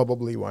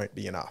probably won't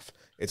be enough.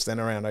 It's then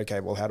around, okay,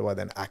 well, how do I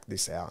then act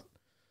this out?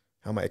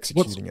 How am I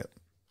executing it?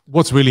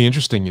 What's really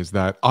interesting is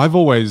that I've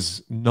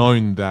always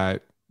known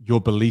that your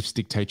beliefs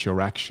dictate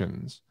your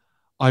actions.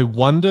 I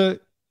wonder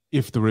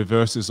if the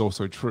reverse is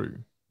also true.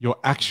 Your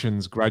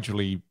actions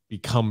gradually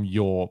become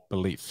your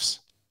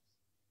beliefs.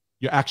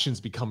 Your actions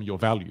become your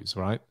values,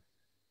 right?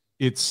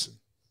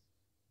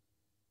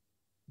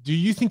 Do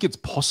you think it's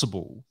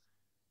possible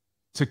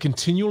to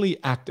continually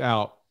act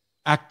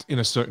in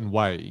a certain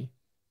way?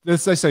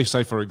 Let's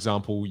say, for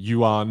example,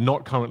 you are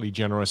not currently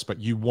generous, but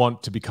you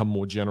want to become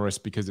more generous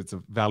because it's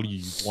a value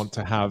you want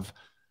to have.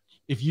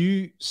 If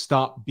you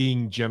start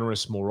being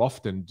generous more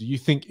often, do you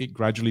think it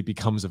gradually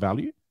becomes a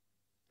value?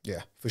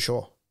 Yeah, for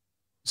sure.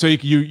 So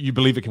you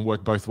believe it can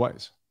work both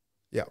ways?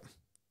 Yeah.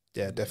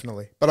 Yeah,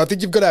 definitely. But I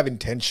think you've got to have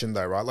intention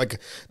though, right? Like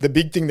the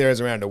big thing there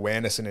is around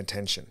awareness and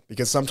intention,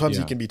 because sometimes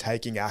you can be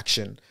taking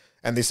action,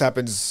 and this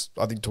happens,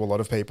 I think, to a lot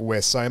of people,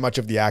 where so much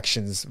of the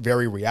action's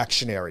very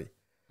reactionary.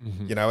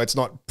 Mm-hmm. You know, it's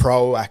not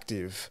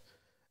proactive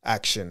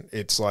action.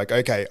 It's like,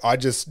 okay, I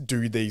just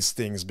do these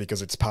things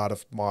because it's part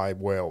of my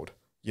world,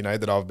 you know,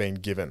 that I've been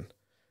given.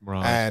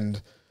 Right.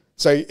 And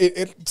so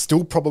it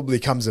still probably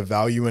comes a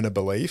value in a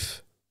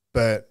belief,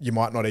 but you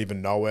might not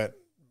even know it.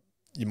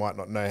 You might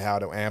not know how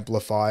to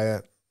amplify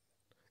it.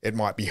 It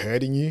might be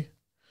hurting you.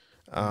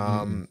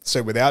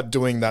 So without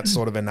doing that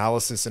sort of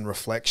analysis and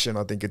reflection,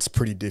 I think it's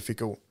pretty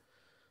difficult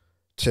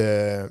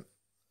to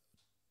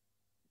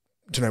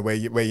know where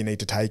you need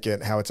to take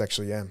it, how it's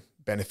actually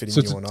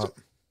benefiting you or not.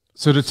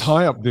 So to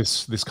tie up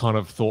this kind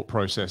of thought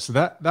process,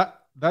 that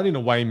in a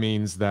way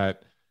means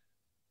that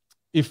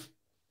if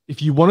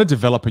you want to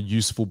develop a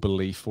useful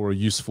belief or a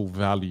useful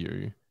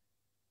value,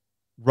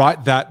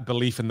 write that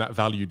belief and that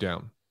value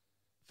down.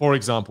 For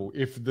example,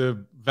 if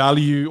the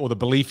value or the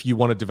belief you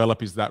want to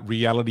develop is that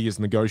reality is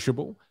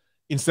negotiable,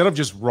 instead of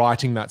just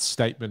writing that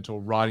statement or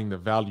writing the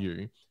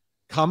value,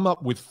 come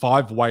up with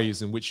 5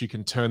 ways in which you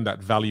can turn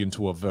that value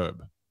into a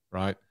verb,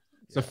 right?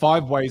 Yeah. So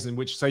 5 ways in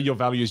which, say your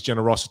value is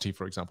generosity,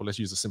 for example. Let's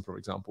use a simpler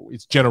example.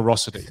 It's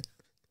generosity.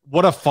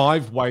 What are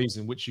 5 ways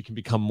in which you can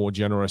become more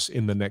generous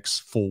in the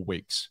next 4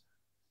 weeks?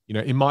 You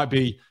know, it might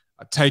be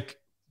take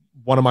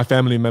one of my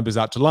family members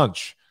out to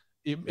lunch.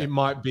 It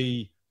might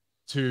be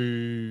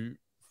to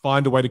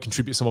find a way to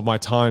contribute some of my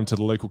time to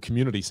the local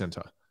community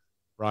center,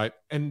 right?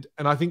 And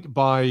I think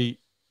by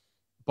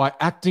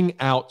acting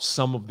out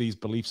some of these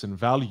beliefs and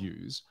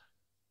values,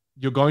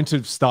 you're going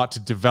to start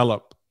to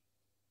develop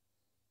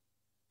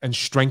and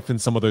strengthen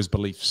some of those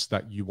beliefs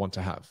that you want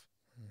to have,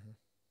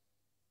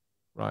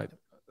 right?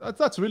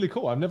 That's really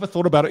cool. I've never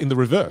thought about it in the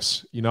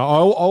reverse. You know, I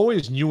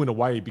always knew in a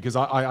way, because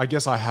I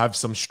guess I have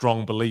some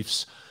strong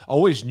beliefs. I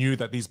always knew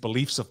that these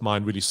beliefs of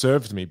mine really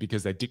served me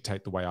because they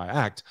dictate the way I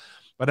act.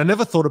 But I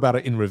never thought about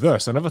it in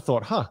reverse. I never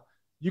thought,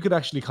 you could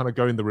actually kind of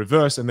go in the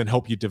reverse and then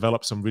help you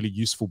develop some really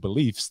useful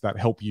beliefs that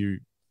help you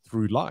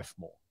through life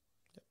more.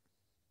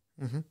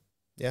 Mm-hmm.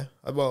 Yeah.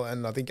 Well,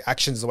 and I think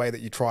action's the way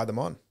that you try them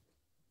on,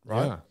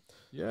 right?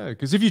 Yeah,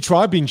 because if you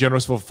try being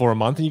generous for a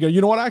month and you go,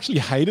 you know what, I actually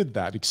hated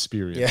that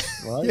experience,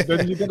 right?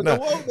 Then you're going to go,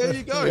 well, there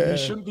you go. You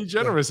shouldn't be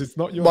generous. It's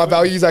not your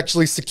value is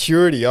actually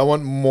security. I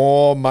want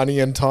more money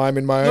and time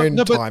in my own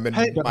time and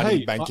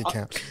money bank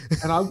account.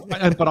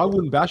 But I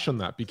wouldn't bash on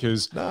that,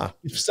 because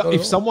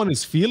if someone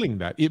is feeling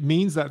that, it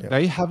means that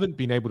they haven't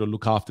been able to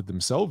look after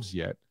themselves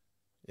yet.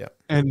 Yeah.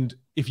 And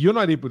if you're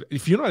not able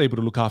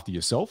to look after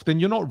yourself, then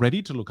you're not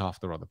ready to look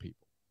after other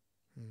people.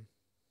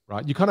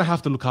 Right? You kind of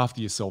have to look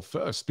after yourself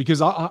first,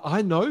 because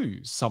I know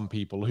some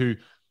people who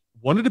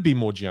wanted to be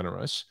more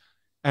generous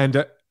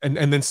and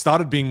then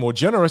started being more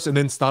generous and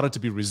then started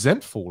to be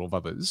resentful of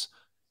others.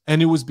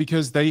 And it was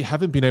because they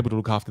haven't been able to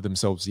look after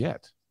themselves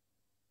yet.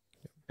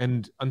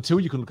 And until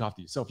you can look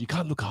after yourself, you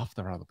can't look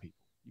after other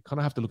people. You kind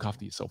of have to look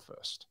after yourself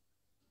first.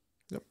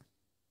 Yep.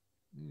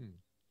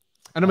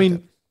 And I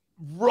mean,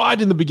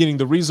 right in the beginning,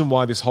 the reason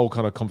why this whole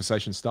kind of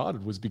conversation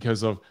started was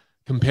because of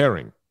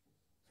comparing.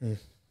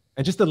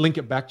 And just to link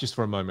it back just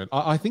for a moment,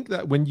 I think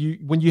that when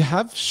you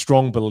have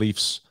strong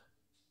beliefs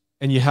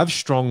and you have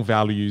strong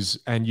values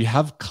and you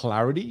have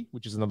clarity,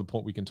 which is another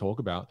point we can talk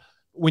about,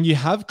 when you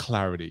have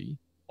clarity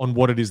on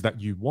what it is that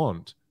you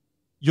want,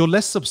 you're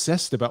less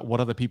obsessed about what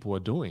other people are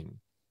doing.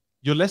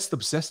 You're less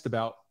obsessed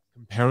about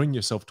comparing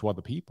yourself to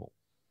other people.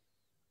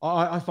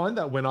 I find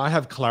that when I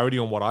have clarity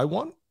on what I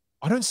want,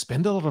 I don't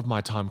spend a lot of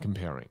my time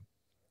comparing.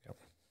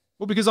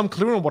 Well, because I'm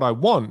clear on what I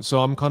want,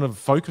 so I'm kind of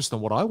focused on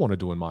what I want to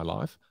do in my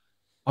life.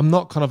 I'm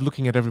not kind of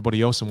looking at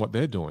everybody else and what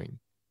they're doing.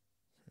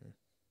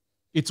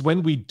 It's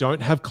when we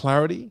don't have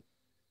clarity.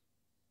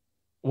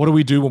 What do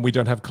we do when we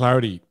don't have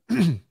clarity?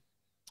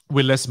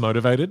 We're less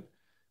motivated.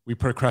 We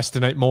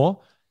procrastinate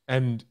more.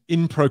 And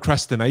in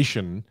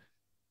procrastination,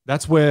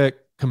 that's where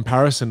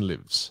comparison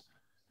lives.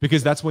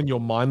 because that's when you're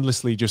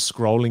mindlessly just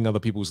scrolling other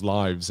people's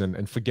lives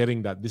and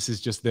forgetting that this is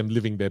just them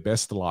living their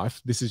best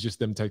life. This is just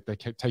them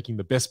taking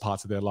the best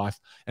parts of their life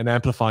and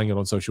amplifying it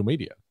on social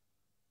media.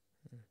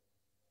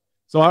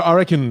 So I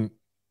reckon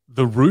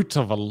the root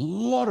of a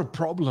lot of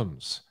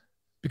problems,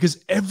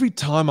 because every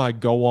time I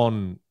go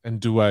on and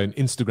do an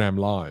Instagram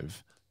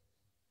live,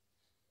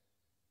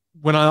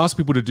 when I ask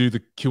people to do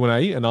the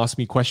Q&A and ask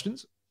me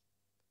questions,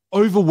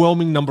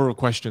 overwhelming number of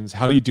questions.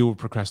 How do you deal with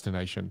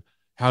procrastination?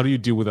 How do you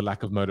deal with a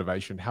lack of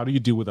motivation? How do you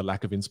deal with a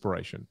lack of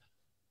inspiration?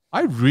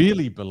 I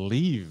really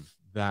believe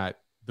that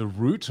the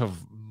root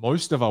of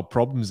most of our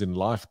problems in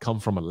life come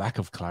from a lack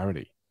of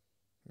clarity.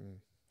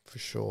 For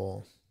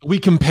sure. We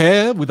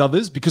compare with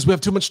others because we have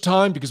too much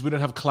time, because we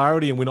don't have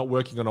clarity and we're not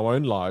working on our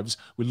own lives.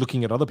 We're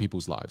looking at other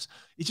people's lives.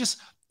 It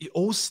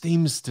all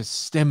seems to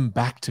stem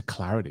back to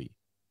clarity.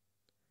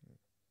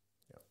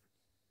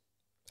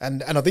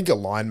 And I think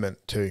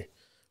alignment too,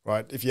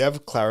 right? If you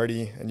have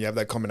clarity and you have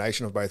that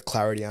combination of both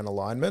clarity and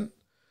alignment,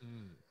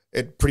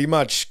 it pretty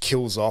much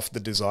kills off the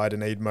desire to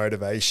need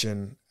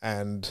motivation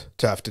and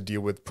to have to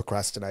deal with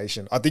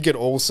procrastination. I think it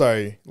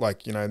also,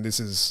 like, you know, and this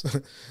is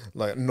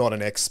like not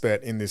an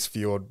expert in this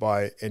field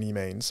by any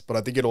means, but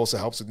I think it also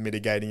helps with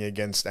mitigating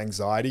against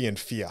anxiety and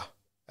fear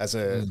as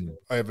a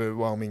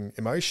overwhelming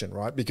emotion,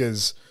 right?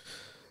 Because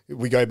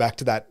we go back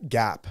to that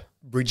gap,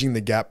 bridging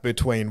the gap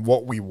between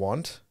what we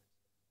want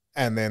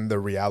and then the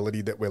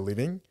reality that we're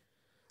living.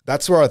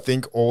 That's where I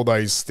think all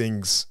those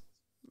things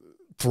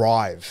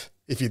thrive.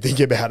 If you think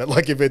about it,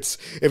 like if it's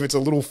a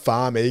little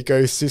farm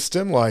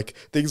ecosystem, like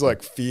things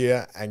like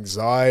fear,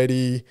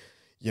 anxiety,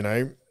 you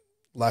know,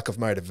 lack of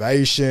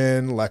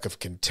motivation, lack of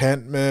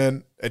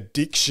contentment,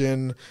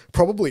 addiction,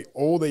 probably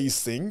all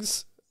these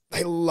things,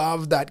 they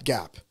love that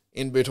gap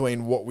in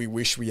between what we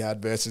wish we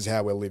had versus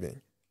how we're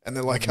living. And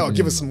they're like, oh,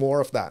 give us more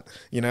of that.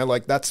 You know,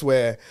 like that's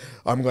where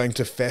I'm going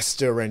to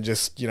fester and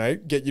just, you know,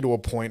 get you to a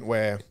point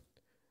where,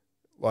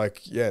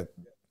 like, yeah.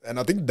 And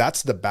I think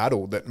that's the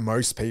battle that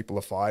most people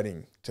are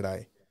fighting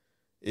today,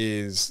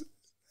 is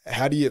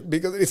how do you,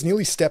 because it's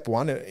nearly step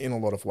one in a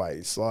lot of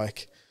ways.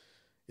 Like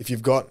if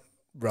you've got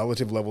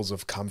relative levels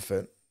of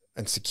comfort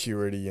and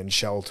security and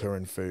shelter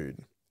and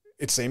food,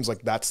 it seems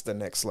like that's the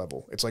next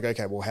level. It's like,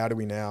 okay, well, how do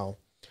we now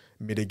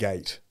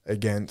mitigate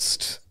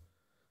against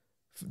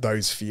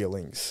those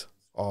feelings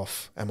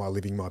of, am I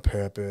living my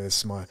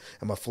purpose?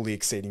 Am I fully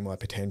exceeding my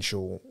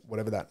potential?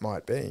 Whatever that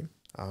might be.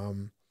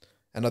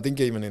 And I think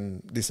even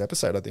in this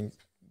episode, I think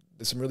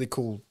there's some really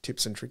cool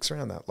tips and tricks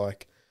around that,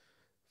 like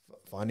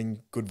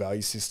finding good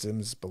value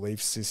systems, belief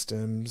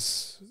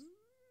systems,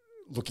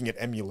 looking at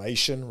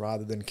emulation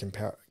rather than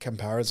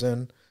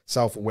comparison,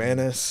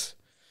 self-awareness,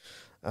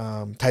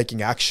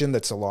 taking action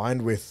that's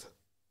aligned with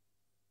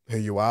who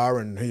you are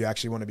and who you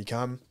actually want to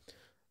become.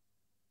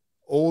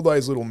 All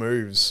those little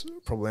moves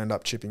probably end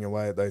up chipping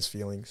away at those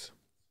feelings.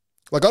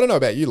 Like, I don't know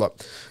about you, like,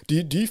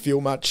 do you feel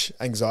much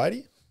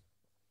anxiety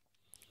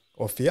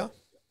or fear?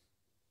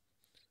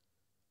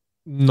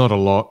 Not a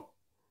lot.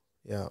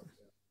 Yeah.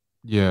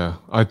 Yeah.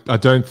 I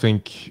don't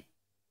think.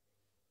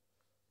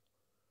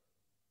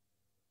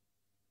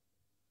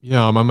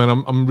 Yeah, I mean,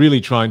 I'm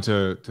really trying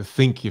to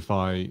think if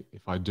I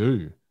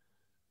do.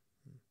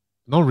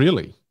 Not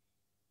really.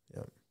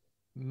 Yeah.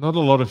 Not a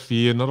lot of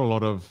fear, not a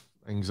lot of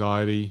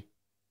anxiety.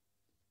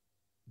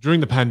 During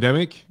the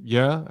pandemic,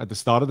 yeah. At the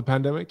start of the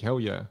pandemic, hell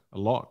yeah. A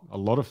lot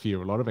of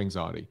fear, a lot of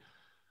anxiety.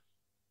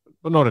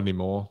 But not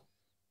anymore.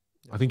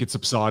 I think it's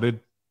subsided.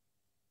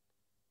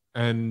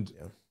 And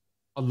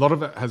a lot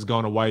of it has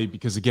gone away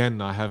because,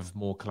 again, I have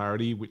more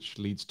clarity, which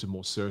leads to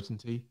more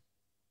certainty.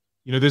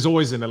 You know, there's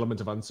always an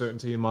element of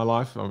uncertainty in my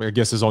life. I mean, I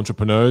guess as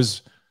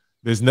entrepreneurs,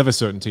 there's never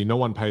certainty. No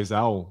one pays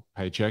our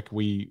paycheck.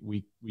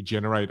 We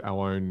generate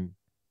our own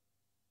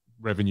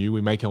revenue.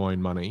 We make our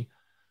own money.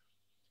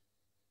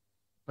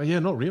 But yeah,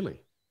 not really.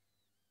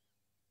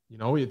 You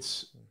know,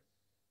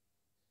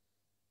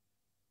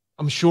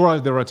 I'm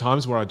sure there are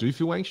times where I do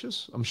feel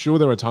anxious. I'm sure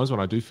there are times when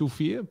I do feel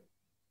fear.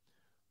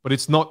 But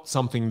it's not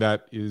something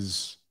that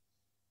it's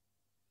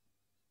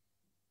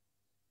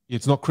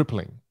not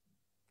crippling.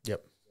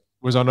 Yep.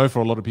 Whereas I know for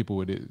a lot of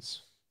people it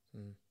is.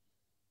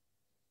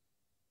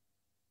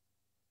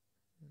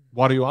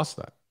 Why do you ask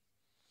that?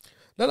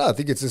 No, I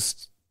think it's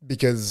just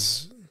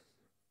because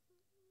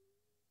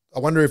I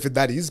wonder if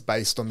that is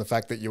based on the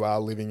fact that you are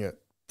living it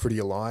pretty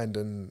aligned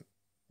and,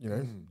 you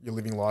know, you're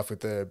living life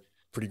with a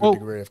pretty good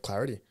degree of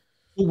clarity.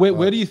 Well,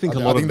 where do you think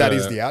I think that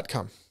is the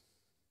outcome.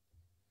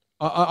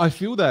 I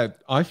feel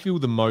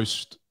the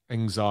most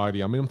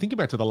anxiety. I mean, I'm thinking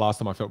back to the last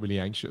time I felt really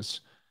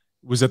anxious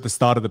was at the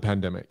start of the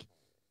pandemic,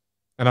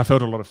 and I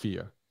felt a lot of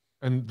fear.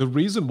 And the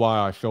reason why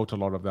I felt a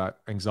lot of that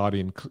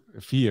anxiety and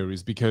fear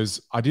is because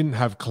I didn't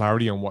have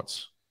clarity on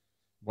what's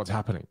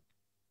happening.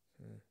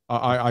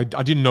 I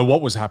didn't know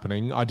what was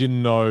happening. I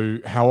didn't know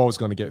how I was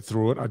going to get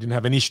through it. I didn't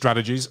have any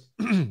strategies,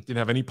 didn't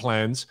have any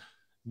plans,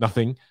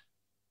 nothing.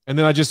 And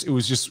then it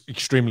was just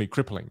extremely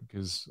crippling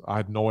because I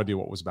had no idea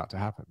what was about to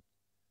happen.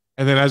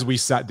 And then as we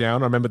sat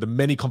down, I remember the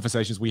many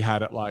conversations we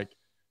had at, like,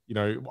 you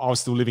know, I was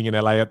still living in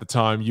LA at the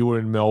time. You were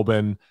in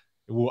Melbourne.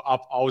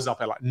 I was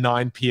up at like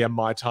 9 p.m.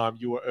 my time.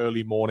 You were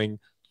early morning.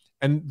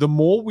 And the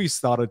more we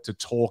started to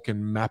talk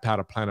and map out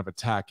a plan of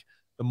attack,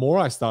 the more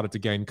I started to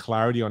gain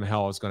clarity on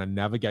how I was going to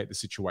navigate the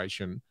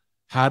situation,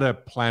 had a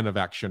plan of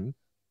action,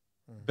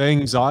 the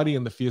anxiety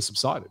and the fear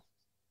subsided.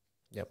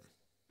 Yep.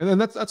 And then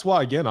that's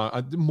why, again,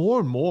 I more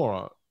and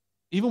more,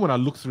 even when I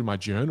look through my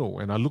journal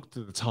and I looked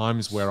at the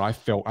times where I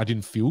felt I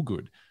didn't feel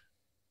good,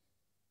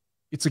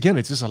 it's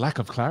just a lack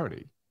of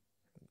clarity.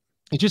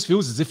 It just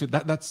feels as if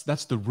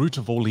that's the root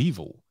of all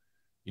evil.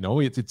 You know,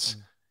 it's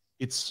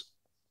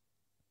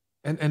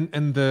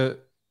and the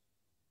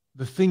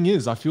thing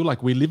is, I feel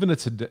like we live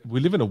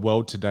in a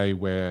world today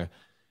where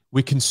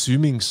we're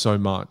consuming so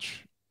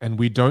much and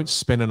we don't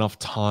spend enough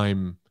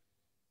time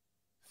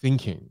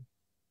thinking,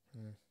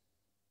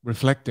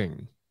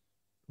 reflecting,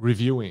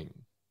 reviewing,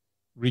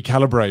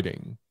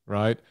 recalibrating,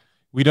 right?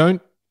 We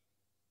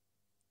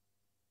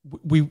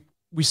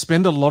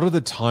spend a lot of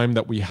the time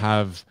that we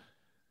have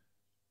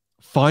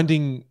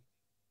finding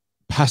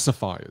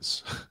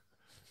pacifiers,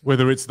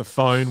 whether it's the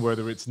phone,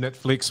 whether it's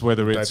Netflix,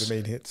 whether it's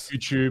dopamine hits,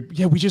 YouTube.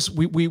 Yeah,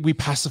 we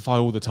pacify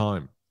all the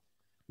time.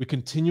 We're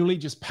continually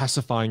just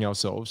pacifying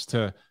ourselves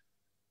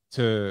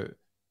to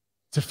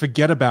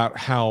forget about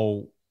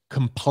how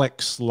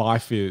complex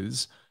life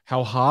is,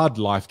 how hard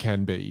life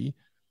can be,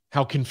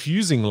 how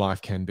confusing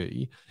life can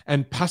be.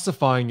 And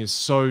pacifying is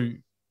so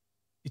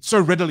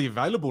readily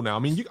available now. I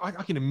mean, I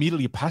can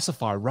immediately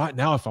pacify right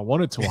now if I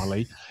wanted to,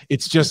 Ali.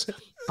 It's just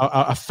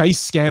a face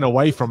scan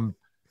away from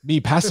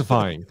me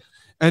pacifying.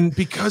 And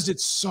because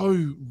it's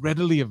so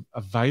readily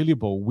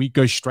available, we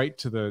go straight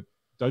to the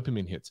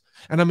dopamine hits.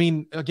 And I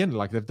mean, again,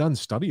 like they've done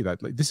study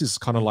that like, this is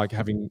kind of like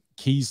having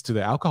keys to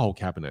the alcohol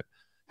cabinet,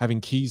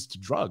 having keys to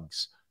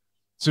drugs.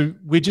 So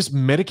we're just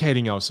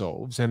medicating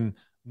ourselves and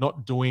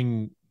not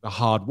doing the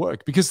hard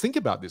work. Because think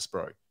about this,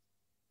 bro.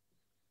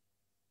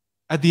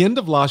 At the end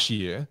of last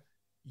year,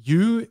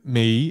 you,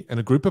 me, and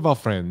a group of our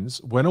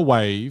friends went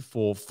away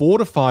for 4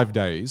 to 5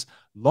 days,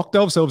 locked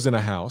ourselves in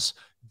a house,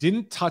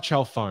 didn't touch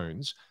our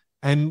phones,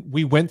 and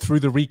we went through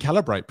the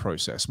recalibrate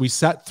process. We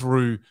sat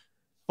through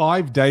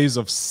 5 days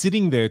of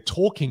sitting there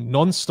talking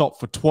nonstop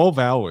for 12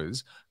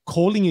 hours,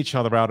 calling each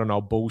other out on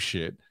our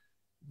bullshit,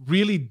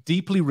 really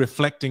deeply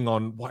reflecting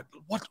on what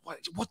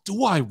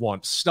do I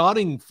want?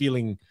 Starting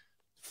feeling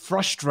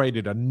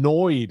frustrated,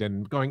 annoyed,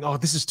 and going, oh,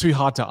 this is too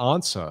hard to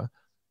answer,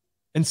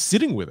 and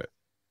sitting with it.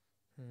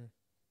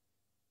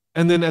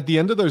 And then at the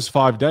end of those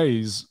 5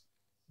 days,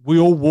 we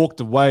all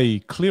walked away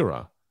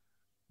clearer.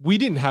 We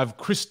didn't have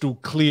crystal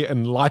clear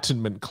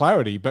enlightenment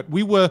clarity, but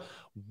we were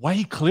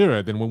way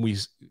clearer than when we,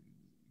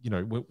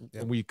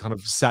 when we kind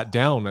of sat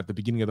down at the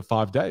beginning of the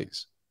 5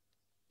 days.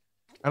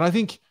 And I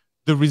think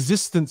the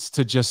resistance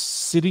to just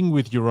sitting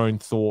with your own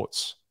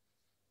thoughts,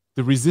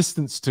 the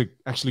resistance to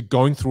actually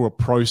going through a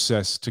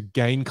process to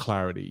gain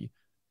clarity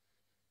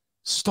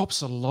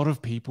stops a lot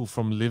of people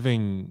from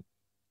living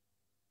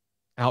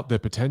out their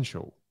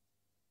potential.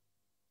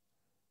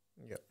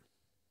 Yep.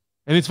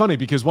 And it's funny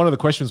because one of the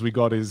questions we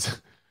got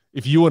is,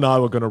 if you and I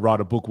were going to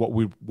write a book, what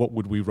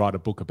would we write a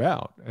book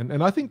about?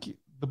 And I think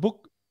the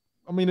book,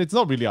 I mean, it's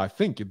not really, I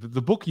think.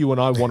 The book you and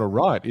I want to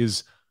write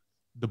is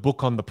the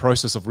book on the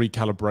process of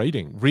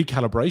recalibration,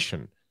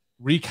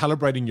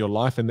 recalibrating your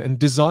life and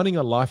designing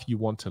a life you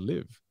want to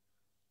live.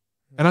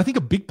 And I think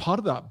a big part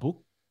of that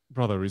book,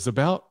 brother, is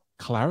about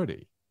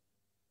clarity.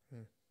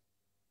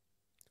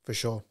 For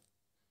sure.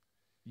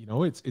 You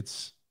know,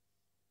 it's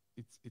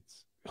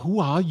who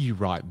are you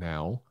right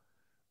now?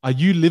 Are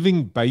you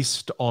living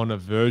based on a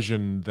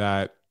version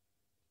that,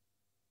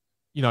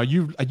 are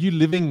you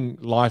living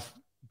life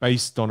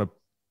based on a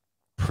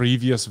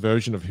previous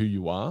version of who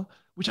you are,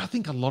 which I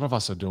think a lot of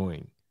us are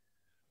doing.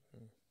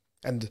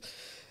 And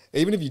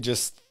even if you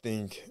just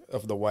think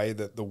of the way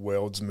that the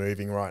world's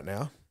moving right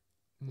now,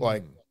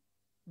 like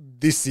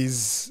this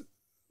is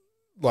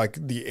like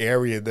the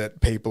area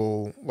that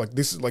people like,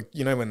 this is like,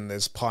 when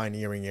there's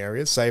pioneering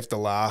areas, say if the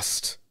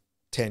last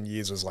 10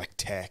 years was like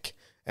tech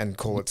and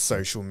call it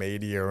social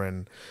media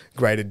and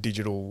greater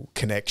digital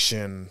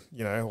connection,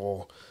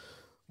 or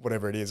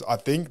whatever it is, I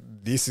think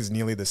this is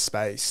nearly the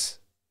space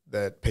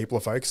that people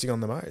are focusing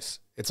on the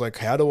most. It's like,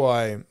 how do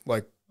I,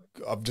 like,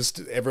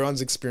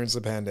 everyone's experienced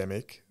the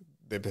pandemic.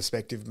 Their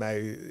perspective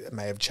may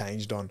have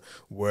changed on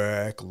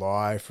work,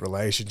 life,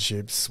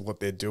 relationships, what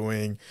they're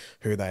doing,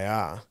 who they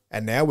are.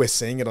 And now we're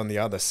seeing it on the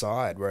other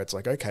side where it's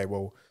like, okay,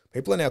 well,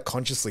 people are now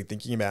consciously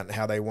thinking about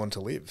how they want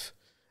to live.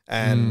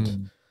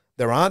 And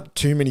there aren't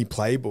too many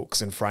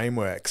playbooks and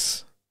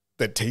frameworks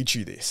that teach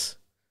you this,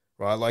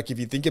 right? Like if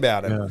you think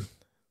about it,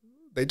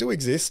 they do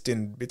exist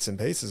in bits and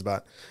pieces,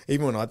 but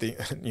even when I think,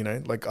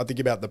 like I think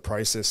about the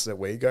process that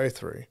we go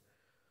through,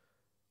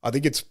 I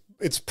think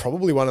it's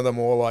probably one of the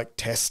more like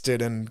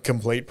tested and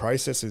complete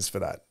processes for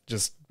that,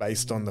 just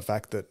based on the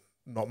fact that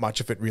not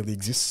much of it really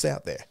exists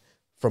out there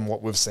from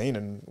what we've seen.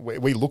 And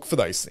we look for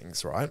those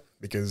things, right?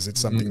 Because it's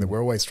something that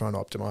we're always trying to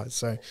optimize.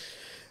 So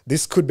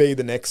this could be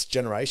the next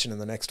generation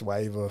and the next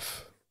wave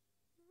of,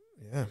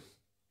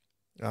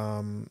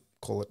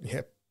 call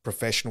it,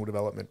 professional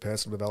development,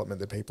 personal development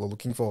that people are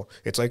looking for.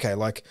 It's okay.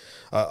 Like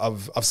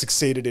I've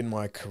succeeded in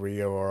my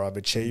career, or I've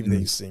achieved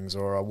these things,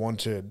 or I want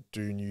to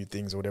do new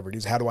things, or whatever it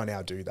is. How do I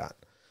now do that?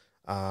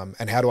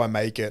 And how do I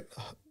make it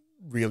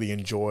really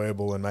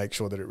enjoyable and make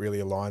sure that it really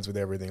aligns with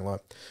everything?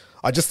 Like,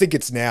 I just think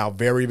it's now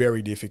very,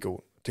 very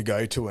difficult to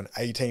go to an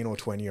 18 or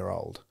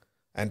 20-year-old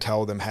and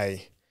tell them,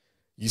 hey,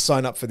 you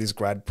sign up for this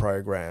grad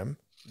program,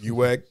 you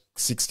work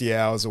 60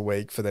 hours a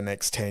week for the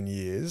next 10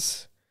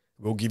 years,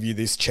 we'll give you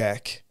this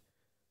check.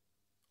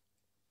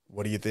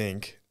 What do you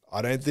think?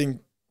 I don't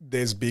think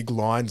there's big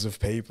lines of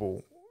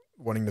people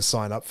wanting to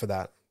sign up for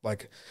that.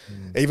 Like,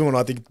 even when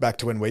I think back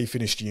to when we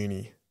finished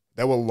uni,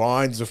 there were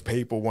lines of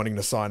people wanting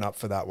to sign up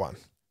for that one.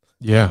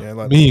 Yeah,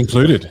 like, me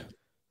included.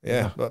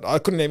 Yeah, but I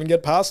couldn't even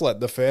get past like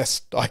the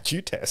first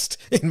IQ test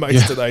in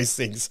most of those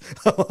things.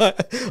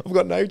 I've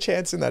got no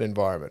chance in that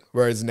environment.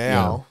 Whereas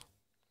now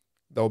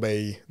there'll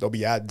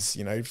be ads,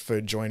 you know,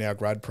 for join our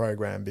grad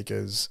program,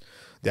 because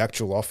the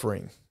actual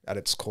offering at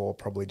its core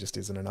probably just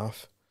isn't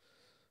enough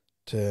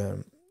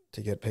to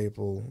get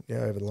people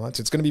over the line.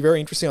 So it's going to be very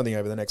interesting, I think,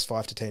 over the next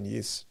 5 to 10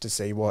 years to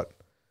see what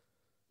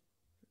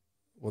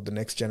the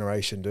next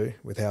generation do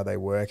with how they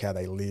work, how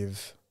they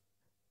live,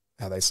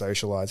 how they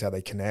socialize, how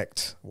they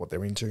connect, what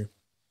they're into.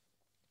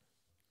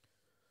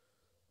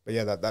 But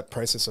yeah, that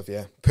process of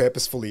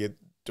purposefully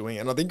doing it.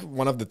 And I think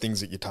one of the things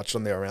that you touched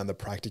on there around the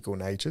practical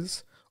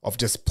natures of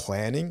just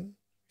planning,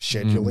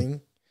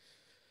 scheduling,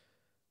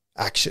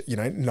 action, you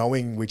know,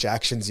 knowing which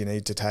actions you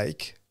need to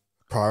take,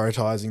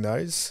 prioritizing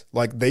those.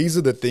 Like, these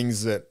are the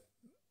things that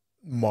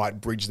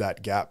might bridge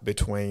that gap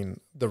between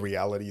the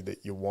reality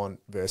that you want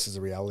versus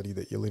the reality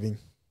that you're living.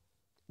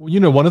 Well, you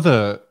know, one of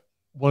the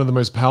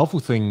most powerful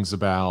things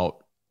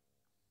about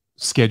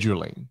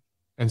scheduling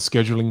and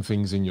scheduling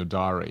things in your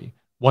diary,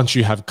 once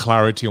you have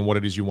clarity on what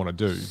it is you want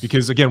to do,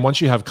 because again, once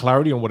you have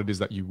clarity on what it is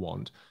that you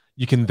want,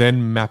 you can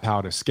then map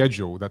out a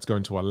schedule that's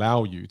going to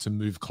allow you to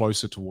move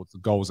closer towards the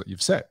goals that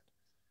you've set.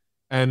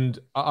 And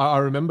I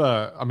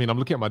remember, I mean, I'm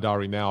looking at my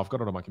diary now, I've got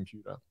it on my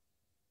computer.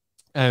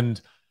 And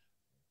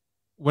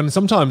when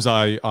sometimes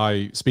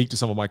I speak to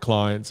some of my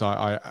clients,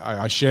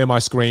 I share my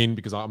screen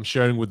because I'm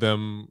sharing with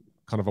them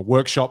kind of a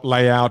workshop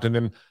layout, and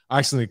then I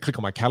accidentally click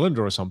on my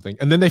calendar or something,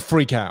 and then they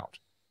freak out.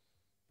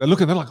 They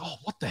look and they're like, oh,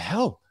 what the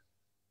hell?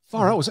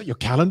 Far out, was that your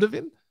calendar,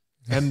 Vin?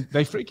 And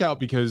they freak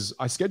out because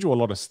I schedule a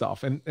lot of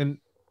stuff. And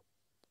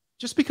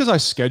just because I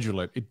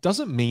schedule it, it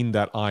doesn't mean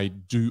that I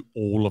do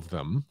all of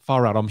them.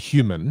 Far out, I'm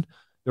human.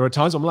 There are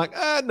times I'm like,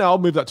 no, I'll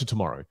move that to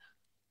tomorrow.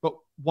 But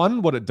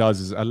one, what it does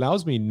is it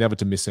allows me never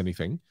to miss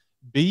anything.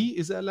 B,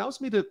 is it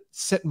allows me to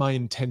set my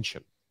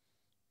intention,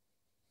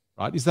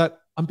 right? Is that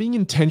I'm being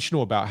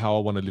intentional about how I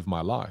want to live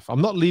my life.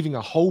 I'm not leaving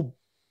a whole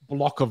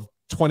block of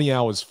 20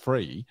 hours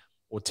free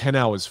or 10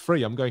 hours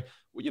free. I'm going,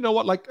 well, you know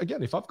what? Like,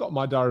 again, if I've got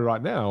my diary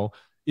right now,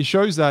 it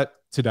shows that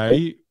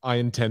today I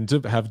intend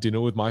to have dinner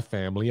with my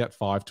family at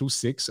 5 till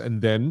 6.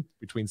 And then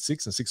between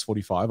 6 and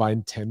 6:45, I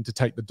intend to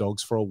take the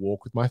dogs for a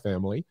walk with my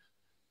family.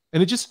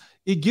 And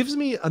it gives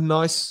me a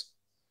nice,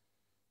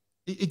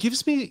 it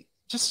gives me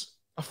just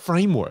a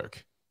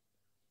framework.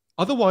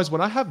 Otherwise,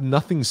 when I have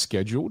nothing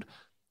scheduled,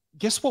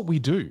 guess what we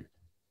do?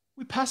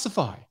 We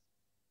pacify,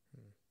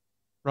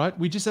 right?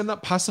 We just end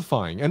up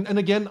pacifying. And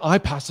again, I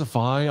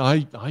pacify,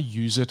 I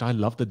use it. I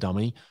love the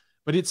dummy,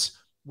 but it's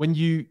when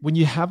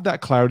you have that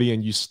clarity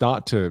and you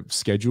start to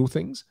schedule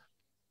things,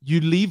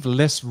 you leave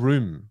less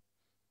room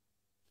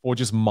for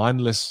just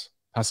mindless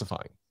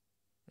pacifying.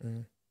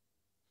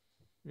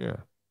 Yeah.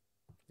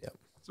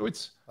 So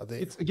it's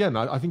again,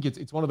 I think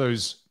it's one of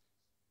those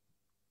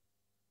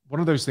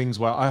things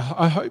where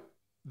I hope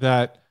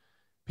that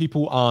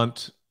people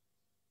aren't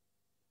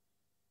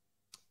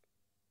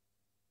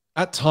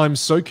at times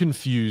so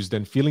confused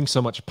and feeling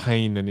so much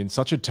pain and in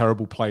such a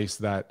terrible place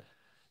that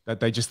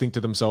they just think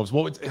to themselves,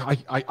 well,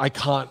 I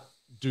can't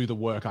do the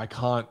work. I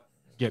can't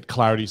get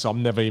clarity, so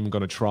I'm never even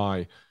going to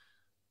try.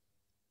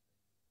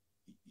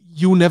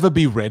 You'll never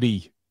be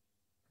ready.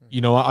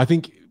 You know, I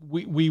think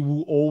we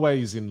will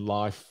always in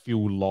life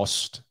feel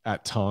lost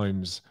at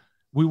times.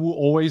 We will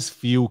always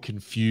feel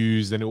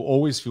confused, and it will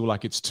always feel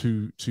like it's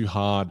too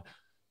hard.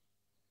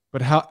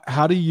 But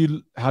how do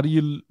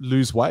you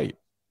lose weight?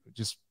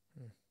 Just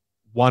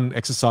one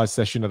exercise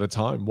session at a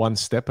time, one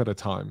step at a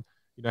time.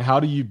 You know, how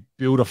do you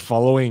build a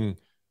following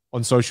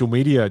on social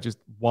media? Just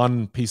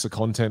one piece of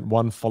content,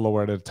 one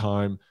follower at a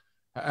time.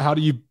 How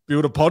do you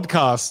build a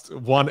podcast?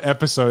 One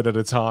episode at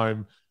a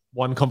time,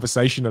 one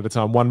conversation at a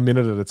time, 1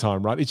 minute at a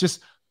time, right? It's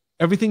just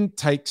everything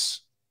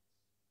takes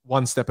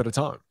one step at a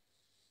time.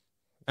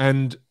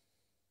 And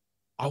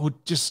I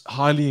would just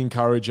highly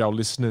encourage our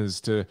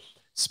listeners to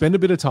spend a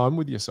bit of time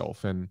with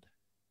yourself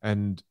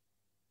and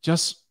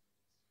just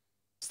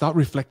start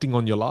reflecting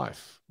on your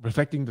life,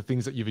 reflecting the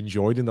things that you've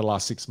enjoyed in the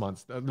last 6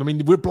 months. I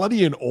mean, we're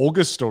bloody in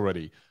August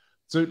already.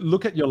 So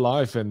look at your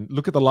life and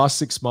look at the last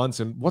 6 months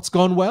and what's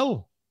gone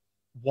well.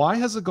 Why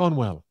has it gone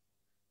well?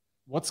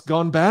 What's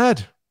gone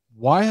bad?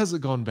 Why has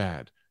it gone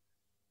bad?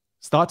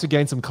 Start to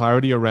gain some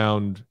clarity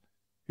around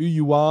who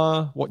you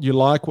are, what you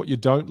like, what you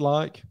don't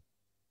like.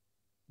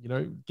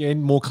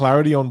 gain more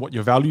clarity on what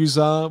your values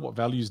are, what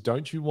values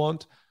don't you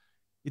want.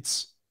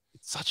 It's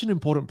such an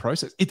important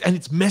process. And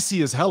it's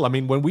messy as hell. I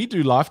mean, when we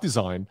do life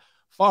design,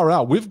 far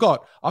out, I've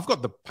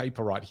got the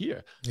paper right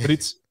here, but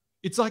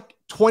it's like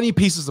 20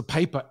 pieces of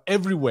paper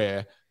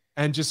everywhere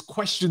and just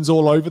questions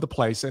all over the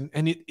place. And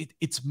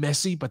it's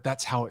messy, but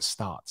that's how it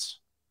starts.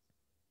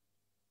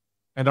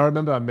 And I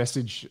remember a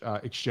message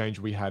exchange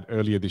we had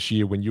earlier this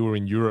year when you were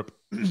in Europe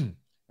and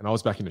I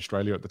was back in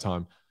Australia at the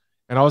time.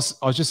 And I was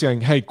just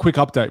saying, hey, quick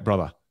update,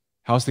 brother.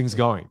 How's things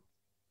going?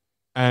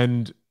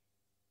 And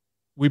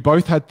we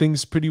both had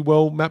things pretty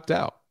well mapped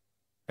out.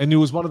 And it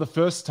was one of the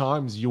first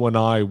times you and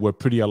I were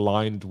pretty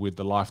aligned with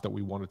the life that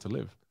we wanted to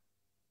live.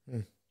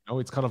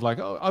 It's kind of like,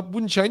 oh, I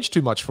wouldn't change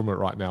too much from it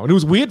right now. And it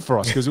was weird for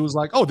us because it was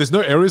like, oh, there's no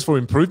areas for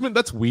improvement.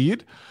 That's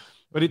weird.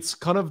 But it's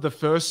kind of the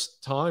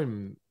first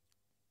time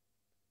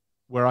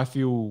where I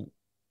feel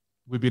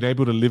we've been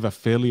able to live a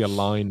fairly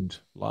aligned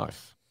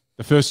life.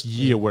 The first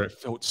year where it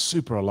felt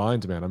super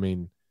aligned, man. I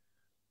mean,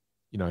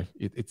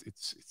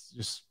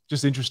 it's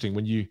just interesting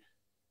when you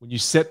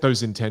set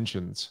those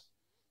intentions.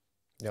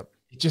 Yep.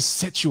 It just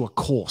sets you a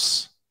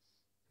course.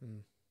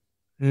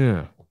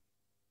 Yeah.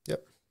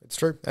 Yep. It's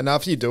true. And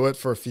after you do it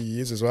for a few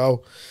years as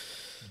well,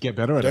 get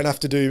better at it.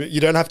 You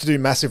don't have to do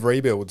massive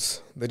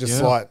rebuilds. They're just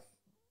slight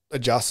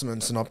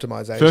adjustments and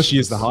optimizations. First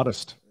year's the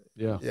hardest.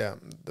 Yeah. Yeah.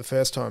 The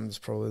first time is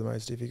probably the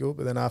most difficult,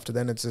 but then after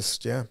then it's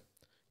just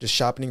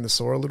sharpening the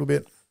saw a little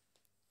bit,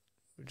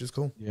 which is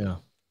cool. Yeah.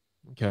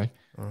 Okay.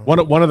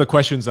 One of the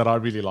questions that I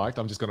really liked,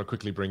 I'm just going to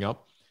quickly bring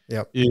up,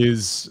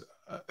 is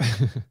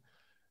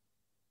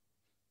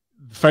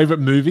favorite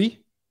movie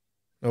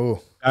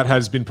that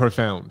has been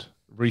profound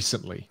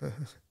recently.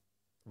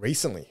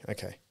 Recently,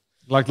 okay.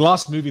 Like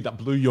last movie that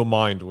blew your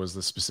mind was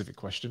the specific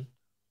question.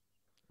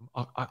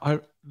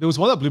 There was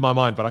one that blew my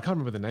mind, but I can't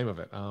remember the name of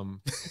it.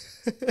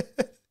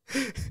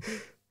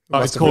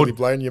 It's called really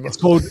blown your mind.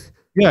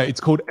 It's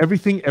called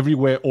Everything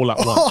Everywhere All at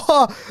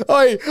Once.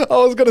 I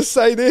was going to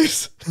say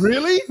this.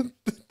 Really?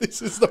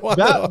 This is the one.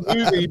 That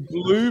movie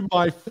blew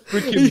my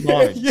freaking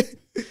mind. Yeah.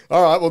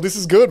 All right, well, this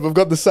is good. We've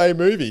got the same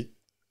movie.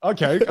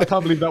 Okay, I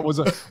can't believe that was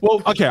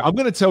okay, I'm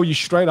going to tell you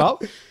straight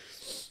up.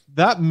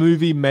 That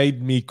movie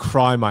made me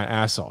cry my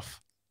ass off.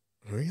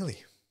 Really?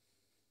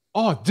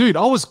 Oh, dude,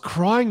 I was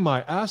crying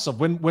my ass off.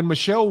 When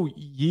Michelle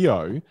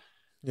Yeoh,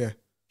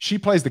 she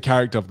plays the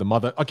character of the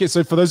mother. Okay,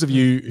 so for those of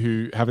you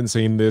who haven't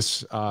seen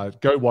this,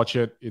 go watch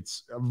it.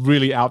 It's a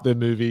really out there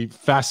movie,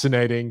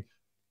 fascinating.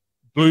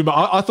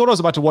 I thought I was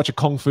about to watch a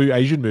Kung Fu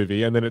Asian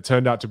movie, and then it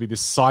turned out to be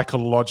this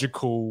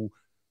psychological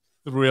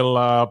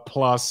thriller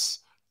plus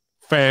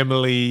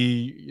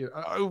family.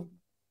 I don't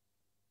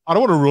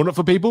want to ruin it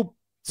for people.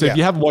 So if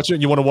you haven't watched it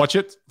and you want to watch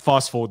it,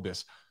 fast forward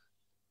this.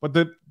 But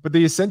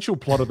the essential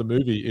plot of the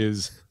movie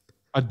is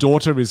a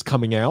daughter is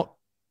coming out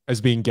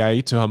as being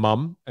gay to her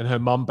mum, and her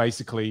mum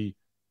basically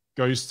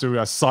goes through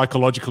a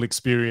psychological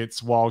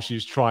experience while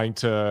she's trying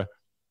to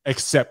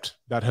accept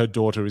that her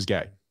daughter is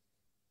gay.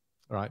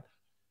 All right.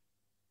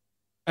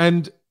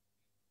 And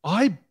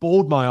I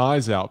bawled my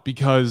eyes out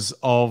because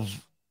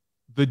of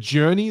the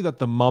journey that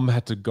the mum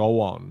had to go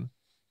on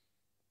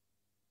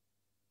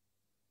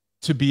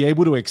to be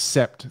able to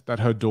accept that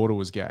her daughter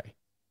was gay.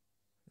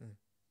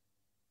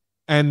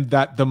 And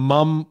that the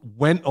mum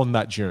went on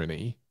that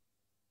journey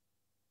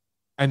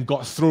and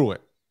got through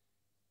it.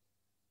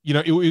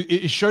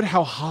 It showed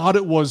how hard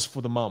it was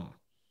for the mum,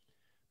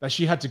 that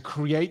she had to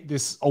create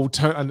this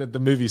alternative, and the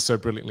movie is so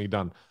brilliantly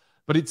done.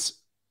 But it's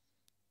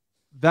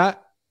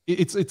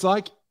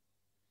like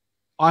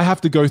I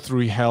have to go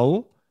through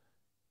hell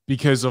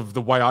because of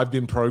the way I've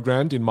been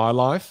programmed in my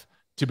life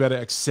to better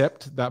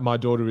accept that my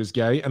daughter is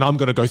gay, and I'm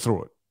going to go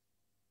through it.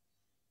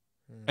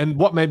 And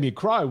what made me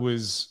cry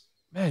was,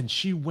 man,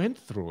 she went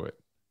through it.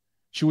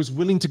 She was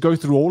willing to go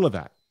through all of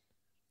that.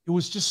 It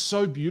was just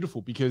so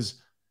beautiful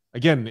because,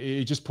 again,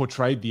 it just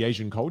portrayed the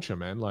Asian culture,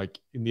 man. Like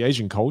in the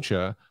Asian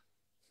culture,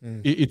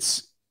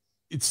 it's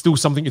still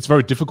something, it's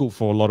very difficult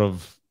for a lot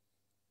of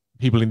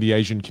people in the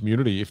Asian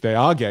community, if they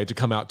are gay, to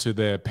come out to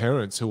their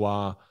parents who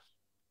are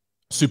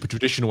super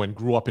traditional and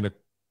grew up in a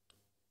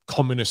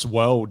communist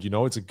world.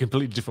 It's a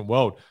completely different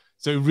world.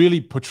 So it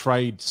really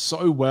portrayed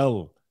so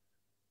well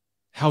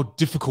how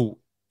difficult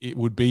it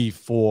would be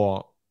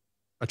for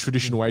a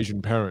traditional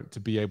Asian parent to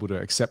be able to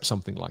accept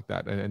something like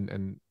that.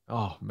 And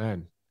oh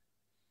man.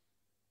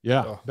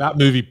 Yeah, that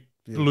movie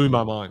blew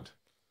my mind.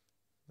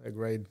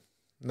 Agreed.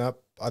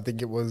 Nope. I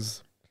think it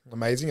was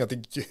amazing. I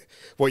think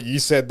what you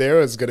said there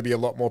is going to be a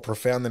lot more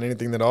profound than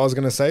anything that I was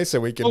going to say. So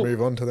we can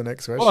move on to the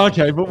next question. Well,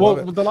 okay.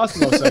 But the last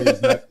thing I'll say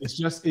is that it's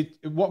just,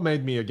 what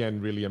made me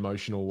again really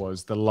emotional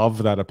was the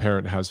love that a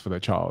parent has for their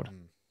child,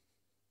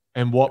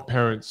 and what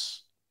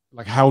parents,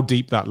 like how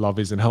deep that love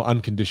is and how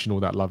unconditional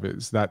that love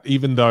is. That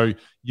even though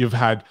you've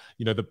had,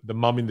 the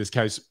mum in this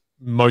case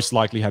most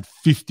likely had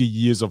 50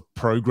 years of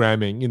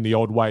programming in the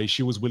old way,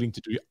 she was willing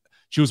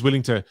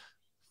to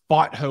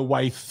fight her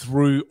way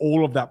through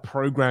all of that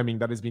programming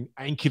that has been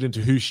anchored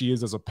into who she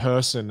is as a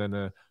person and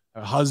her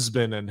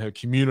husband and her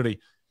community,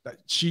 that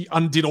she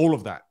undid all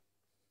of that.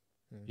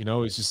 You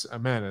know, it's just a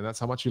man, and that's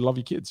how much you love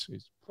your kids.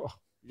 It's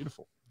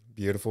beautiful.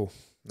 Beautiful.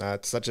 No,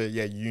 it's such a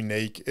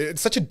unique.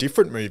 It's such a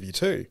different movie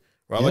too,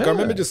 right? Yeah. Like I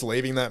remember just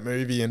leaving that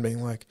movie and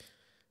being like,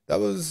 that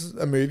was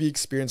a movie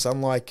experience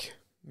unlike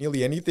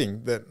nearly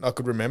anything that I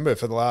could remember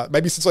for the last,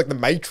 maybe since like The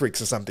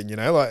Matrix or something. You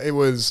know, like it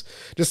was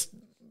just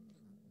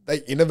they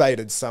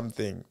innovated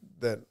something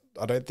that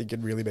I don't think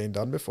had really been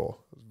done before.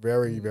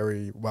 Very,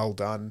 very well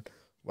done,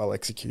 well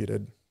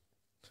executed.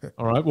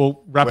 All right,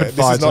 well, rapid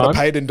fire. This is not time. a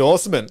paid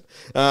endorsement.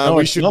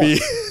 We should be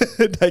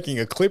taking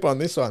a clip on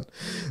this one.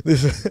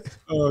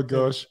 Oh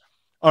gosh.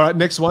 All right,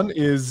 next one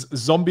is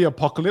zombie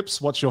apocalypse.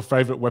 What's your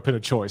favorite weapon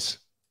of choice?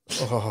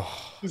 Oh,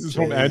 this is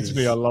from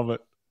Anthony. I love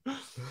it.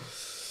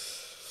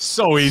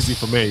 So easy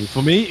for me.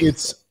 For me,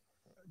 it's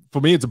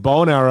a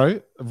bow and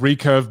arrow, a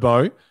recurve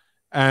bow,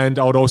 and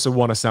I would also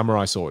want a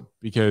samurai sword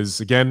because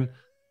again,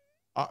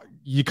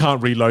 you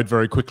can't reload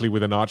very quickly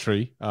with an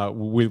archery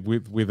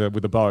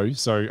with a bow.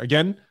 So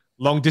again,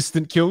 long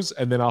distance kills,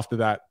 and then after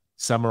that,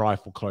 samurai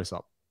for close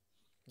up.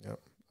 Yeah,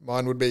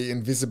 mine would be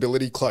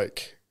invisibility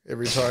cloak.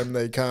 Every time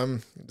they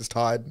come, just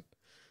hide.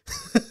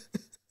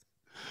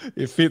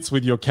 It fits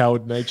with your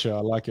coward nature. I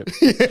like it.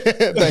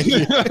 Yeah, thank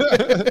you.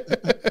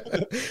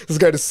 Just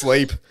go to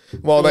sleep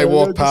while they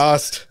walk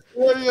past.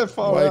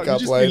 Far wake out. up You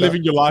just later. be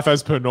living your life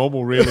as per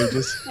normal, really.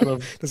 Just kind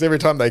of. Just every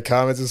time they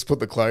come, it's just put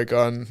the cloak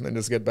on and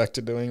just get back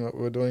to doing what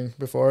we were doing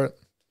before it.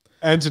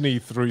 Anthony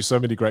threw so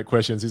many great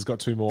questions. He's got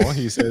two more.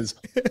 He says,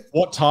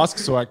 what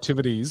tasks or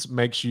activities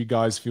makes you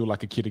guys feel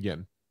like a kid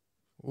again?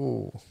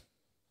 Ooh.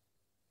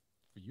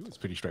 For you, it's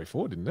pretty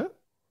straightforward, isn't it?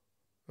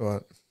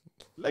 What?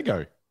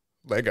 Lego.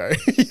 Yeah.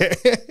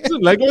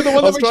 Isn't Lego the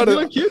one that makes you feel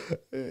like a kid?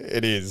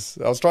 It is.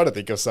 I was trying to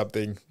think of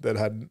something that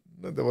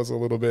was a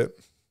little bit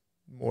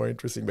more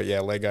interesting, but yeah,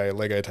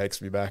 Lego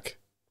takes me back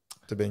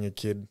to being a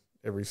kid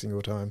every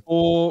single time.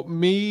 For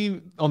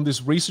me, on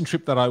this recent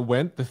trip that I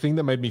went, the thing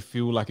that made me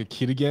feel like a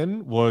kid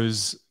again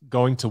was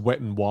going to Wet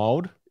n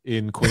Wild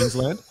in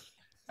Queensland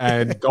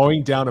and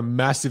going down a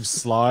massive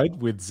slide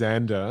with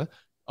Xander,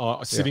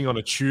 sitting on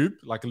a tube,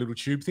 like a little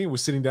tube thing. We're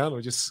sitting down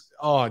and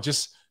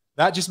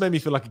that just made me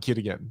feel like a kid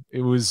again.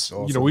 It was,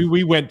 awesome. You know,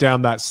 we went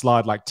down that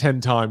slide like 10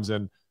 times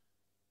and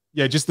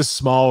yeah, just the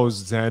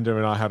smiles Xander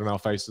and I had on our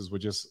faces were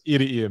just ear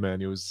to ear,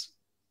 man. It was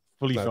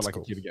fully felt like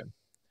a kid again.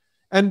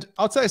 And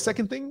I'd say a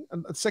second thing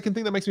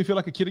that makes me feel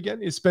like a kid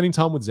again is spending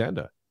time with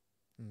Xander.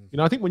 You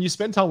know, I think when you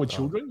spend time with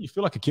children, you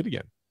feel like a kid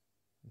again.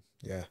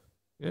 Yeah.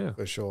 Yeah.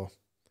 For sure.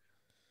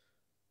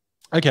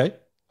 Okay.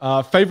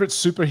 Favorite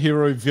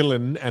superhero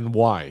villain and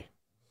why?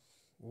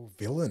 Ooh,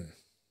 villain.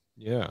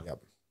 Yeah.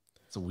 Yep.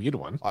 It's a weird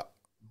one.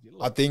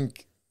 I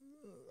think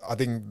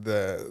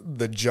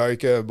the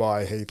Joker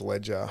by Heath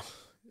Ledger.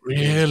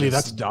 Really?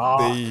 That's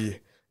dark.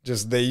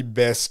 The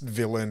best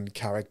villain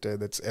character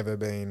that's ever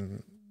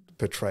been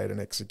portrayed and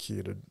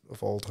executed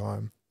of all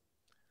time.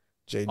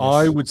 Genius.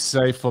 I would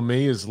say for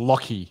me is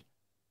Loki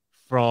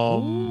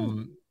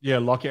from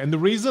Loki. And the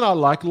reason I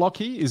like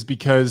Loki is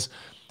because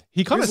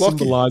he kind of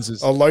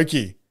symbolizes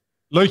Loki.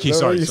 Loki,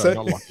 sorry,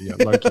 not Loki. Yeah,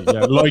 Loki.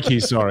 Yeah, Loki,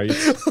 sorry.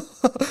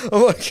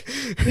 I'm like,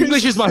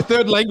 English is my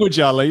third language,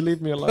 Ali.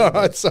 Leave me alone. All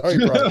right, sorry,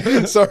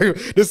 bro. Sorry.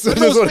 Just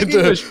wanted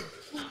to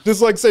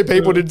just like say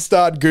people did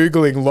start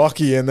Googling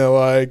Loki and they're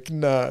like,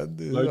 nah,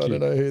 dude, I don't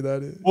know who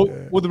that is.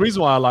 Well, the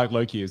reason why I like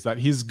Loki is that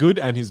he's good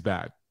and he's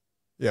bad.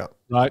 Yeah.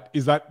 Right?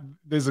 Is that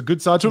there's a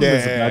good side to him,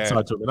 there's a bad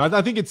side to him. And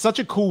I think it's such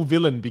a cool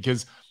villain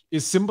because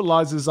it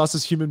symbolizes us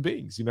as human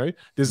beings, you know?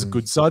 There's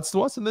good sides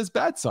to us and there's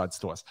bad sides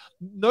to us.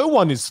 No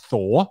one is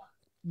Thor.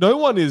 No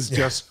one is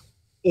just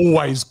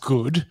always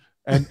good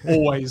and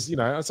always, you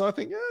know. So I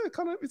think,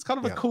 it's kind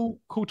of a cool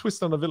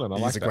twist on a villain.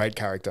 He's a great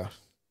character.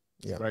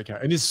 Yeah. Great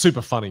character. And he's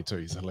super funny too.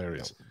 He's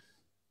hilarious. Yep.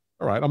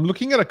 All right. I'm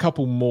looking at a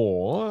couple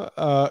more.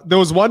 There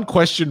was one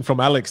question from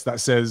Alex that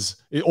says,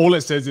 all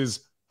it says is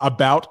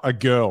about a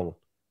girl.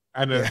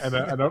 And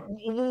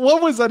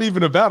what was that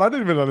even about? I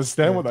don't even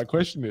understand what that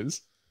question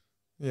is.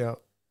 Yeah.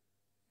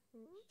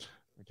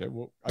 Okay.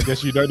 Well, I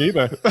guess you don't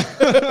either.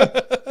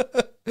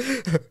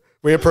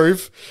 We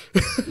approve.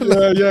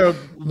 Yeah.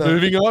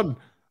 Moving on.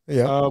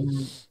 Yeah.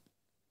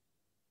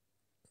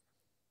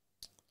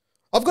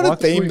 I've got a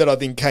theme that I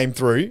think came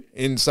through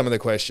in some of the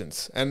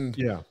questions. And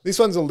this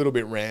one's a little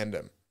bit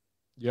random.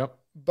 Yep.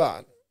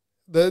 But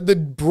the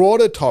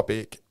broader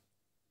topic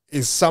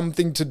is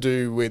something to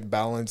do with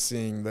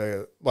balancing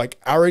the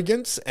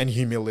arrogance and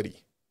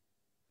humility.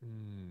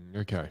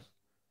 Okay.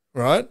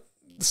 Right?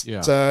 Yeah.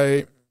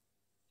 So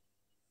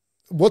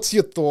what's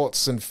your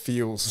thoughts and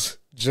feels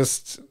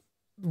just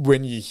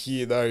when you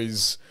hear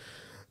those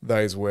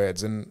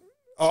words? And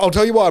I'll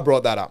tell you why I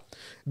brought that up.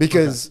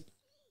 Because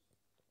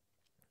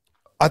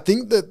I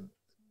think that,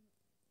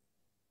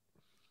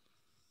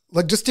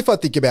 just if I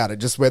think about it,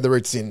 just whether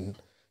it's in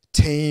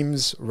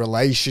teams,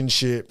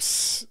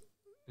 relationships,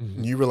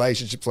 new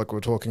relationships like we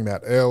were talking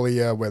about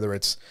earlier, whether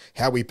it's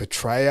how we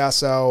portray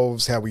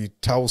ourselves, how we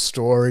tell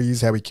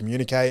stories, how we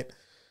communicate,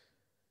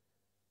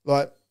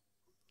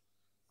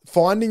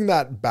 finding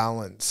that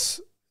balance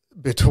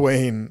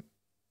between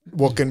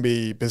what can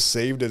be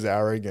perceived as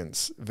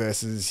arrogance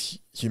versus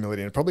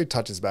humility. And it probably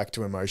touches back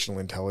to emotional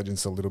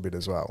intelligence a little bit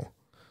as well.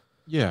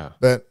 Yeah.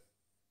 But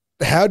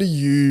how do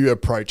you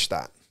approach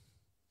that?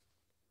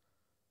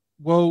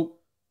 Well,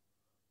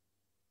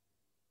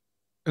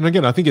 and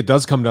again, I think it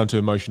does come down to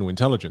emotional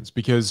intelligence,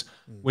 because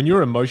when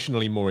you're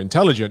emotionally more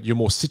intelligent, you're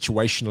more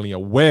situationally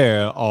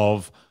aware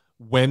of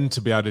when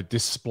to be able to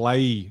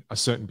display a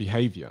certain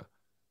behavior.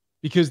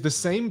 Because the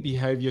same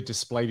behavior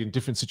displayed in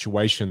different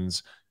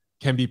situations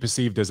can be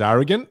perceived as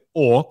arrogant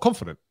or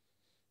confident.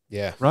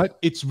 Yeah. Right?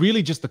 It's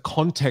really just the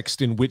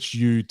context in which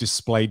you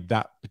displayed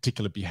that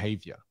particular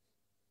behavior.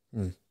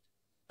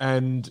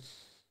 And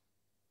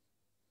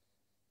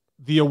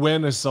the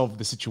awareness of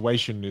the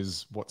situation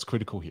is what's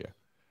critical here.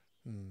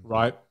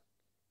 Right?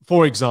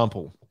 For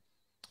example,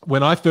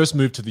 when I first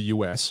moved to the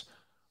US,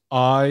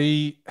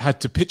 I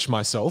had to pitch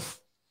myself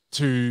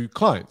to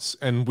clients,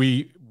 and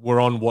we were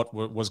on what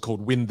was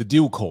called win the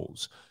deal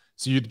calls.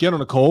 So you'd get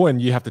on a call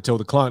and you have to tell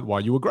the client why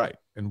you were great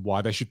and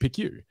why they should pick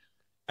you.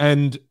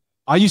 And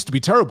I used to be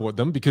terrible at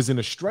them, because in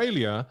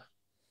Australia,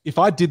 if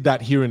I did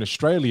that here in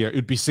Australia,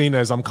 it'd be seen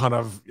as I'm kind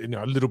of,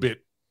 a little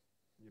bit,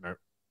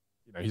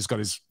 he's got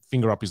his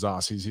finger up his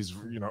ass. He's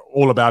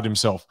all about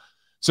himself.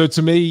 So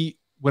to me,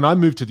 when I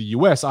moved to the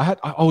US, I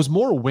was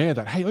more aware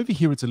that, hey, over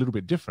here, it's a little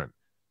bit different.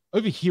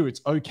 Over here,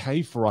 it's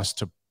okay for us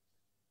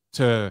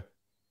to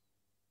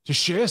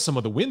share some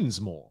of the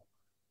wins more,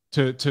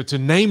 to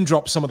name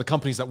drop some of the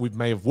companies that we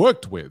may have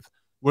worked with.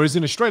 Whereas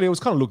in Australia, it was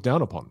kind of looked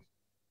down upon,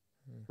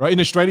 right? In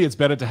Australia, it's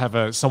better to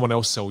have someone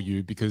else sell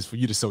you, because for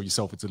you to sell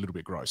yourself, it's a little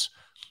bit gross.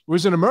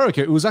 Whereas in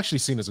America, it was actually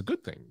seen as a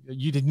good thing.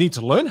 You did need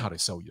to learn how to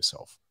sell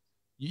yourself.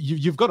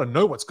 You've got to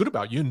know what's good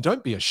about you, and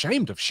don't be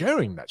ashamed of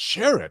sharing that.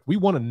 Share it. We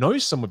want to know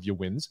some of your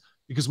wins,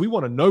 because we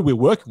want to know we're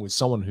working with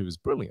someone who is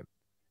brilliant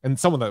and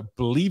someone that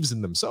believes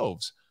in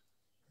themselves.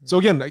 So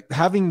again,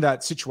 having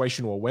that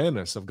situational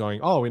awareness of going,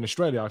 oh, in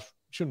Australia, I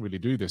shouldn't really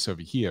do this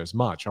over here as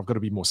much. I've got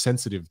to be more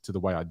sensitive to the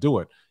way I do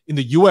it. In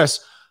the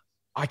US,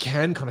 I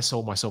can kind of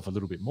sell myself a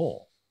little bit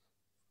more.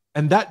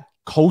 And that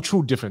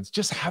cultural difference,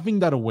 just having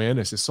that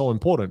awareness is so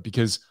important,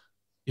 because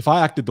if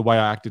I acted the way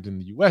I acted in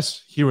the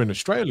US, here in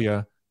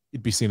Australia,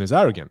 it'd be seen as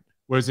arrogant.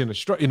 Whereas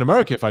in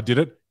America, if I did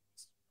it,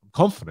 I'm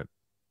confident.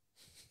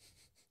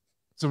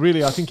 So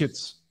really, I think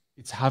it's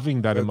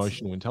having that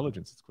emotional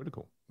intelligence. It's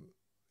critical.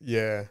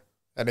 Yeah.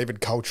 And even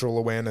cultural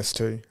awareness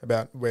too,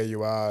 about where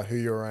you are, who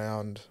you're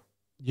around.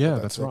 Yeah,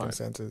 that's right.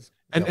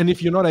 And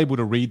if you're not able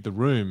to read the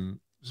room,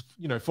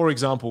 for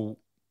example,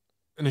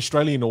 an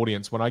Australian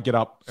audience, when I get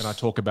up and I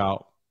talk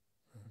about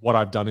what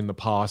I've done in the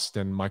past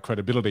and my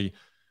credibility,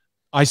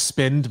 I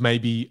spend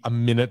maybe a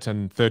minute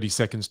and 30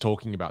 seconds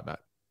talking about that.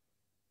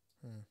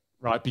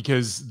 Right?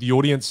 Because the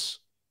audience,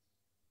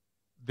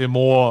 they're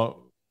more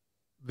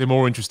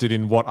interested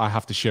in what I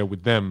have to share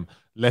with them,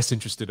 less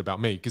interested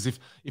about me. Because if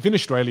in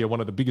Australia, one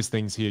of the biggest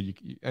things here,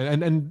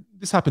 and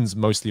this happens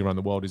mostly around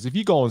the world, is if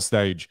you go on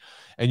stage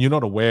and you're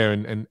not aware,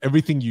 and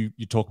everything you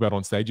talk about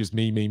on stage is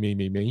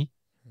me,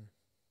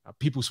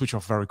 people switch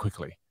off very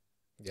quickly.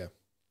 Yeah.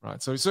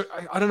 Right. So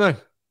I don't know.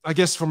 I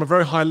guess from a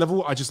very high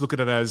level, I just look at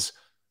it as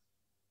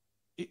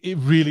it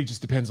really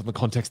just depends on the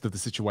context of the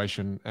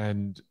situation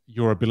and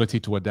your ability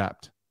to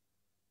adapt.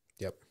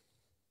 Yep.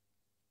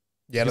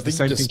 Yeah, and I think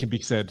the same thing can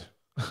be said,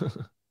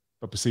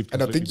 but perceived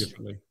completely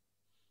differently.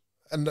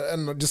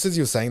 And just as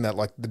you were saying that,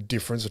 like the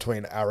difference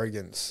between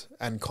arrogance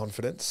and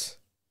confidence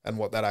and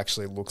what that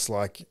actually looks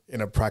like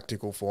in a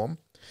practical form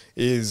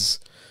is,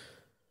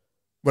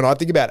 when I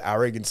think about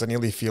arrogance, I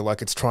nearly feel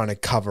like it's trying to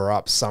cover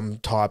up some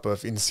type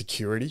of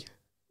insecurity,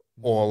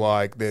 or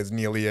like there's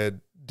nearly a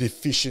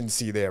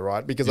deficiency there,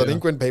 right? Because I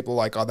think when people are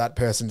like, oh, that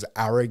person's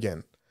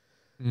arrogant,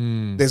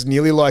 there's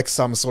nearly like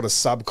some sort of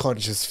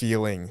subconscious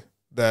feeling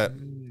that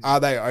are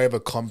they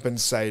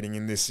overcompensating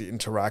in this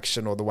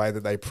interaction or the way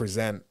that they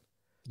present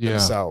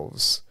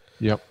themselves?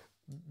 Yep.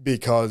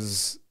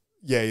 Because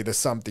either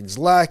something's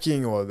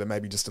lacking, or they're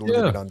maybe just a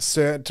little bit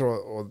uncertain,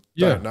 or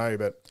don't know.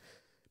 But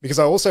because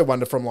I also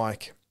wonder, from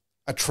like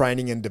a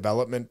training and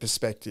development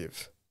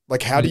perspective,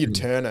 like how do you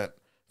turn it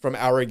from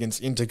arrogance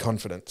into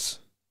confidence?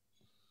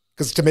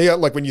 Because to me,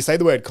 like when you say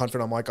the word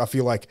confident, I'm like, I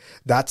feel like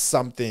that's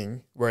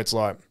something where it's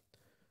like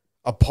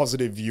a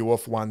positive view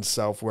of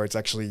oneself, where it's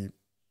actually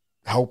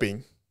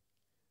helping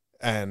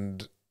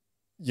and,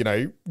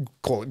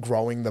 call it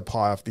growing the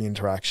pie of the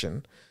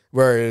interaction.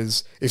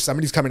 Whereas if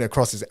somebody's coming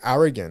across as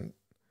arrogant,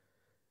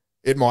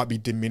 it might be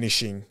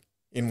diminishing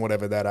in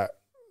whatever that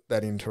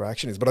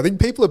interaction is. But I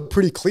think people are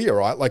pretty clear,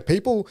 right? Like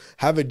people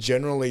have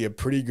generally a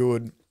pretty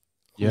good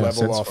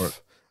level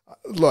of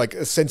like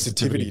a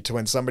sensitivity to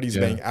when somebody's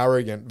being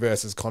arrogant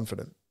versus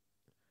confident.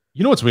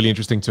 You know what's really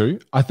interesting too?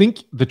 I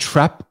think the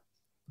trap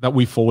that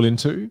we fall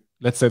into,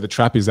 let's say the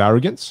trap is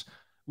arrogance,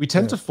 we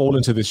tend to fall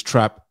into this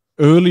trap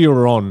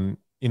earlier on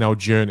in our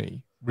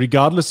journey,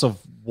 regardless of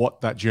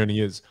what that journey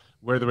is,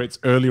 whether it's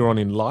earlier on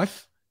in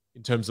life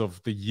in terms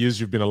of the years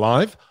you've been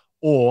alive,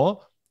 or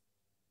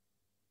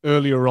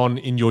earlier on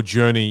in your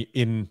journey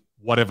in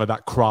whatever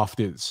that craft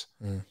is.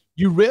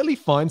 You rarely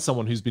find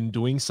someone who's been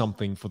doing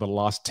something for the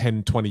last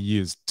 10, 20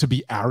 years to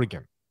be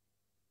arrogant.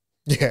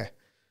 Yeah.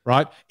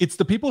 Right? It's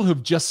the people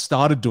who've just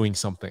started doing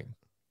something.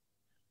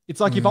 It's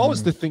like if I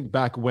was to think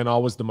back when I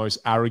was the most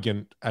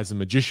arrogant as a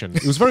magician,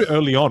 it was very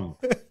early on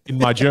in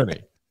my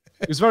journey.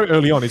 It was very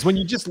early on. It's when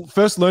you just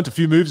first learned a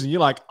few moves and you're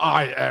like,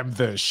 I am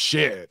the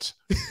shit,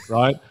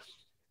 right?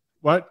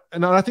 Right?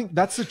 And I think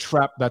that's a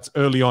trap that's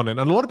early on. And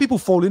a lot of people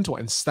fall into it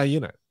and stay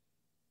in it.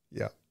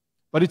 Yeah.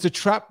 But it's a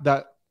trap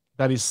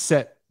that is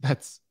set,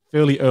 that's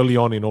fairly early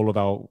on in all of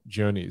our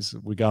journeys,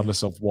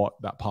 regardless of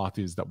what that path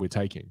is that we're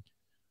taking.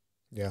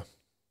 Yeah.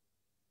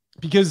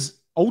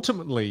 Because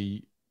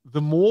ultimately,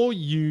 the more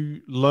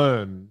you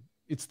learn,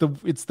 it's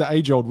the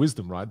age-old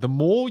wisdom, right? The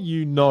more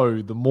you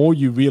know, the more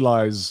you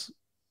realize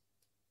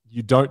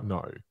you don't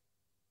know.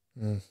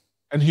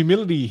 And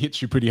humility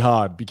hits you pretty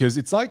hard, because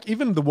it's like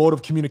even the world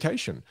of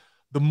communication.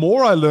 The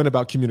more I learn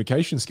about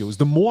communication skills,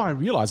 the more I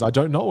realize I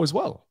don't know as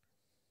well.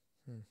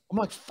 I'm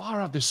like,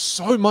 far out, there's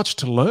so much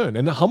to learn,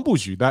 and it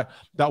humbles you. That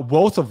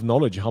wealth of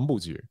knowledge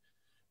humbles you.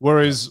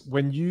 Whereas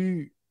when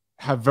you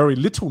have very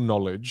little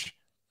knowledge,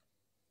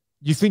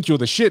 you think you're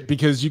the shit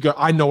because you go,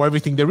 I know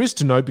everything there is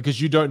to know, because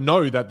you don't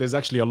know that there's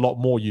actually a lot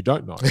more you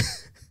don't know.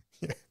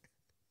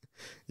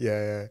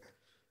 Yeah.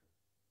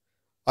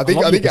 I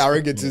think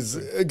arrogance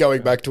is,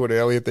 going back to an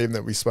earlier theme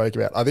that we spoke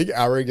about. I think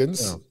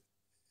arrogance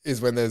is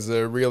when there's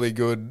a really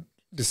good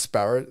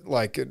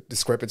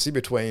discrepancy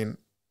between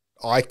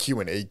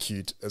IQ and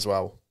EQ as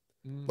well.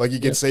 Like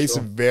you can see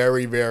some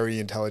very, very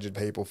intelligent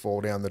people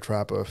fall down the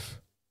trap of,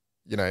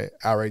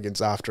 arrogance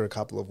after a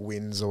couple of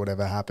wins or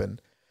whatever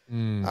happened.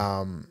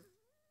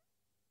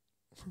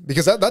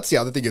 Because that's the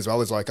other thing as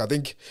well, is like, I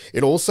think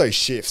it also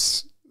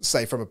shifts,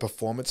 say from a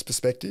performance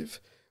perspective,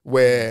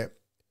 where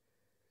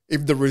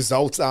if the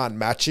results aren't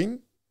matching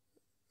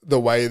the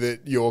way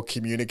that you're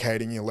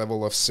communicating your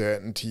level of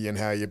certainty and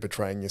how you're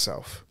portraying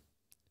yourself.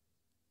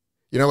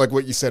 Like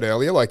what you said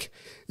earlier, like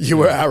you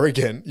were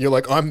arrogant. You're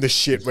like, I'm the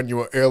shit when you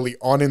were early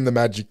on in the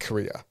magic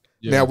career.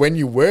 Yeah. Now, when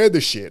you were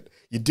the shit,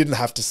 you didn't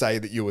have to say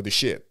that you were the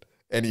shit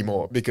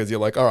anymore, because you're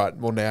like, all right,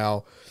 well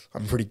now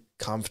I'm pretty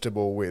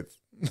comfortable with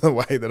the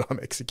way that I'm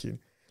executing.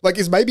 Like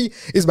is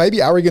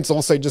maybe arrogance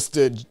also just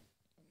a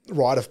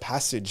rite of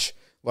passage?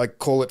 Like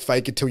call it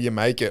fake it till you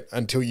make it,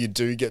 until you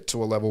do get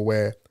to a level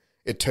where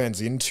it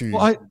turns into.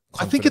 Well,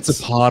 I think it's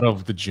a part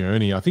of the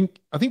journey. I think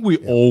we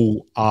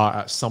all are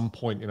at some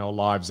point in our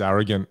lives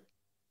arrogant.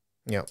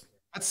 Yeah.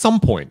 At some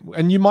point.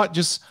 And you might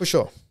just for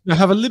sure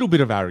have a little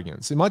bit of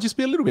arrogance. It might just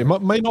be a little bit.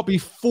 It may not be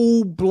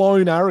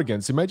full-blown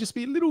arrogance. It may just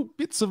be little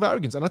bits of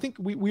arrogance. And I think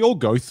we all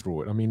go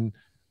through it. I mean,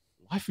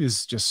 life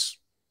is just,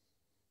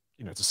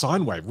 it's a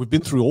sine wave. We've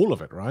been through all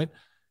of it, right?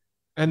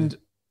 And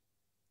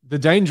the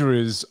danger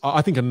is,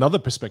 I think another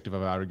perspective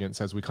of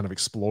arrogance, as we're kind of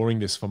exploring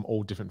this from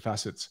all different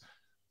facets,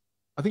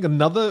 I think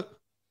another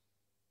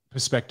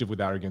perspective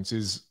with arrogance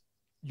is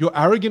you're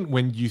arrogant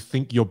when you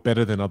think you're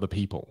better than other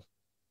people.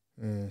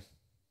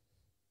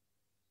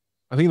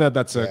 I think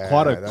that's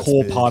quite a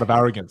core part of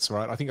arrogance,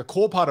 right? I think a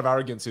core part of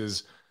arrogance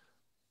is,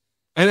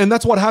 and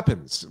that's what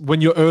happens when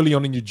you're early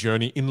on in your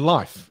journey in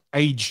life,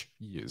 age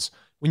years.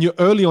 When you're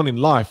early on in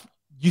life,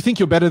 you think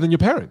you're better than your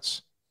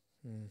parents.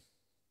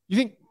 You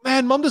think,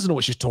 man, mum doesn't know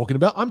what she's talking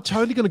about. I'm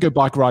totally going to go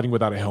bike riding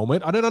without a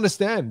helmet. I don't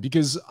understand,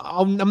 because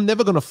I'm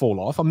never going to fall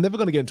off. I'm never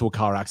going to get into a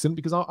car accident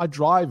because I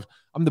drive.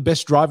 I'm the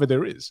best driver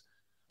there is.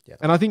 Yeah.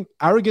 And I think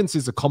arrogance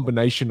is a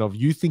combination of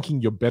you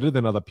thinking you're better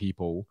than other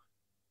people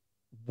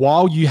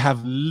while you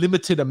have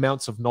limited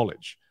amounts of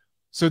knowledge.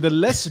 So the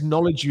less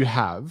knowledge you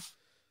have,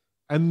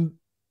 and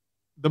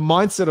the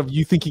mindset of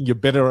you thinking you're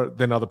better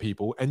than other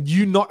people and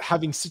you not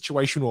having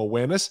situational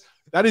awareness,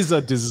 that is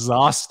a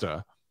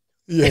disaster.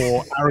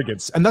 Or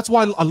arrogance. And that's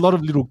why a lot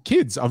of little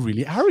kids are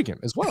really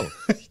arrogant as well,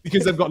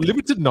 because they've got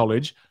limited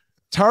knowledge,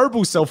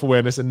 terrible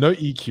self-awareness, and no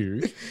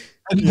EQ.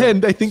 And then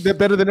they think they're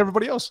better than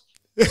everybody else.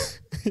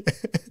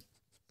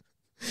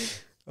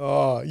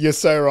 Oh, you're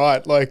so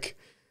right. Like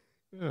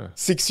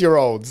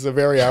 6-year-olds are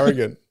very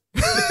arrogant.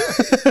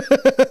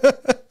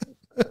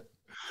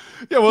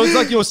 Yeah, well, it's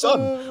like your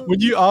son.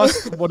 When you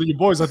asked one of your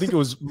boys, I think it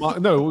was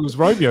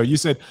Romeo. You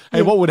said,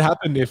 "Hey, what would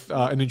happen if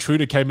an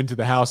intruder came into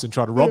the house and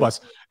tried to rob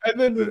us?" And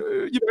then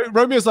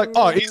Romeo's like,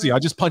 "Oh, easy. I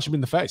just punch him in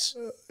the face."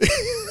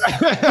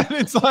 And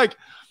it's like,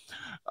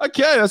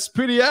 okay, that's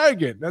pretty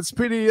arrogant. That's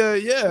pretty,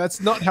 that's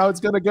not how it's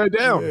going to go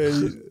down.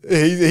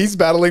 Yeah, he's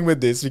battling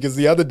with this because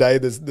the other day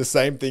the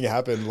same thing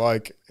happened.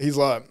 Like he's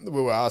like,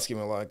 we were asking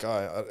him like,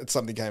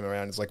 something came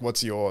around. It's like,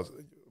 what's your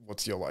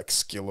like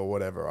skill or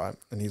whatever, right?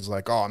 And he's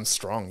like, oh, I'm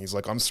strong. He's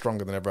like, I'm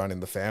stronger than everyone in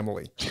the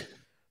family,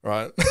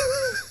 right?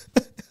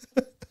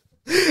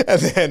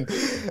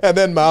 and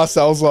then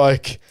Marcel's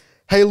like,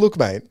 hey, look,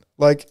 mate,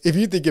 like if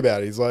you think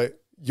about it, he's like,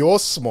 you're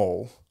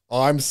small,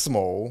 I'm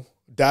small,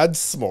 dad's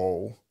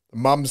small,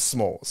 mum's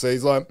small. So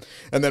he's like,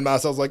 and then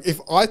Marcel's like,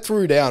 if I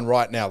threw down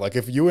right now, like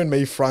if you and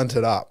me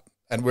fronted up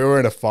and we were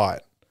in a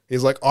fight,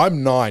 he's like,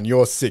 I'm 9,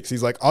 you're 6.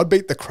 He's like, I'd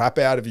beat the crap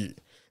out of you.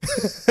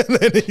 And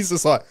then he's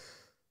just like,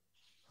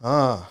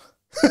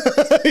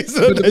 I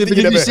don't think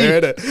he never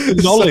heard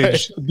it.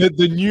 Knowledge,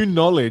 the new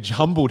knowledge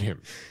humbled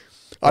him.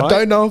 Right? I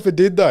don't know if it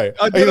did though.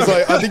 He was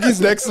like, I think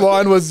his next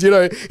line was,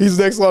 "No,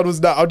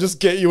 I'll just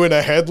get you in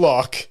a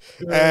headlock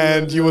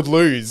and you would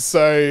lose."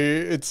 So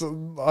it's,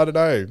 I don't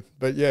know,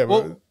 but yeah.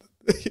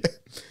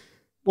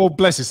 Well,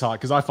 bless his heart,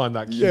 because I find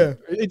that cute. Yeah,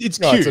 it's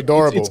cute. It's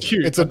adorable. It's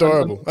cute. It's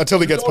adorable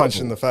until he gets punched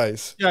in the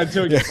face. Yeah,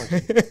 until he gets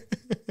punched.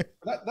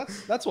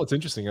 That's what's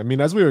interesting. I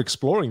mean, as we were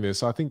exploring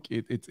this, I think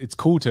it's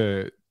cool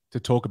to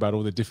talk about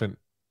all the different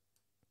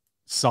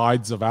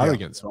sides of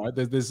arrogance, right?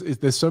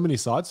 There's so many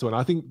sides to it. And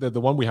I think the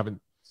one we haven't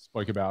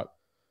spoke about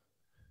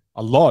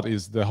a lot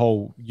is the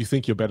whole, you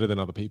think you're better than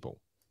other people.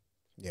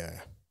 Yeah,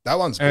 that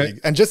one's big.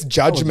 And just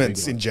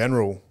judgments in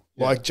general.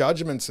 Yeah. Like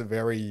judgments are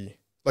very,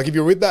 like if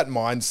you're with that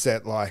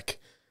mindset, like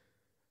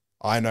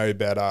I know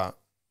better,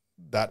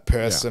 that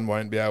person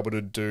won't be able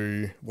to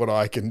do what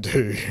I can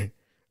do,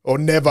 or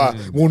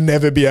will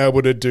never be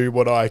able to do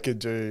what I could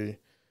do.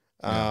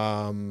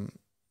 All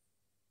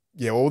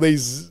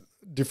these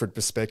different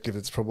perspectives,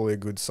 it's probably a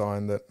good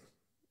sign that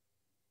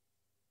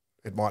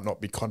it might not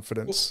be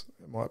confidence.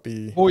 It might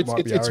be. Well,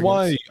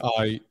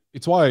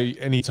 it's why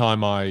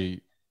anytime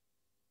and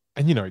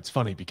it's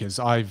funny because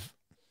I've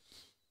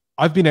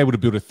been able to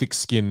build a thick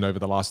skin over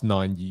the last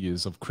 9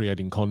 years of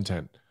creating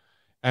content,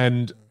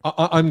 and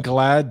I'm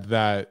glad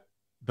that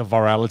the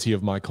virality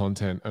of my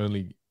content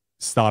only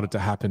started to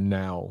happen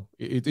now.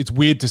 It's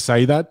weird to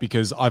say that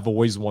because I've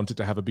always wanted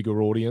to have a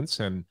bigger audience,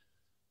 and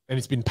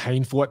it's been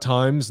painful at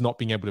times not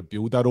being able to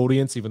build that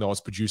audience, even though I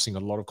was producing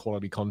a lot of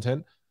quality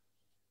content.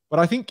 But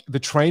I think the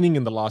training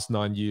in the last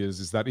 9 years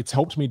is that it's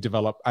helped me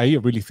develop a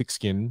really thick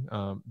skin,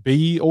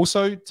 B,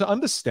 also to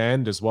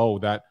understand as well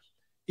that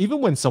even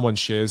when someone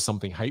shares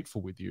something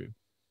hateful with you,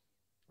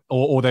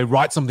 or they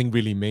write something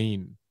really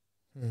mean,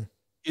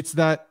 it's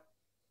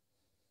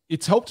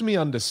helped me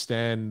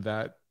understand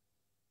that,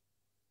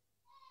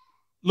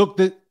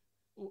 look,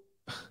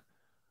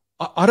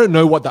 I don't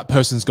know what that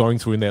person's going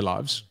through in their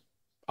lives.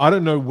 I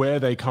don't know where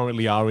they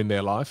currently are in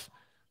their life.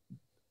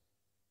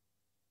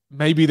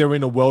 Maybe they're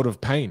in a world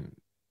of pain.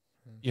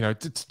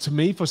 To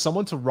me, for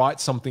someone to write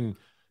something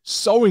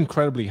so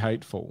incredibly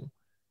hateful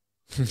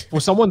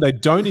for someone they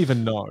don't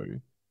even know,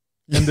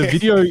 and the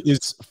video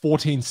is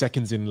 14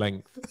 seconds in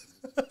length,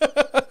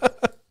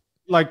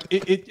 like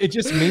it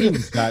just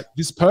means that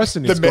this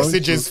person is. The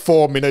message is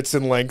 4 minutes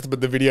in length, but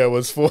the video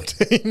was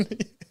 14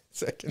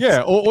 seconds.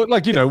 Yeah, or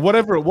like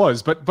whatever it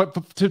was, but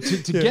to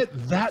get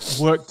that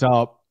worked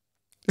up,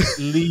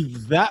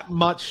 leave that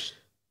much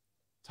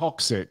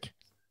toxic.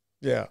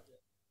 Yeah.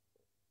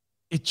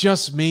 It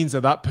just means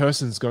that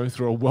person's going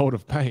through a world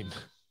of pain.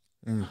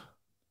 And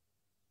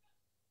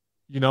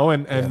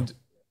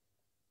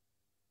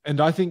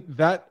I think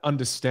that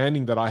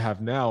understanding that I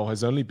have now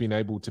has only been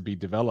able to be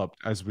developed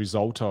as a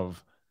result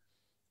of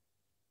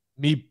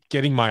me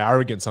getting my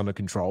arrogance under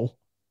control.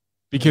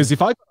 Because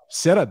if I got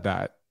upset at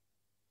that,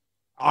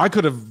 I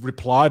could have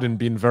replied and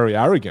been very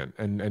arrogant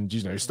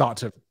and start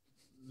to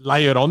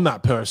lay it on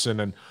that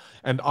person.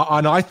 And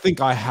I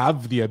think I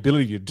have the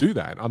ability to do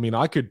that. I mean,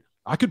 I could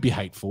be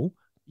hateful,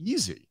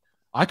 easy.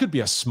 I could be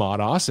a smart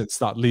ass and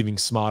start leaving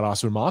smart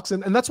ass remarks.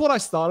 And that's what I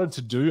started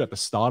to do at the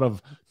start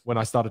of when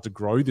I started to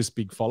grow this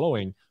big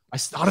following. I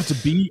started to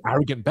be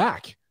arrogant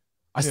back.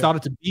 I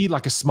started to be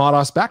like a smart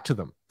ass back to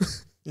them.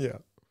 Yeah.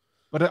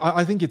 But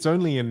I think it's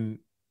only in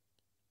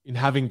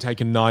having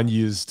taken 9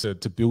 years to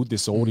build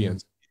this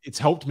audience, it's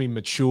helped me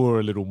mature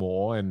a little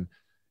more and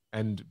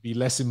be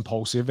less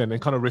impulsive, and then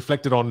kind of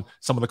reflected on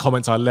some of the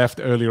comments I left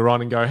earlier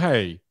on and go,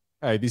 hey,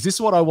 is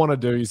this what I want to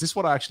do? Is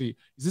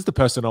this the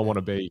person I want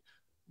to be?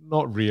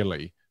 Not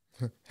really.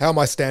 How am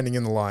I standing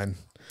in the line?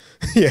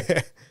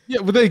 Yeah.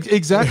 Yeah, well,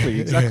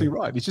 exactly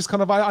right. It's just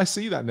kind of, I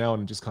see that now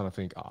and just kind of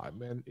think,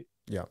 man.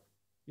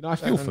 I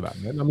feel for that,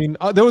 man. I mean,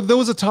 there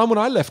was a time when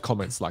I left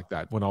comments like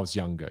that when I was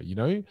younger,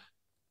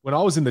 when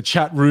I was in the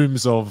chat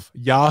rooms of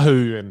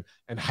Yahoo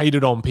and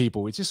hated on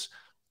people. It's just,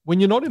 when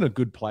you're not in a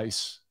good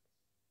place.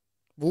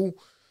 Well,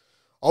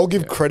 I'll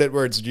give credit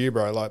where it's due,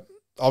 bro. Like,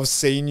 I've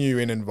seen you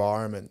in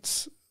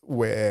environments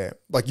where,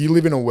 like, you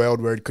live in a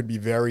world where it could be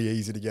very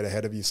easy to get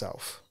ahead of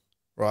yourself,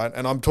 right?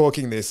 And I'm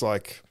talking this,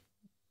 like,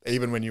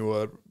 even when you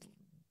were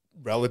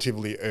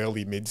relatively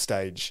early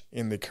mid-stage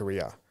in the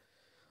career.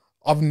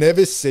 I've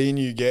never seen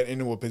you get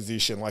into a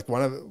position, like,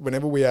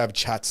 whenever we have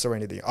chats or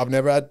anything, I've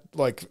never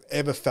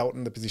ever felt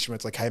in the position where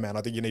it's like, hey, man,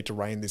 I think you need to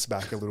rein this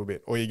back a little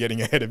bit, or you're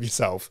getting ahead of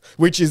yourself,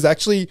 which is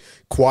actually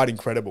quite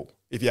incredible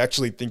if you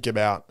actually think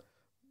about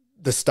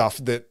the stuff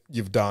that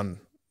you've done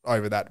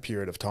over that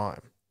period of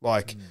time.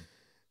 Like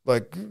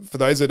for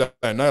those that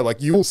don't know,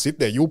 like, you'll sit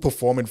there, you'll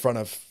perform in front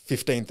of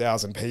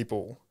 15,000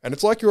 people, and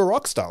it's like you're a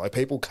rock star. Like,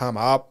 people come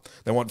up,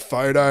 they want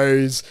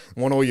photos,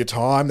 want all your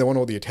time, they want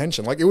all the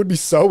attention. Like, it would be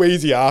so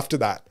easy after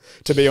that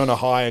to be on a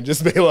high and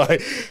just be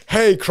like,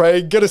 hey,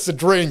 Craig, get us a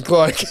drink,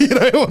 like,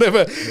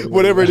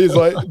 whatever it is.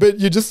 Like, but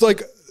you're just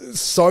like,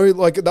 so,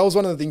 like, that was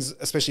one of the things,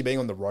 especially being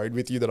on the road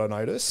with you, that I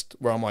noticed,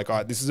 where I'm like, all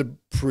right, this is a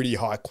pretty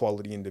high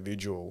quality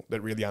individual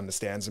that really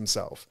understands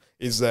himself,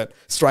 is that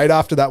straight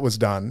after that was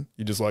done,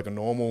 you're just like a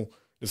normal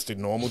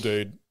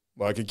dude,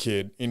 like a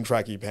kid in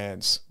tracky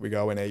pants. We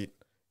go and eat.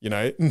 You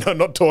know,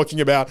 not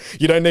talking about,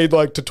 you don't need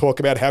like to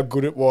talk about how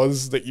good it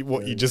was that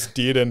what you just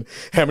did and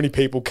how many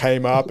people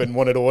came up and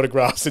wanted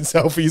autographs and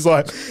selfies.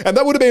 Like, and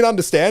that would have been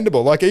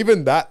understandable. Like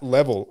even that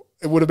level,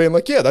 it would have been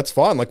like, yeah, that's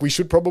fine. Like we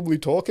should probably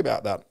talk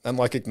about that and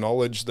like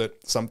acknowledge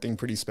that something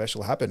pretty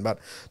special happened. But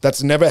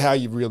that's never how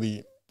you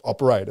really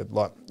operated.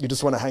 Like you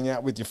just want to hang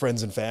out with your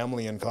friends and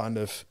family and kind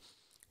of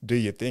do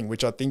your thing,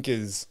 which I think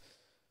is,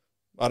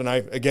 I don't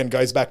know, again,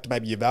 goes back to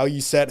maybe your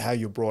value set, how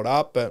you're brought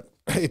up, but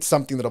it's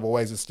something that I've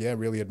always just,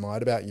 really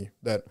admired about you,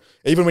 that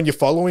even when your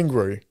following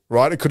grew,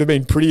 right, it could have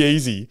been pretty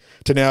easy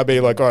to now be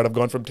like, all right, I've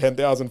gone from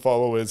 10,000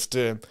 followers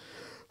to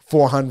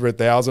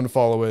 400,000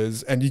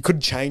 followers, and you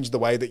could change the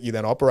way that you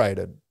then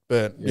operated.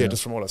 But yeah,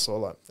 just from what I saw,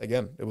 like,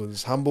 again, it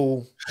was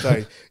humble.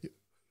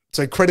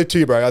 So credit to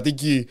you, bro. I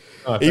think you,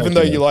 even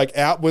though you like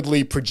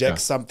outwardly project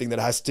something that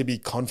has to be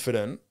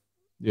confident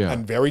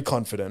and very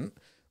confident,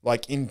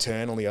 like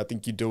internally, I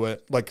think you do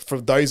it. Like for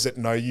those that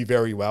know you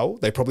very well,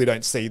 they probably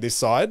don't see this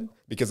side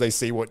because they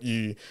see what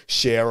you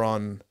share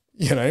on,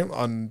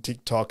 on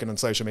TikTok and on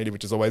social media,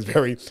 which is always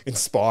very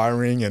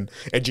inspiring and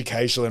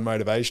educational and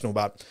motivational.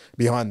 But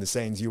behind the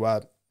scenes, you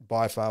are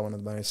by far one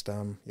of the most,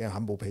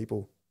 humble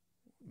people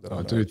that I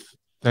know. Dude,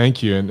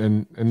 thank you.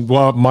 And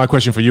well, my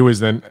question for you is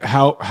then,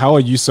 how are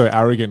you so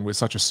arrogant with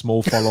such a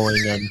small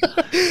following? And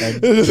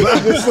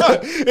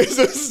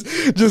it's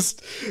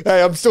just,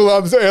 hey, I'm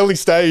early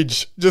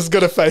stage. Just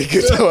gotta fake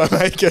it till I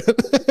make it.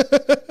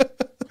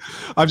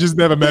 I've just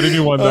never met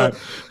anyone that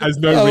has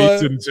no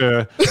reason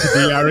to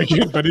be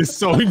arrogant, but is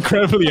so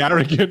incredibly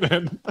arrogant,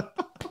 and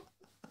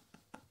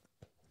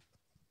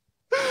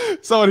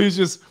someone who's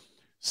just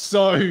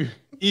so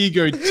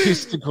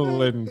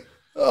egotistical and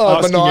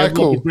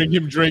maniacal. To bring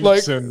him drinks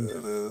like,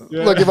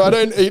 Like if I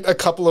don't eat a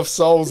couple of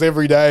souls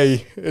every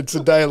day, it's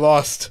a day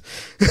lost.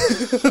 no,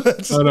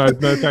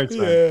 thanks,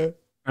 man. Yeah.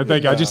 I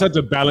think I just had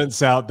to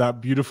balance out that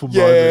beautiful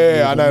moment.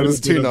 Yeah, I know it was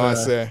too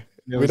nice there.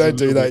 We don't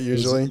do that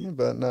usually,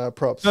 but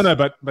props. No,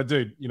 but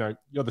dude,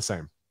 you're the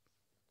same.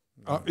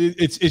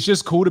 It's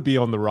just cool to be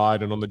on the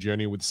ride and on the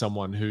journey with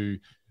someone who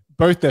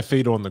both their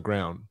feet are on the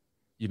ground.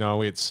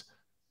 It's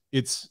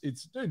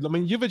dude, I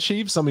mean, you've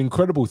achieved some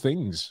incredible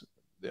things.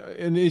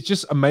 And it's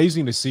just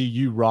amazing to see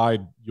you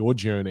ride your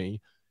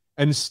journey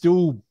and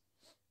still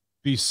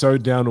be so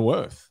down to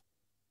earth.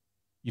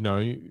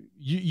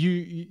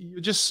 You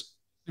just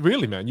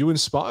really, man, you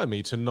inspire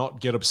me to not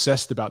get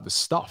obsessed about the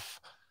stuff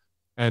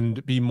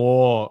and be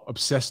more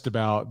obsessed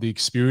about the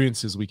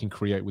experiences we can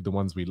create with the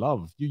ones we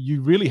love.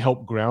 You really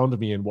help ground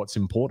me in what's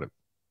important,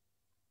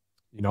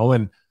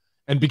 and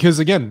because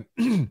again,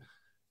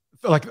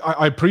 like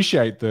I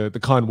appreciate the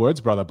kind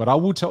words, brother, but I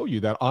will tell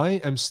you that I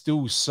am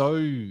still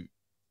so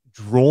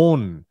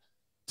drawn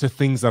to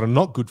things that are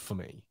not good for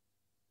me,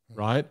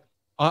 right?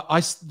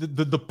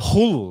 The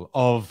pull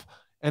of,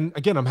 and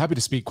again, I'm happy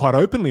to speak quite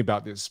openly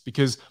about this,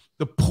 because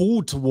the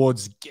pull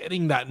towards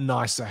getting that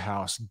nicer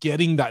house,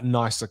 getting that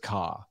nicer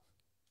car,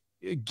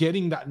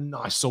 getting that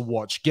nicer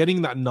watch,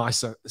 getting that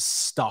nicer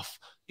stuff,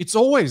 it's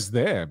always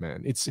there,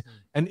 man.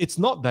 And it's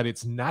not that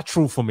it's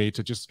natural for me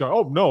to just go,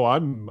 oh no,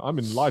 I'm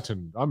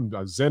enlightened, I'm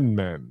a Zen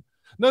man.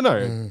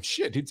 No,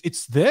 shit,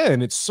 it's there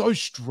and it's so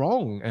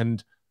strong.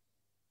 And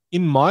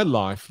in my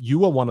life,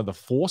 you are one of the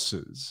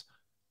forces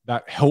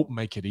that help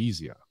make it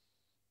easier,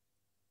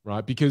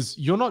 right? Because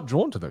you're not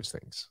drawn to those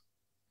things.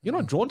 You're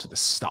not drawn to the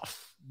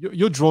stuff.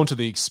 You're drawn to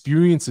the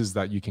experiences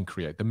that you can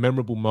create, the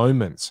memorable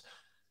moments,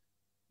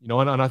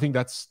 and I think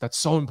that's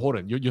so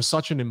important. You're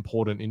such an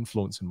important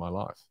influence in my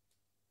life.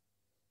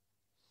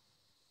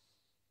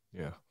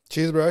 Yeah.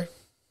 Cheers, bro.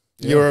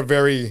 Yeah. You're a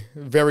very,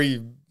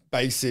 very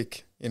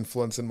basic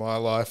influence in my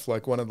life,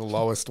 like one of the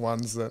lowest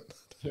ones that...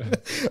 Yeah.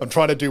 I'm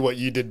trying to do what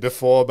you did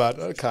before, but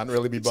I can't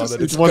really be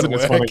bothered. It wasn't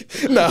as funny.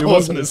 No, it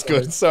wasn't as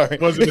good. Sorry.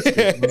 Wasn't as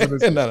good.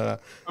 No.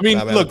 I mean,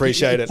 man, look, I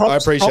appreciate it.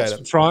 Props For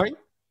trying.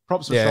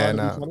 Props for trying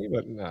no. to be funny,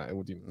 but no, it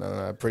wouldn't. No,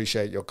 I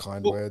appreciate your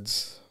kind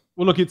words.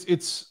 Well, look,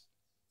 it's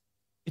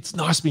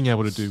nice being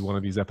able to do one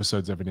of these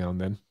episodes every now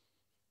and then.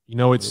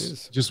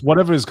 It's just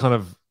whatever is kind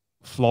of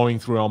flowing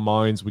through our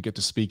minds, we get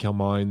to speak our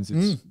minds.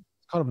 It's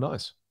kind of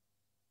nice.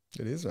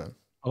 It is, man.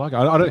 I like it.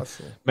 I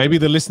don't. Maybe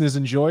the listeners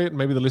enjoy it.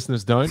 Maybe the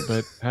listeners don't.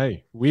 But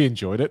hey, we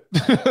enjoyed it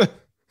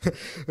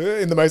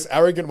in the most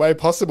arrogant way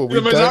possible. We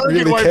don't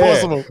really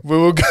care. We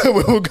were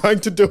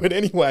going to do it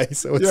anyway.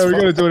 So it's we're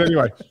going to do it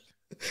anyway.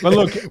 But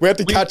look, we had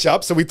to catch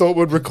up, so we thought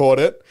we'd record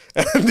it,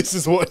 and this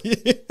is what.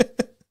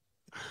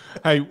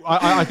 Hey,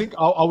 I think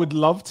I would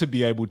love to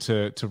be able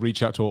to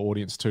reach out to our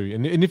audience too.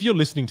 And if you're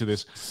listening to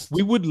this,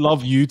 we would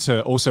love you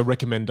to also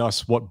recommend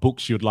us what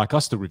books you'd like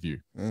us to review.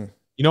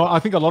 I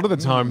think a lot of the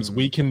times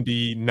we can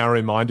be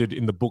narrow-minded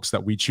in the books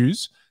that we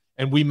choose,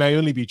 and we may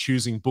only be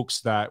choosing books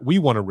that we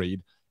want to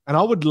read. And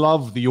I would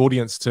love the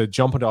audience to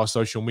jump into our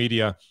social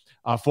media.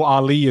 For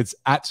Ali, it's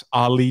at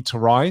Ali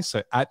Terai,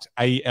 so at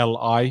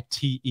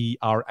ALITERAI.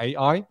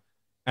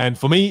 And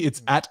for me,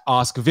 it's at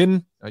Ask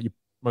Vin. You're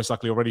most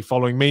likely already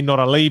following me, not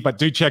Ali, but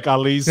do check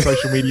Ali's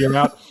social media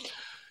out.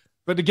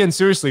 But again,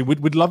 seriously,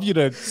 we'd love you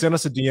to send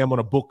us a DM on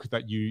a book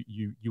that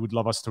you would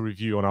love us to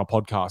review on our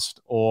podcast,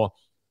 or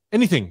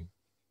anything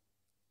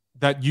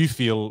that you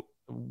feel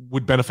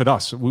would benefit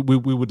us. We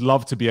would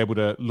love to be able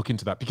to look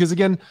into that, because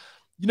again,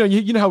 you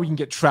know how we can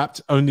get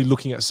trapped only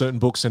looking at certain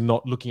books and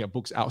not looking at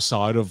books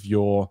outside of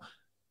your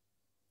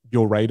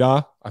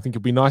radar. I think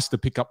it'd be nice to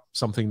pick up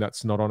something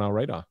that's not on our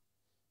radar.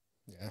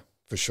 Yeah,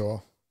 for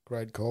sure.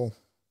 Great call.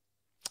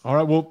 All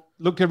right. Well,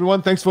 look,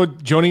 everyone, thanks for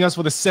joining us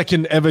for the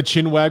second ever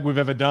Chinwag we've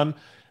ever done.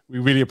 We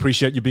really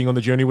appreciate you being on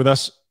the journey with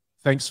us.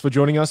 Thanks for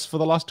joining us for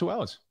the last 2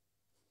 hours.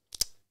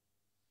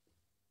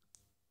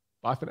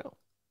 Bye for now.